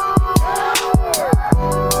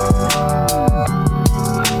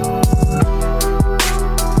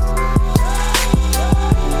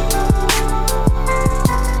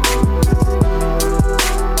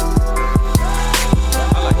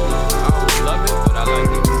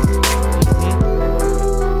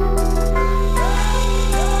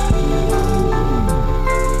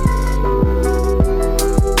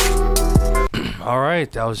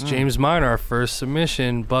 right, that was James Minor, our first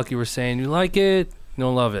submission. Buck, you were saying you like it, you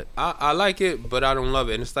don't love it. I like it, but I don't love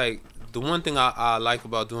it. And it's like the one thing I like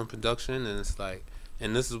about doing production, and it's like,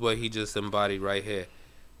 and this is what he just embodied right here.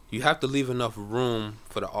 You have to leave enough room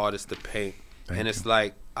for the artist to paint. It's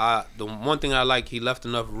like the one thing I like, he left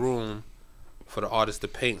enough room for the artist to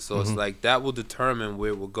paint. So it's like that will determine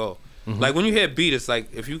where it will go. Like when you hear beat, it's like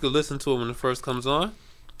if you could listen to it when it first comes on,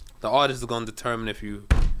 the artist is gonna determine if you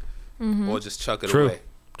or just chuck it away.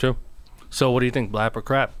 True. So what do you think, blap or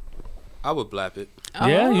crap? I would blap it.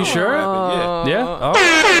 Yeah, you sure? Yeah. Yeah. Oh.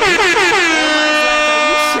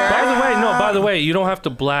 By the way, you don't have to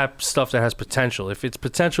blap stuff that has potential. If it's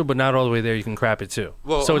potential but not all the way there, you can crap it too.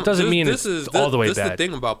 Well, so it doesn't mean it's all the way bad. This is the bad.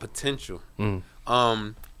 thing about potential.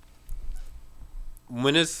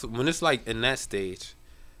 When it's like in that stage,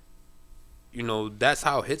 you know, that's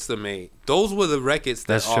how hits are made. Those were the records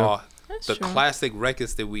that are the classic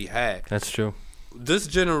records that we had. That's true. This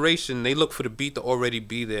generation, they look for the beat to already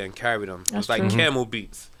be there and carry them. It's like camel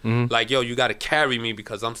beats. Like, yo, you got to carry me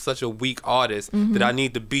because I'm such a weak artist that I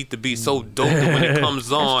need the beat to be so dope that when it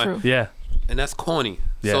comes on. Yeah. And that's corny.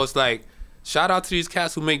 Yeah. So it's like, shout out to these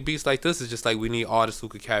cats who make beats like this. It's just like we need artists who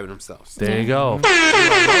could carry themselves. There you go. Well,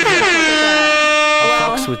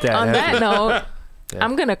 fucks with that. on that note,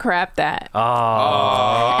 I'm going to crap that.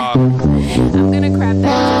 Oh. I'm going to crap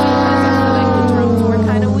that just because I feel like the drums were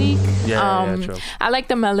kind of weak. Yeah, true. I like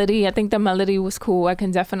the melody. I think the melody was cool. I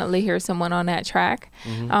can definitely hear someone on that track.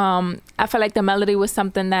 I feel like the melody was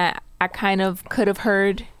something that I kind of could have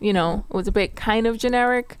heard, you know, it was a bit kind of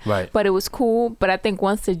generic, Right. but it was cool. But I think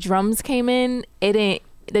once the drums came in, the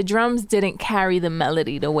drums didn't carry the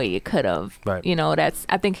melody the way it could have. Right. You know,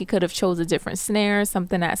 I think he could have chose a different snare,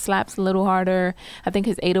 something that slaps a little harder. I think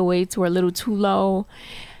his 808s were a little too low.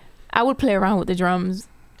 I would play around with the drums.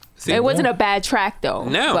 See, It wasn't a bad track though.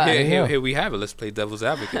 Now, but- here we have it. Let's play devil's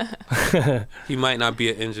advocate. He might not be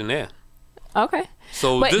an engineer. Okay.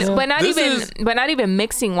 So But this not even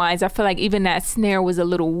mixing wise, I feel like even that snare was a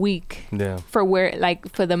little weak Yeah. for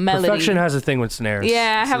for the melody. Perfection has a thing with snares.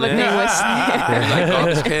 Yeah, I have a thing with snare. like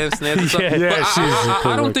garbage can snares and stuff. Yeah, But she's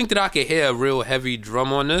I don't think that I could hear a real heavy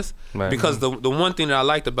drum on this Right. because the one thing that I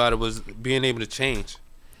liked about it was being able to change.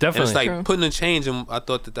 And Definitely. it's like True. putting a change, and I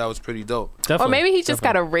thought that was pretty dope. Definitely. Or maybe he just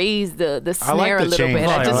got to raise the snare like the a little change. bit. No,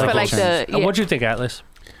 I I just like feel the like change. What'd you think, Atlas?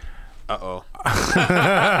 Uh-oh.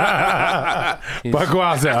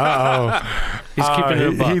 Buckwild said, uh-oh. He's keeping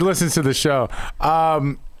it a buck. He listens to the show.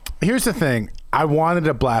 Here's the thing. I wanted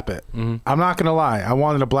to blap it. I'm not going to lie. I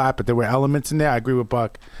wanted to blap it. There were elements in there. I agree with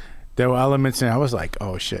Buck. There were elements in there. I was like,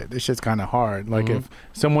 oh, shit. This shit's kind of hard. Like, if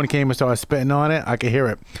someone came and started spitting on it, I could hear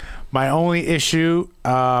it. My only issue,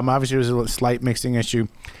 obviously, it was a slight mixing issue.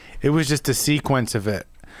 It was just the sequence of it.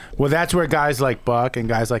 Well, that's where guys like Buck and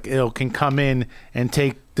guys like Ill can come in and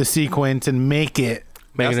take the sequence and make it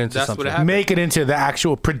Make it into That's something. what happened. make it into the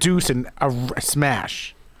actual produce and a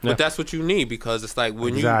smash. But that's what you need because it's like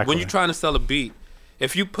when Exactly. you're trying to sell a beat,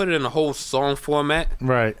 if you put it in a whole song format,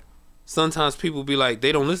 Right. sometimes people be like,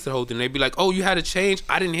 they don't listen to the whole thing. They be like, oh, you had a change?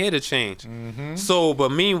 I didn't hear the change. So,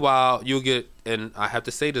 but meanwhile, you'll get, and I have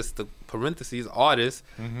to say this, the parentheses, artists,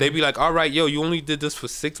 they be like, all right, yo, you only did this for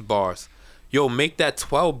 6 bars. Yo, make that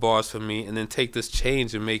 12 bars for me and then take this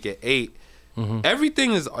change and make it 8.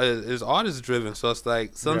 Everything is artist driven. So it's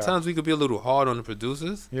like, sometimes we could be a little hard on the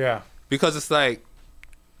producers Yeah. because it's like,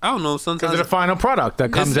 I don't know, sometimes. Because of the final product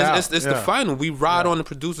that comes out. It's the final. We ride on the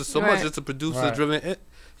producers so much. Right. It's a producer Right. driven.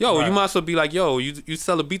 Yo, Right. you might as well be like, yo, you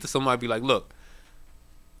sell a beat to somebody, be like, look,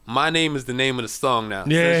 my name is the name of the song now.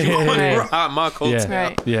 Yeah, Since you yeah, wanna yeah. ride my coattail.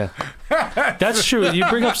 Right. Yeah. That's true. You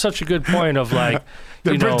bring up such a good point of like,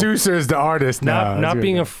 the you know, producer is the artist now. not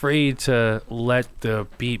being afraid to let the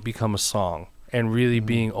beat become a song and really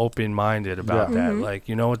being open-minded about that. Like,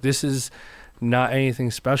 you know what, this is not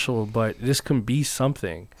anything special, but this can be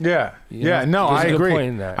something. Yeah. You Yeah. know, No, there's I a good agree. point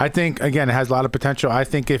in that. I think, again, it has a lot of potential. I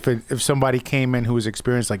think if somebody came in who was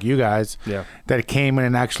experienced like you guys, Yeah. that came in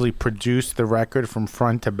and actually produced the record from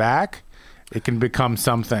front to back, it can become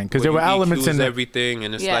something. Because there were Where you elements in EQs there. everything,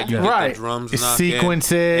 and it's Yeah. like you Right. get the drums You knocked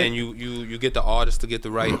sequence in, it. and you get the artist to get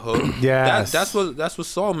the right hook. Yes. that's what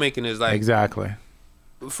song making is like. Exactly.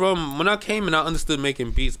 From when I came in, I understood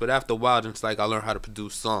making beats, but after a while, it's like I learned how to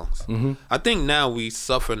produce songs. I think now we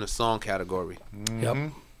suffer in the song category. Yep.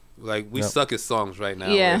 Like we Yep. suck at songs right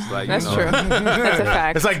now. Yeah, It's like, that's you know, true. That's a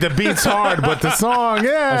fact. It's like the beat's hard, but the song,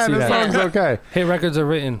 I see the that. song's okay. Hit records are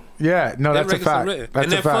written. Yeah. No, their that's a records are fact. written. That's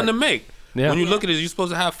and a they're fun to fact. make. Yeah. When you look at it, you're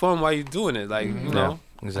supposed to have fun while you're doing it. Like, you know.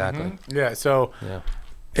 Yeah, exactly. Yeah. So Yeah.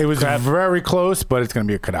 it was Crap. very close, but it's going to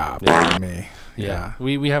be a kadab for me. Yeah.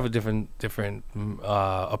 We have a different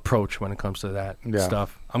approach when it comes to that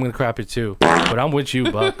stuff. I'm gonna crap it too, but I'm with you,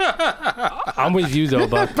 Buck. I'm with you though,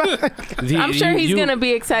 Buck. I'm sure he's gonna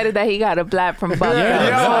be excited that he got a blap from Buck.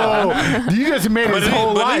 Yo, you just made his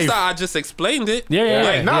whole But at life. least I just explained it.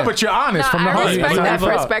 Yeah. No, but you're honest from the I heart. respect Yeah. that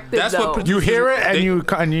perspective That's though. what You hear it and They-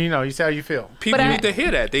 you say how you feel. People But I- need to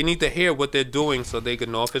hear that. They need to hear what they're doing so they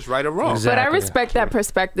can know if it's right or wrong. Exactly. But I respect that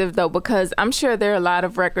perspective though, because I'm sure there are a lot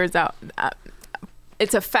of records out.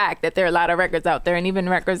 It's a fact that there are a lot of records out there, and even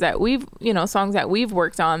records that we've, songs that we've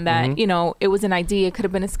worked on that, it was an idea. It could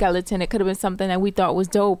have been a skeleton. It could have been something that we thought was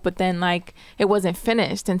dope, but then like it wasn't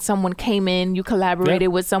finished, and someone came in, you collaborated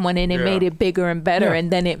with someone, and it made it bigger and better, and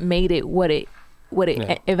then it made it what it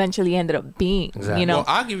eventually ended up being. Exactly. Well,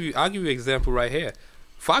 I'll give you an example right here.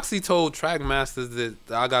 Foxy told Trackmasters that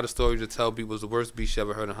the I Got a Story to Tell beat was the worst beat she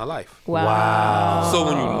ever heard in her life. Wow. So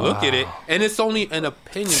when you look at it, and it's only an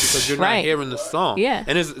opinion because you're not Right. hearing the song. Yeah.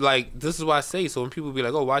 And it's like, this is why I say, so when people be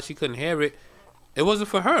like, oh, why she couldn't hear it, it wasn't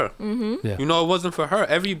for her. Mm-hmm. Yeah. It wasn't for her.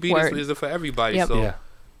 Every beat Word. isn't for everybody. Yep. So Yeah.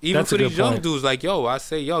 even That's for a these good young point. dudes, like, I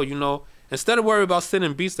say, instead of worry about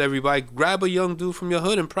sending beats to everybody, grab a young dude from your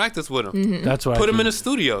hood and practice with him. Mm-hmm. That's what Put I him in think. the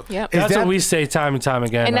studio. Yep. That's that- what we say time and time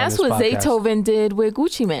again. And on that's this what podcast. Zaytoven did with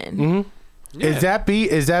Gucci Man. Yeah. Is that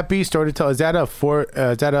beat Storytell? Is that a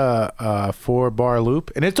 4-bar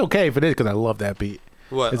loop? And it's okay if it is because I love that beat.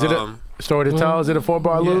 What? Is it a Storytell? Is it a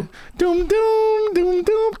 4-bar loop? Doom doom doom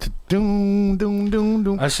doom doom doom doom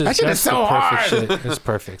doom. That's just, That shit that's is so the perfect hard. shit. It's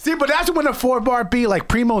perfect. See, but that's when a 4-bar beat, like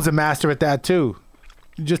Primo's a master at that too.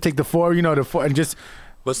 You just take the 4, the 4, and just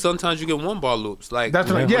But sometimes you get 1-bar loops. Like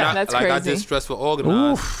That's what- when yeah. That's like I crazy. did Stress for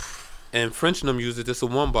Organized, and French and them used it. Just a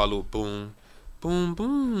 1-bar loop. Boom, boom,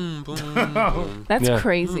 boom, boom, boom. That's Yeah.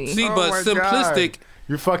 crazy. See, Oh but my simplistic.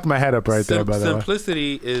 you fucked my head up right there, by the way.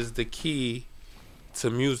 Simplicity is the key to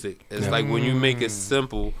music. It's like when you make it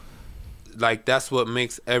simple, like that's what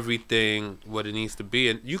makes everything what it needs to be,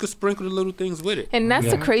 and you can sprinkle the little things with it. And that's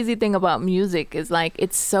the crazy thing about music is like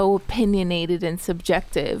it's so opinionated and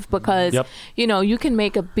subjective because Yep. you can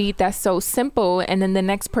make a beat that's so simple and then the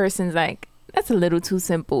next person's like, that's a little too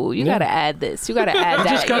simple. You Yeah. gotta add this. You gotta add that.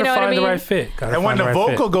 Just gotta you know find what I mean? the right fit. Gotta And when find the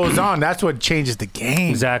right vocal fit. goes on, that's what changes the game.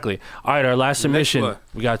 Exactly. All right, our last submission. one.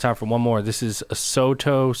 We got time for one more. This is a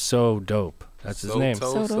Soto So Dope. That's his name.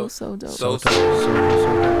 So dope. So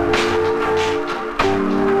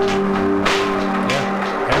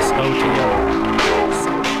Yeah.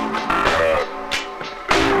 SOTO.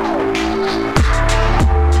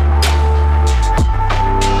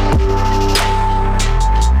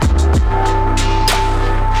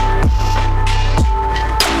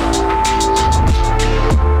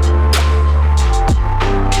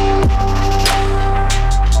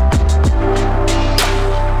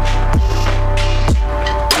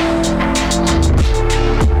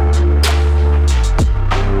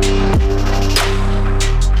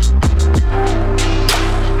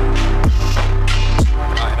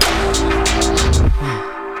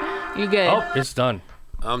 You good? Oh, it's done.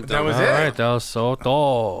 I'm That done. was All it? right, that was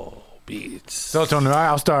Soto Beats. So, Tony, all right,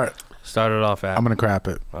 I'll start. Started off at. I'm going to crap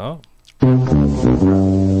it. Oh. I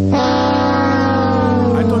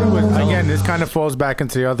thought it was, again, this kind of falls back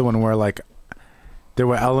into the other one where, like, there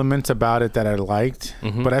were elements about it that I liked,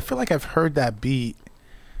 but I feel like I've heard that beat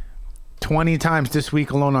 20 times this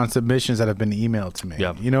week alone on submissions that have been emailed to me.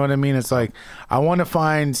 Yep. You know what I mean? It's like, I want to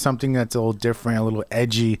find something that's a little different, a little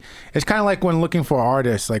edgy. It's kind of like when looking for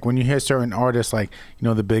artists, like when you hear certain artists, like,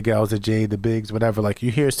 the Big L's, the J, the Bigs, whatever, like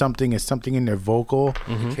you hear something, it's something in their vocal.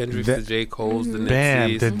 Kendrick's, That- the J. Cole's, the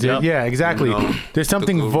Bam. Nipsey's. Yeah, exactly. There's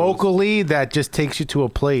something Gurus. vocally that just takes you to a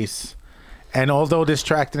place. And although this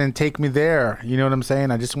track didn't take me there, you know what I'm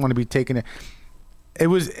saying? I just want to be taking it. It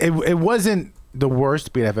wasn't the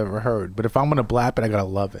worst beat I've ever heard, but if I'm gonna blap it, I gotta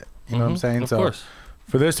love it. You know what I'm saying? Of course.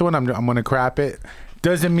 For this one, I'm gonna crap it.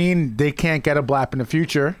 Doesn't mean they can't get a blap in the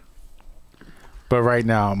future, but right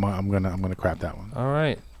now I'm gonna crap that one. All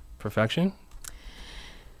right. Perfection.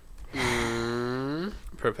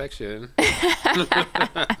 Perfection.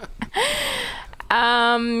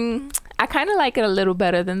 I kind of like it a little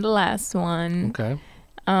better than the last one. Okay.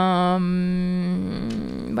 But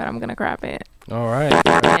I'm gonna crap it. All right. It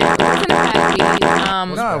wasn't a bad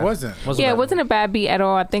beat. No, it wasn't. It wasn't a bad beat at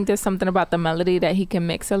all. I think there's something about the melody that he can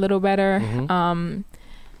mix a little better.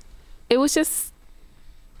 It was just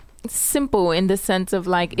simple in the sense of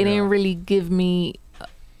like it didn't really give me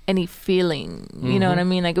any feeling. You know what I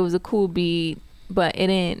mean? Like it was a cool beat, but it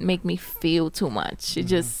didn't make me feel too much. It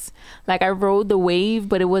just like I rode the wave,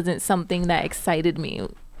 but it wasn't something that excited me.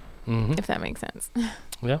 If that makes sense.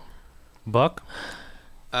 Yeah. Buck.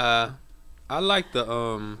 I I liked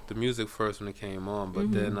the music first when it came on,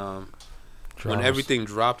 but then when Drums. everything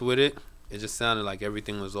dropped with it, it just sounded like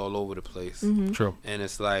everything was all over the place. True. And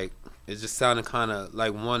it's like it just sounded kind of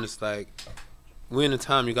like it's like we're in a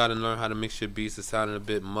time you got to learn how to mix your beats. It sounded a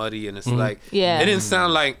bit muddy, and it's like it didn't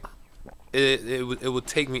sound like it would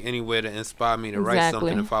take me anywhere to inspire me to write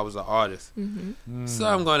something if I was an artist. So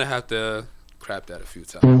I'm gonna have to crap that a few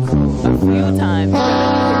times. A few times.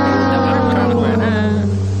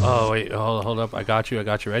 Oh wait, hold up. I got you.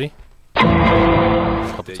 Ready?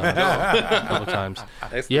 A couple times.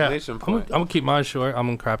 Exclamation I'm point. gonna keep mine short. I'm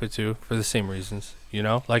gonna crap it too for the same reasons. You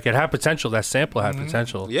know, like it had potential. That sample had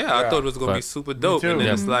potential. Yeah, I thought it was gonna be super dope, and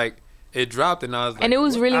then it's like it dropped, and I was like, And it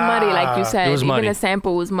was really muddy, like you said. It was muddy. Even the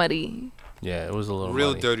sample was muddy. Yeah, it was a little real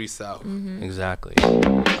muddy. dirty south. Exactly.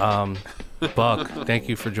 Buck, thank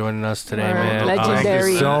you for joining us today, man. Legendary.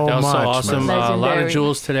 Thank you so That was so much, awesome. man. A lot of Legendary.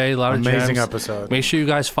 jewels today. A lot of Amazing gems. episode. Make sure you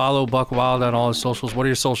guys follow Buck Wild on all his socials. What are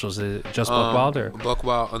your socials? Is it just Buck Wild or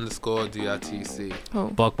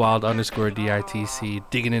Buckwild_DITC. Buck Wild _DITC?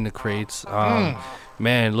 Digging in the crates.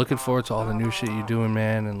 Man, looking forward to all the new shit you're doing,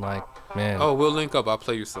 man. And like, man. Oh, we'll link up. I'll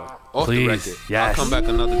play you some off Please, the record. yes. I'll come back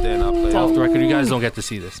another day and I'll play. Off the record, you guys don't get to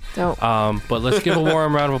see this. Dope. But let's give a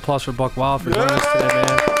warm round of applause for Buck Wild for joining us today,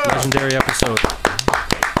 man. Legendary episode.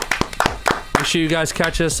 Make sure you guys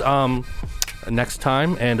catch us next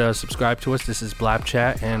time and subscribe to us. This is Blab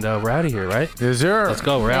Chat, and we're out of here, right? Yes, sir. Let's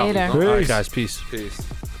go. We're Later. out. All right, Peace. guys. Peace. Peace.